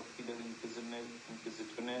years of Bhakti, that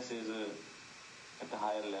inquisitiveness is at a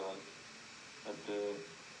higher level, but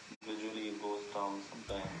gradually it goes down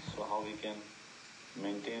sometimes. So how we can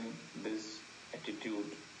maintain this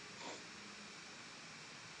attitude?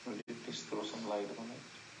 Will you please throw some light on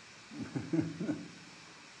it?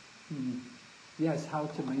 Yes, how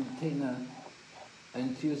to maintain an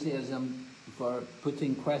enthusiasm for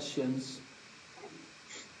putting questions.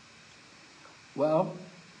 Well,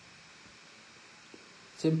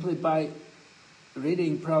 simply by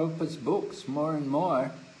reading Prabhupada's books more and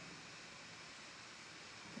more.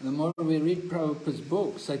 The more we read Prabhupada's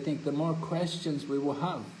books, I think the more questions we will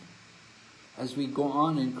have as we go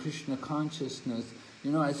on in Krishna consciousness.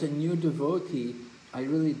 You know, as a new devotee, I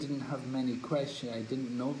really didn't have many questions. I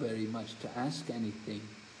didn't know very much to ask anything.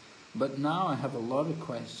 But now I have a lot of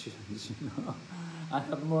questions, you know. I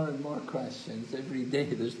have more and more questions every day.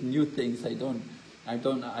 There's new things I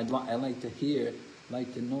like to hear,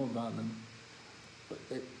 like to know about them. But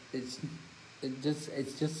it's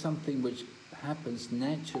just something which happens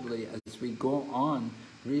naturally as we go on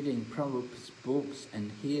reading Prabhupada's books and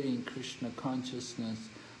hearing Krishna consciousness.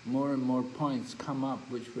 More and more points come up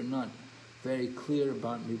which we're not very clear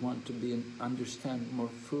about. We want to understand more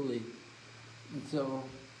fully. And so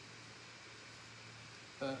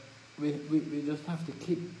we just have to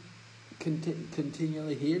keep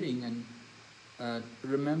continually hearing and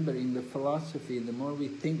remembering the philosophy. The more we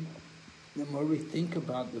think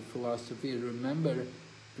about the philosophy, remember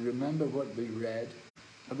what we read.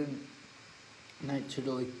 I mean,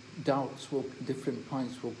 naturally doubts will, different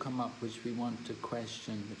points will come up which we want to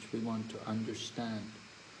question, which we want to understand.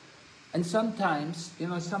 And sometimes, you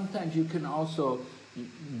know, sometimes you can also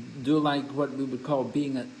do like what we would call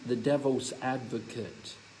being the devil's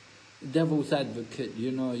advocate. Devil's advocate,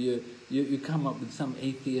 you know, you come up with some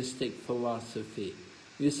atheistic philosophy.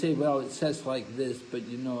 You say, well, it says like this, but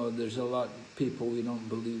you know, there's a lot of people who don't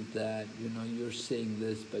believe that. You know, you're saying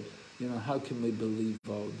this, but you know, how can we believe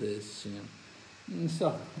all this? You know, and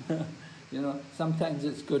so you know, sometimes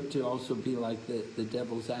it's good to also be like the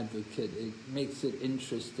devil's advocate. It makes it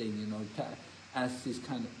interesting, you know, to ask these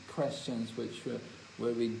kind of questions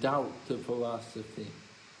where we doubt the philosophy.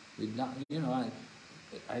 We doubt, you know,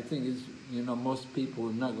 I think it's, you know, most people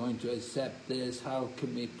are not going to accept this. How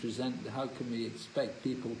can we expect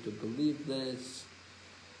people to believe this?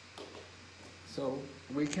 So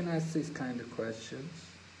we can ask these kind of questions.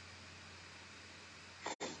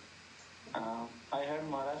 I heard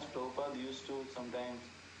Maharaj Prabhupada used to sometimes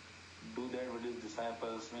do that with his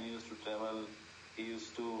disciples when he used to travel. He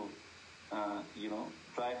used to, you know,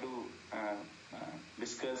 try to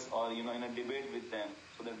discuss or, you know, in a debate with them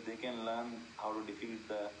so that they can learn how to defeat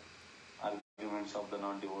the arguments of the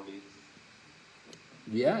non-devotees.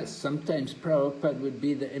 Yes, sometimes Prabhupada would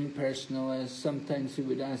be the impersonalist, sometimes he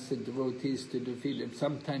would ask the devotees to defeat him,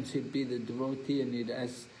 sometimes he'd be the devotee and he'd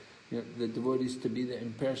ask, you know, the devotees to be the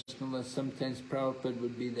impersonalist, sometimes Prabhupada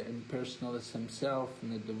would be the impersonalist himself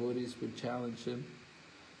and the devotees would challenge him.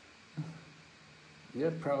 Yeah,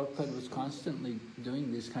 Prabhupada was constantly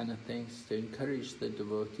doing these kind of things to encourage the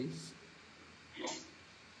devotees.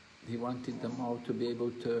 He wanted them all to be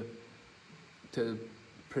able to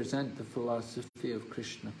present the philosophy of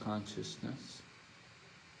Krishna consciousness.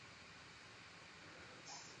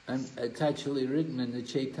 And it's actually written in the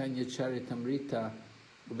Chaitanya Charitamrita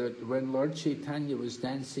that when Lord Chaitanya was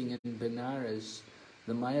dancing in Benares,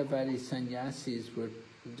 the Mayavadi sannyasis were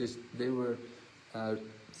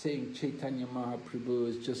saying Chaitanya Mahaprabhu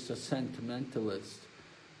is just a sentimentalist.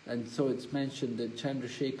 And so it's mentioned that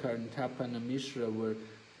Chandrasekhar and Tapana Mishra were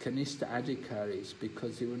Kanishta Adhikaris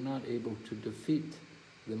because they were not able to defeat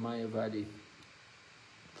the Mayavadi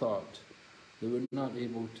thought. They were not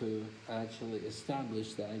able to actually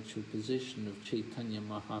establish the actual position of Chaitanya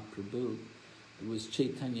Mahaprabhu. It was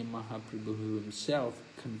Chaitanya Mahaprabhu who himself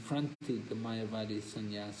confronted the Mayavadi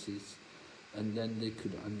sannyasis, and then they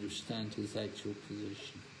could understand his actual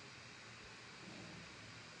position.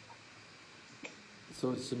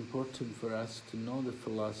 So it's important for us to know the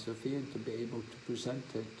philosophy and to be able to present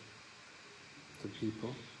it to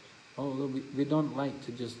people. Although we don't like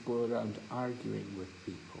to just go around arguing with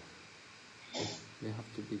people. We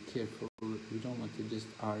have to be careful. We don't want to just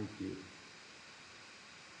argue.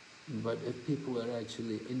 But if people are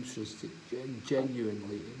actually interested,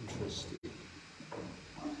 genuinely interested,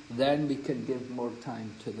 then we can give more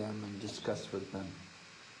time to them and discuss with them.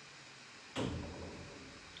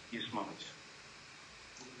 Yes, Maharaj.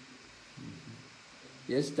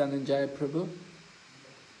 Yes, Dhananjaya Prabhu?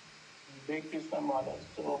 Hare Krishna Maharaj.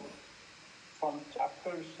 So, from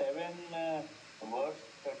chapter 7, verse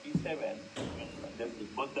 37, there is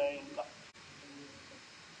Buddha in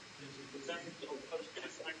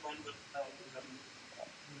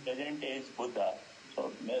present age Buddha.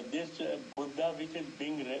 So, this Buddha which is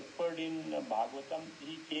being referred in Bhagavatam,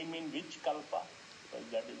 he came in which kalpa? Because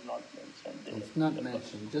that is not mentioned there. It's not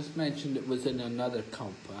mentioned. Just mentioned it was in another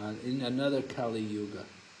kalpa, in another Kali Yuga.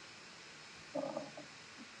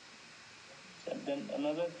 And then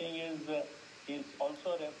another thing is, he's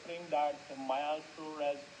also referring that Mayasur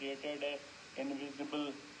has created an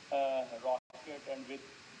invisible rocket and with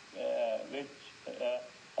which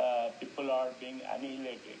people are being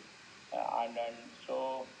annihilated. And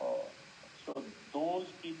so those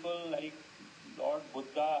people like Lord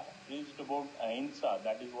Buddha preached about ahimsa,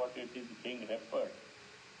 that is what it is being referred.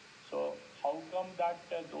 So how come that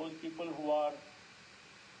those people who are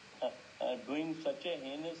doing such a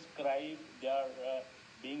heinous crime, they are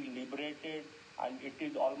being liberated, and it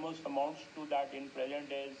is almost amounts to that in present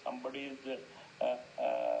days somebody is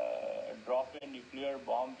drop a nuclear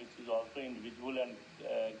bomb which is also invisible and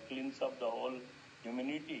cleans up the whole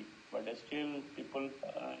humanity, but still people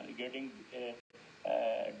getting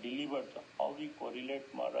delivered. So how we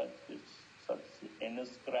correlate, Maharaj, this such heinous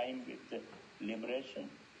crime with liberation?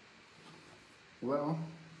 Well,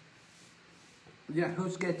 yeah,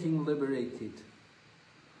 who's getting liberated?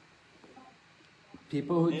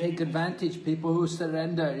 People who take advantage, people who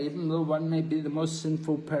surrender, even though one may be the most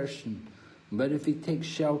sinful person. But if he takes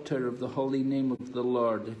shelter of the holy name of the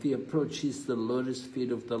Lord, if he approaches the lotus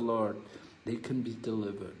feet of the Lord, they can be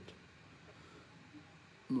delivered.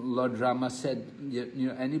 Lord Rama said,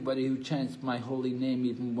 anybody who chants my holy name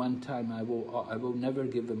even one time, I will never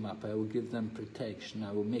give them up. I will give them protection.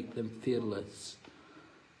 I will make them fearless.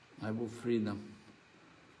 I will free them.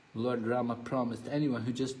 Lord Rama promised anyone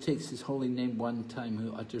who just takes his holy name one time,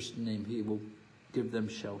 who utters the name, he will give them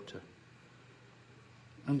shelter.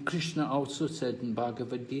 And Krishna also said in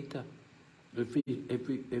Bhagavad Gita, if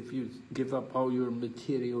you give up all your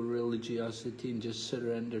material religiosity and just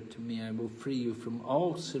surrender to me, I will free you from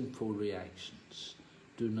all sinful reactions.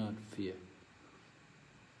 Do not fear.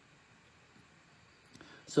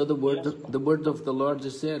 So the word of the Lord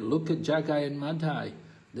is there. Look at Jagai and Madhai.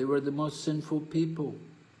 They were the most sinful people.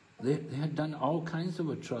 They had done all kinds of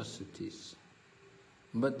atrocities.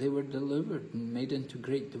 But they were delivered and made into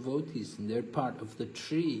great devotees, and they're part of the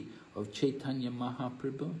tree of Chaitanya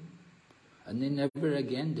Mahaprabhu. And they never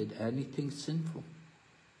again did anything sinful.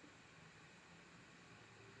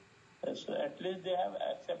 So at least they have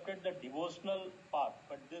accepted the devotional part,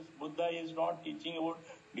 but this Buddha is not teaching about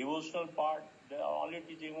devotional part. They are only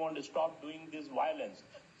teaching about to stop doing this violence.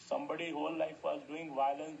 Somebody whole life was doing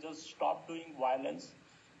violence, just stop doing violence.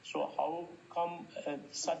 So how come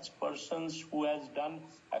such persons who has done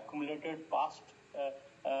accumulated past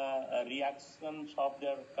reactions of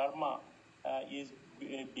their karma is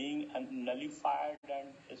being nullified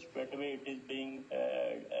and straight away it is being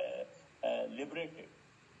liberated?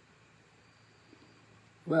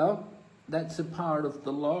 Well, that's a part of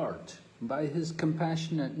the Lord. By his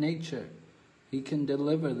compassionate nature, he can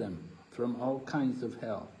deliver them from all kinds of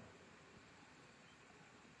hell.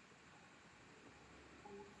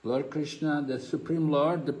 Lord Krishna, the Supreme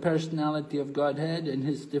Lord, the personality of Godhead in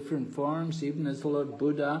his different forms, even as Lord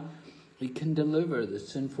Buddha, he can deliver the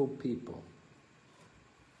sinful people.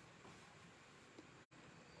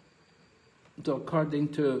 So according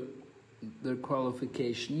to their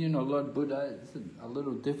qualification, Lord Buddha is a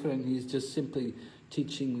little different. He's just simply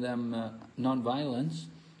teaching them non-violence,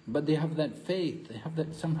 but they have that faith.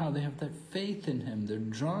 Somehow they have that faith in him. They're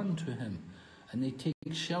drawn to him, and they take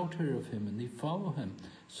shelter of him, and they follow him.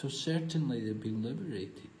 So certainly they'll be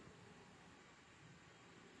liberated.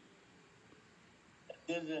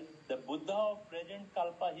 The Buddha of present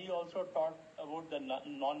Kalpa, he also taught about the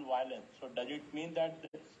non-violence. So does it mean that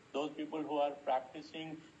those people who are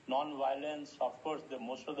practicing non-violence, of course,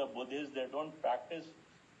 most of the Buddhists, they don't practice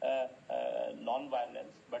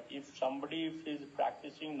non-violence. But if somebody is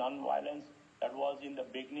practicing non-violence, that was in the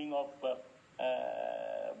beginning of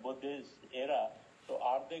Buddhist era, so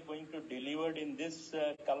are they going to deliver in this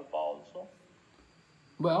Kalpa also?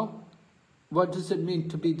 Well, what does it mean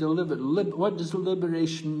to be delivered? What does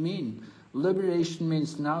liberation mean? Liberation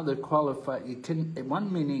means now they're qualified.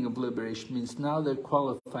 One meaning of liberation means now they're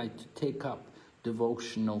qualified to take up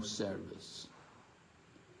devotional service.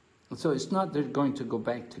 So it's not they're going to go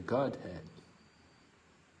back to Godhead,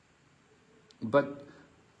 but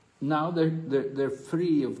now they're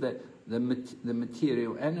free of the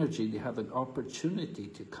material energy. They have an opportunity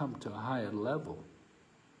to come to a higher level,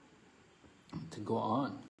 to go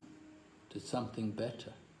on to something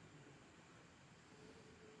better.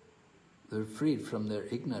 They're freed from their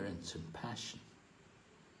ignorance and passion.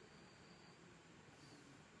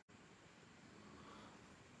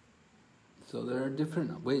 So there are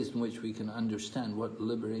different ways in which we can understand what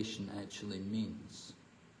liberation actually means.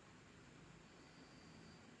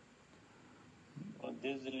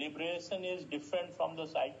 This liberation is different from the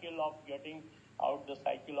cycle of getting out the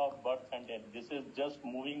cycle of birth and death. This is just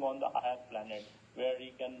moving on the higher planet where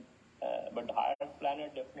he can, but the higher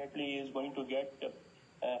planet definitely is going to get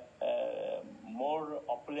more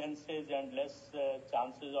opulences and less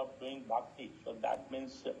chances of doing bhakti. So that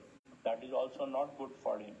means that is also not good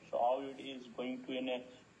for him. So how it is going to in a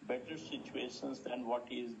better situations than what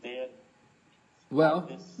is there? Well,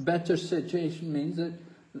 better situation means that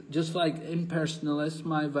just like impersonalists,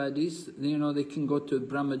 Mayavadis, they can go to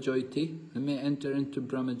Brahmajyoti, they may enter into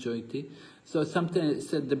Brahmajyoti. So something that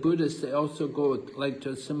said the Buddhists, they also go like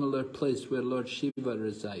to a similar place where Lord Shiva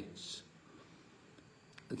resides.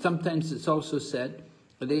 Sometimes it's also said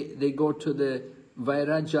they go to the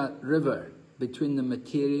Vairaja river between the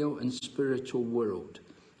material and spiritual world,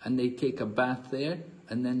 and they take a bath there,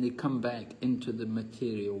 and then they come back into the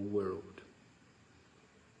material world.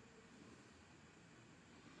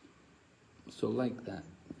 So like that.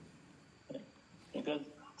 Because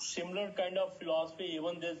similar kind of philosophy,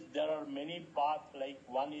 even there are many paths, like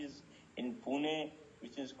one is in Pune,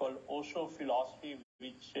 which is called Osho philosophy,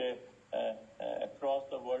 which across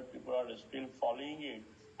the world people are still following it.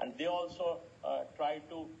 And they also try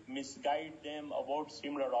to misguide them about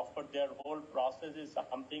similar. Of course, their whole process is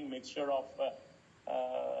something mixture of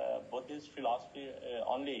Buddhist philosophy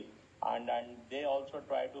only, and they also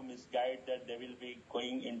try to misguide that they will be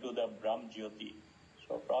going into the Brahm Jyoti.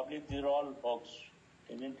 So probably these are all hoax,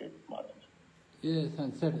 isn't it, Maharaj? Yes,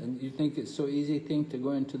 that's it. And you think it's so easy thing to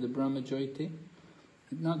go into the Brahma Jyoti?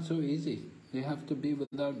 It's not so easy. They have to be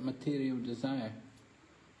without material desire.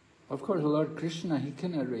 Of course, Lord Krishna, he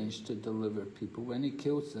can arrange to deliver people. When he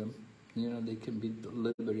kills them, they can be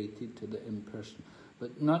liberated to the impersonal.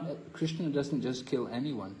 But Krishna doesn't just kill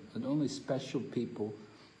anyone, but only special people.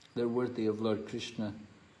 They're worthy of Lord Krishna.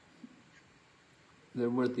 They're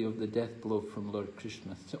worthy of the death blow from Lord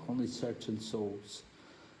Krishna. So only certain souls.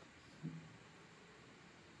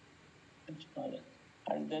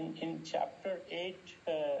 And then in chapter 8,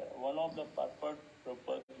 one of the purport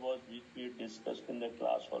was, which we discussed in the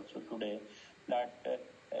class also today, that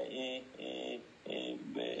a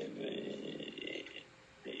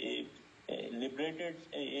liberated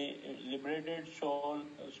soul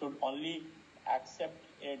should only accept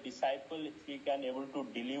a disciple if he can able to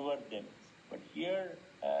deliver them. But here,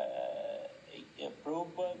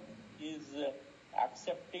 Prabhupada is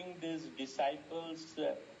accepting these disciples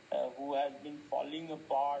who has been falling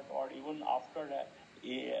apart, or even after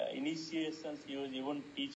initiations, he was even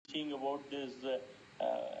teaching about this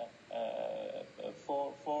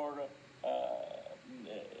for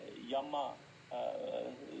Yama.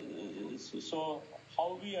 So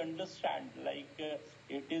how we understand, like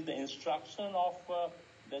it is the instruction of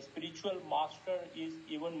the spiritual master is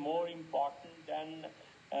even more important than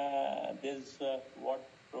this what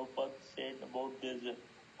Prabhupada said about this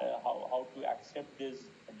how to accept this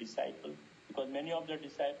disciple, because many of the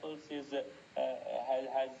disciples has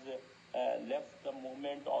left the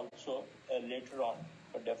movement also later on,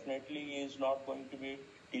 but definitely he is not going to be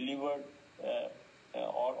delivered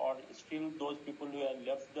or still those people who have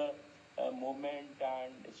left the movement,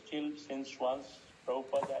 and still since once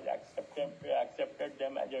Prabhupada has accepted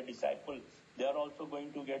them as a disciple, they are also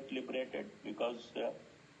going to get liberated, because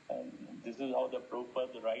this is how the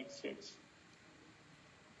Prabhupada writes it.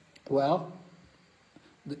 Well,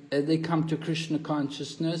 they come to Krishna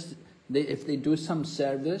consciousness, if they do some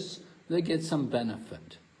service, they get some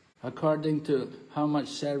benefit, according to how much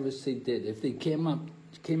service they did. If they came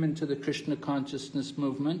into the Krishna consciousness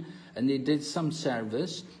movement and they did some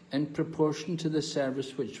service, in proportion to the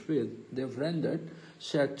service which they've rendered,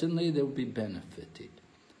 certainly they'll be benefited.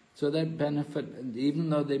 So that benefit, even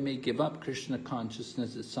though they may give up Krishna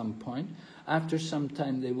consciousness at some point, after some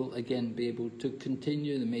time they will again be able to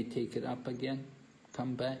continue. They may take it up again,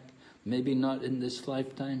 come back. Maybe not in this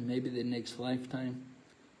lifetime, maybe the next lifetime,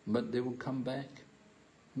 but they will come back.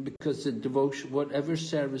 Because the devotion, whatever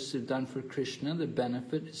service they've done for Krishna, the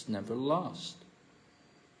benefit is never lost.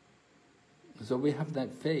 So we have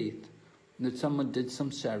that faith that someone did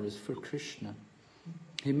some service for Krishna.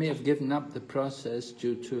 He may have given up the process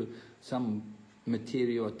due to some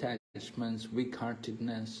material attachments,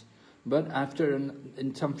 weak-heartedness, but after,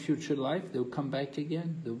 in some future life, they'll come back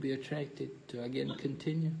again. They'll be attracted to again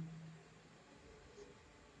continue.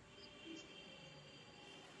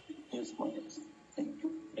 Yes, Maharaj. Thank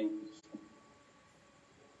you. Thank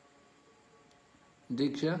you.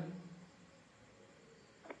 Diksha?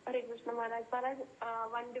 Hare Krishna Maharaj. Maharaj,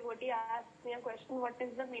 one devotee asked me a question: what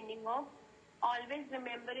is the meaning of always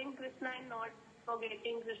remembering Krishna and not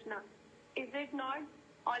forgetting Krishna? Is it not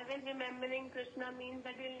always remembering Krishna means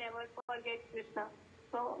that we'll never forget Krishna?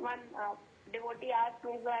 So one devotee asked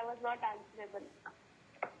me, so I was not answerable.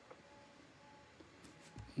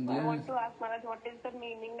 Yeah. I want to ask Maharaj, what is the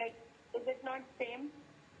meaning? Like, is it not same?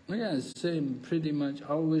 Yeah, same, pretty much.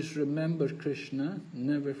 Always remember Krishna,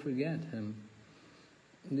 never forget him.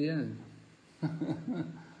 Yeah.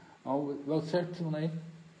 Always, well, certainly,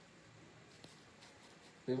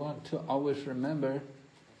 we want to always remember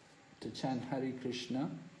to chant Hare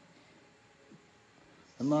Krishna.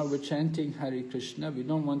 And while we're chanting Hare Krishna, we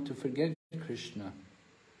don't want to forget Krishna.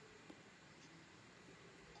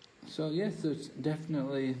 So yes, there's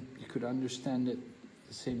definitely, you could understand it,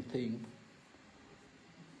 the same thing.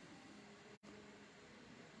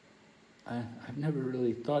 I've never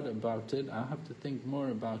really thought about it. I'll have to think more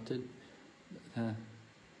about it.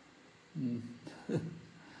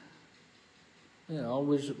 Yeah,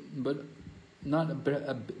 always, but not a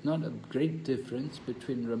great difference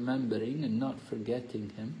between remembering and not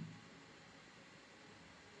forgetting him.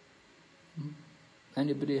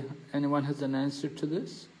 Anyone has an answer to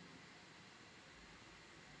this?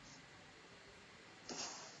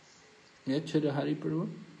 Yeah, Chirahari Prabhu?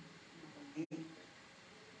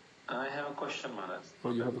 I have a question, Maharaj.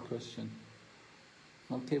 Oh, you have a question.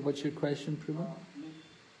 Okay, what's your question, Prabhu?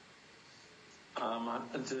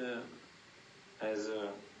 Maharaj, as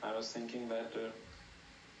I was thinking that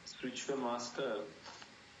spiritual master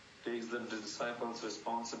takes the disciple's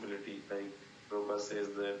responsibility. Like Prabhupada says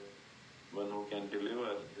that one who can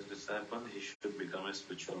deliver his disciple, he should become a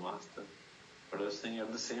spiritual master. But I was thinking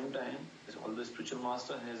at the same time, although the spiritual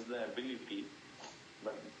master has the ability,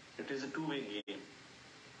 but it is a two-way game.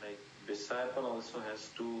 Like disciple also has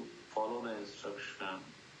to follow the instruction.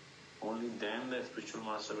 Only then the spiritual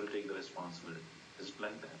master will take the responsibility. Is it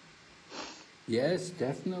like that? Yes,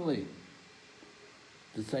 definitely.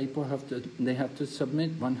 Disciple have to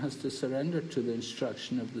submit. One has to surrender to the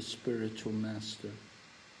instruction of the spiritual master.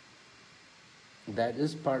 That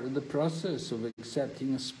is part of the process of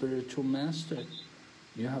accepting a spiritual master.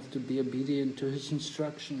 You have to be obedient to his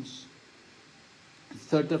instructions.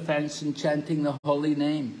 Third offense in chanting the holy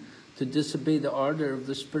name, to disobey the order of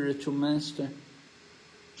the spiritual master.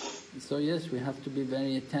 So yes, we have to be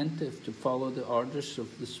very attentive to follow the orders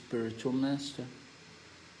of the spiritual master.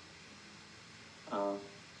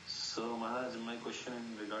 So Maharaj, my question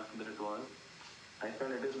in regard to that was, I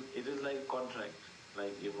felt it is like a contract.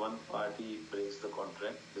 Like if one party breaks the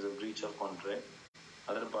contract, there is a breach of contract,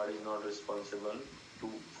 other party is not responsible to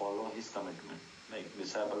follow his commitment. Like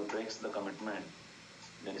disciple breaks the commitment,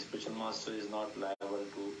 then spiritual master is not liable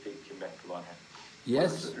to take him back to Godhead.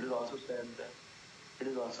 Yes. It is also said that. It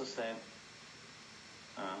is also said.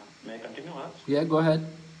 May I continue, Maharaj? Yeah, go ahead.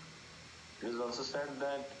 It is also said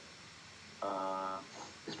that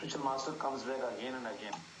the spiritual master comes back again and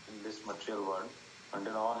again in this material world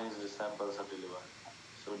until all his disciples are delivered.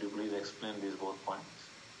 So would you please explain these both points?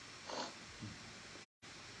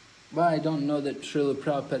 Well, I don't know that Srila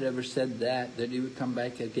Prabhupada ever said that he would come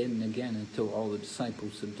back again and again until all the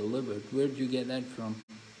disciples are delivered. Where did you get that from?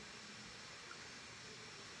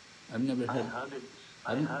 I've never heard.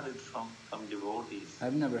 I heard it from some devotees.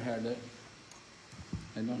 I've never heard it.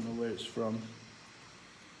 I don't know where it's from.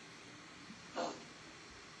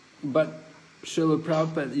 But Srila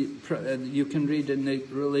Prabhupada, you can read in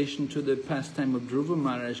relation to the pastime of Dhruva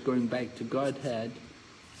Maharaj going back to Godhead,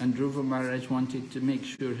 and Dhruva Maharaj wanted to make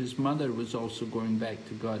sure his mother was also going back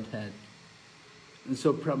to Godhead. And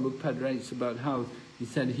so Prabhupada writes about how he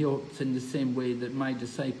said he hopes in the same way that my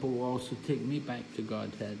disciple will also take me back to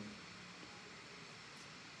Godhead.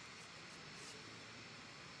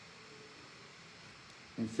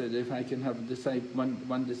 He said, if I can have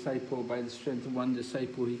one disciple, by the strength of one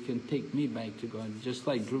disciple, he can take me back to God. Just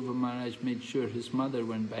like Dhruva Maharaj made sure his mother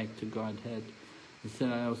went back to Godhead. He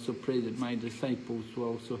said, I also pray that my disciples will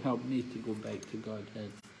also help me to go back to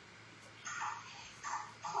Godhead.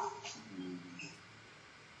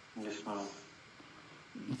 Yes, ma'am.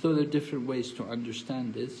 So there are different ways to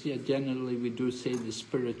understand this. Yeah, generally we do say the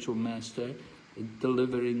spiritual master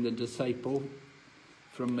delivering the disciple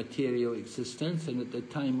from material existence, and at the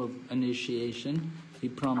time of initiation, he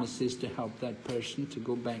promises to help that person to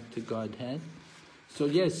go back to Godhead. So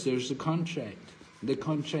yes, there's a contract. The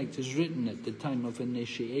contract is written at the time of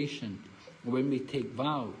initiation. When we take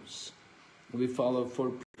vows, we follow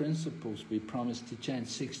 4 principles. We promise to chant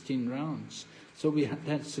 16 rounds. So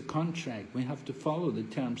that's the contract. We have to follow the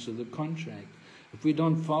terms of the contract. If we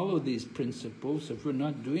don't follow these principles, if we're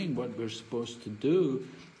not doing what we're supposed to do,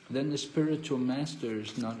 then the spiritual master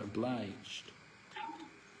is not obliged.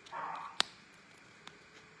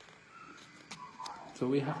 So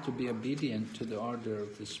we have to be obedient to the order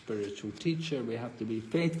of the spiritual teacher. We have to be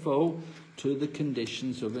faithful to the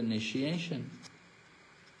conditions of initiation.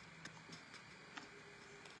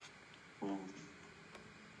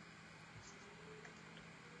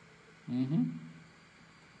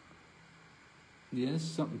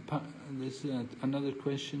 Yes, there's another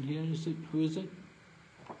question here. Who is it?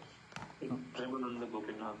 Premananda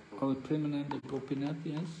Gopinath. Oh, Premananda Gopinath,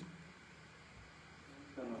 yes.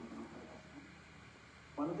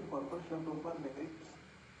 One of the purpose of Prabhupada lyrics,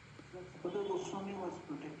 Sukadeva Goswami was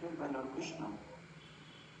protected by Lord Krishna,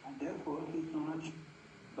 and therefore he is known as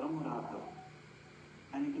Brahmarata,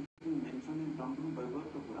 and it is mentioned in Brahma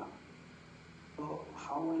Vaibhava Purana. So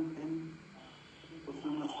how and when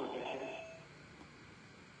Goswami was protected?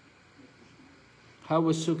 How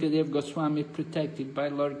was Sukadeva Goswami protected by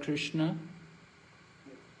Lord Krishna?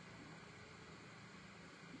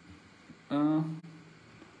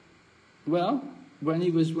 Well, when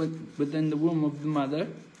he was within the womb of the mother,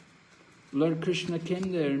 Lord Krishna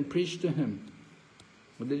came there and preached to him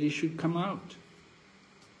that he should come out.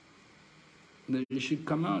 That he should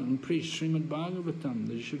come out and preach Srimad Bhagavatam,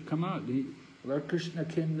 that he should come out. Lord Krishna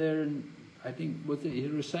came there and I think he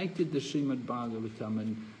recited the Srimad Bhagavatam,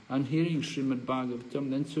 and on hearing Srimad Bhagavatam,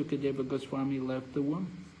 then Sukadeva Goswami left the womb.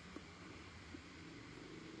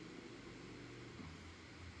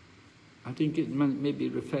 I think it may be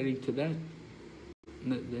referring to that,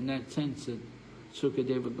 in that sense that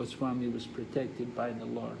Sukadeva Goswami was protected by the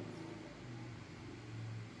Lord.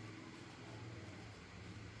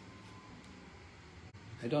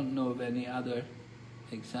 I don't know of any other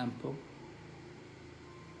example.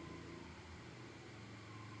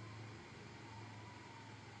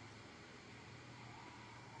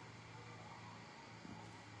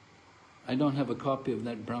 I don't have a copy of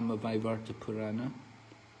that Brahma Vaivarta Purana.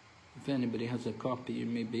 If anybody has a copy, you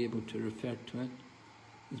may be able to refer to it.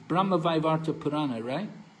 It's Brahma Vaivarta Purana, right?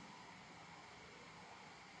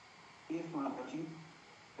 Yes, Maharaji.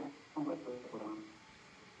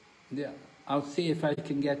 Yeah, I'll see if I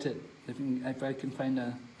can get it. If I can find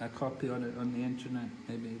a copy on it on the internet,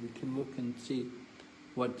 maybe we can look and see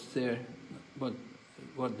what's there,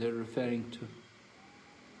 what they're referring to.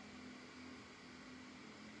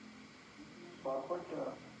 Purport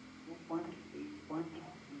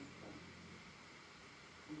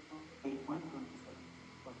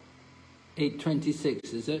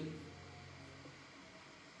 826, is it?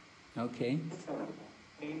 Okay.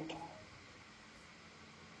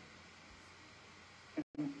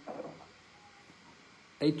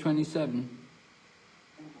 827.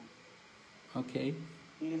 Okay.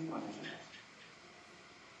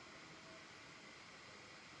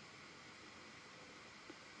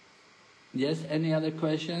 Yes, any other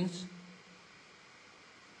questions?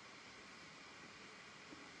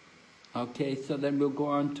 Okay, so then we'll go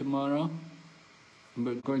on tomorrow.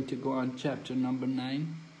 We're going to go on chapter number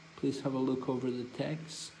 9. Please have a look over the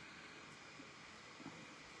text.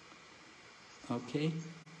 Okay.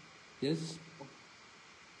 Yes?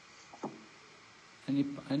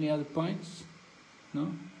 Any other points?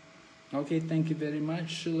 No? Okay, thank you very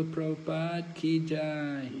much. Srila Prabhupada ki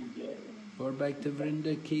jai. Gaur Bhakti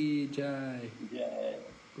Vrinda ki jai.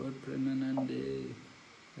 Gaur Premanande.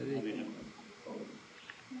 Hare.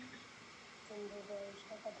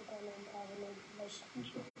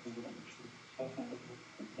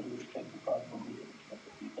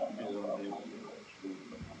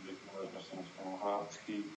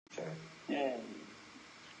 Yeah.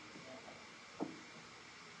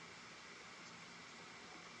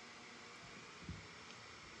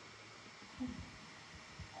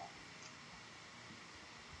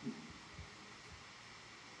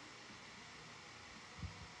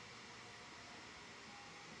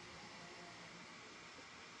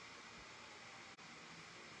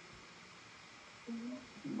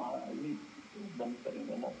 महाराज बंद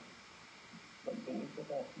करेंगे ना, बंद करने के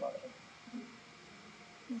बाद महाराज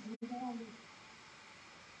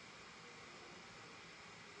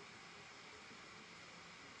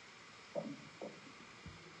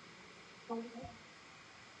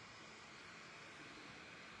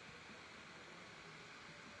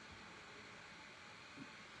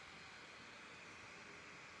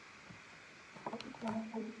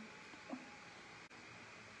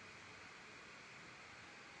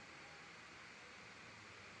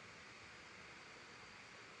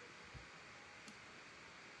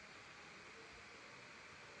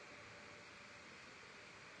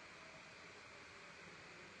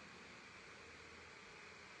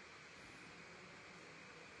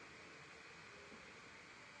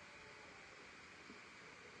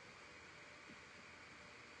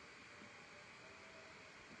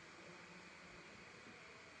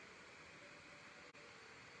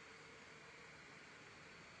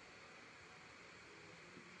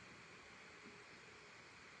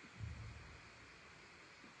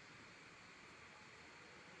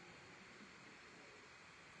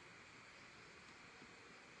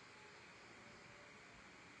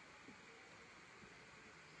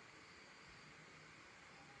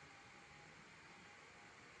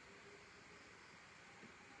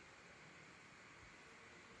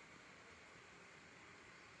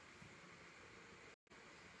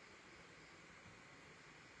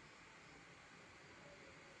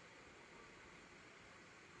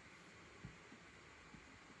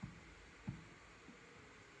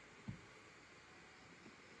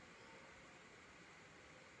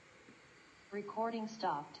Recording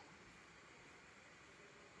stopped.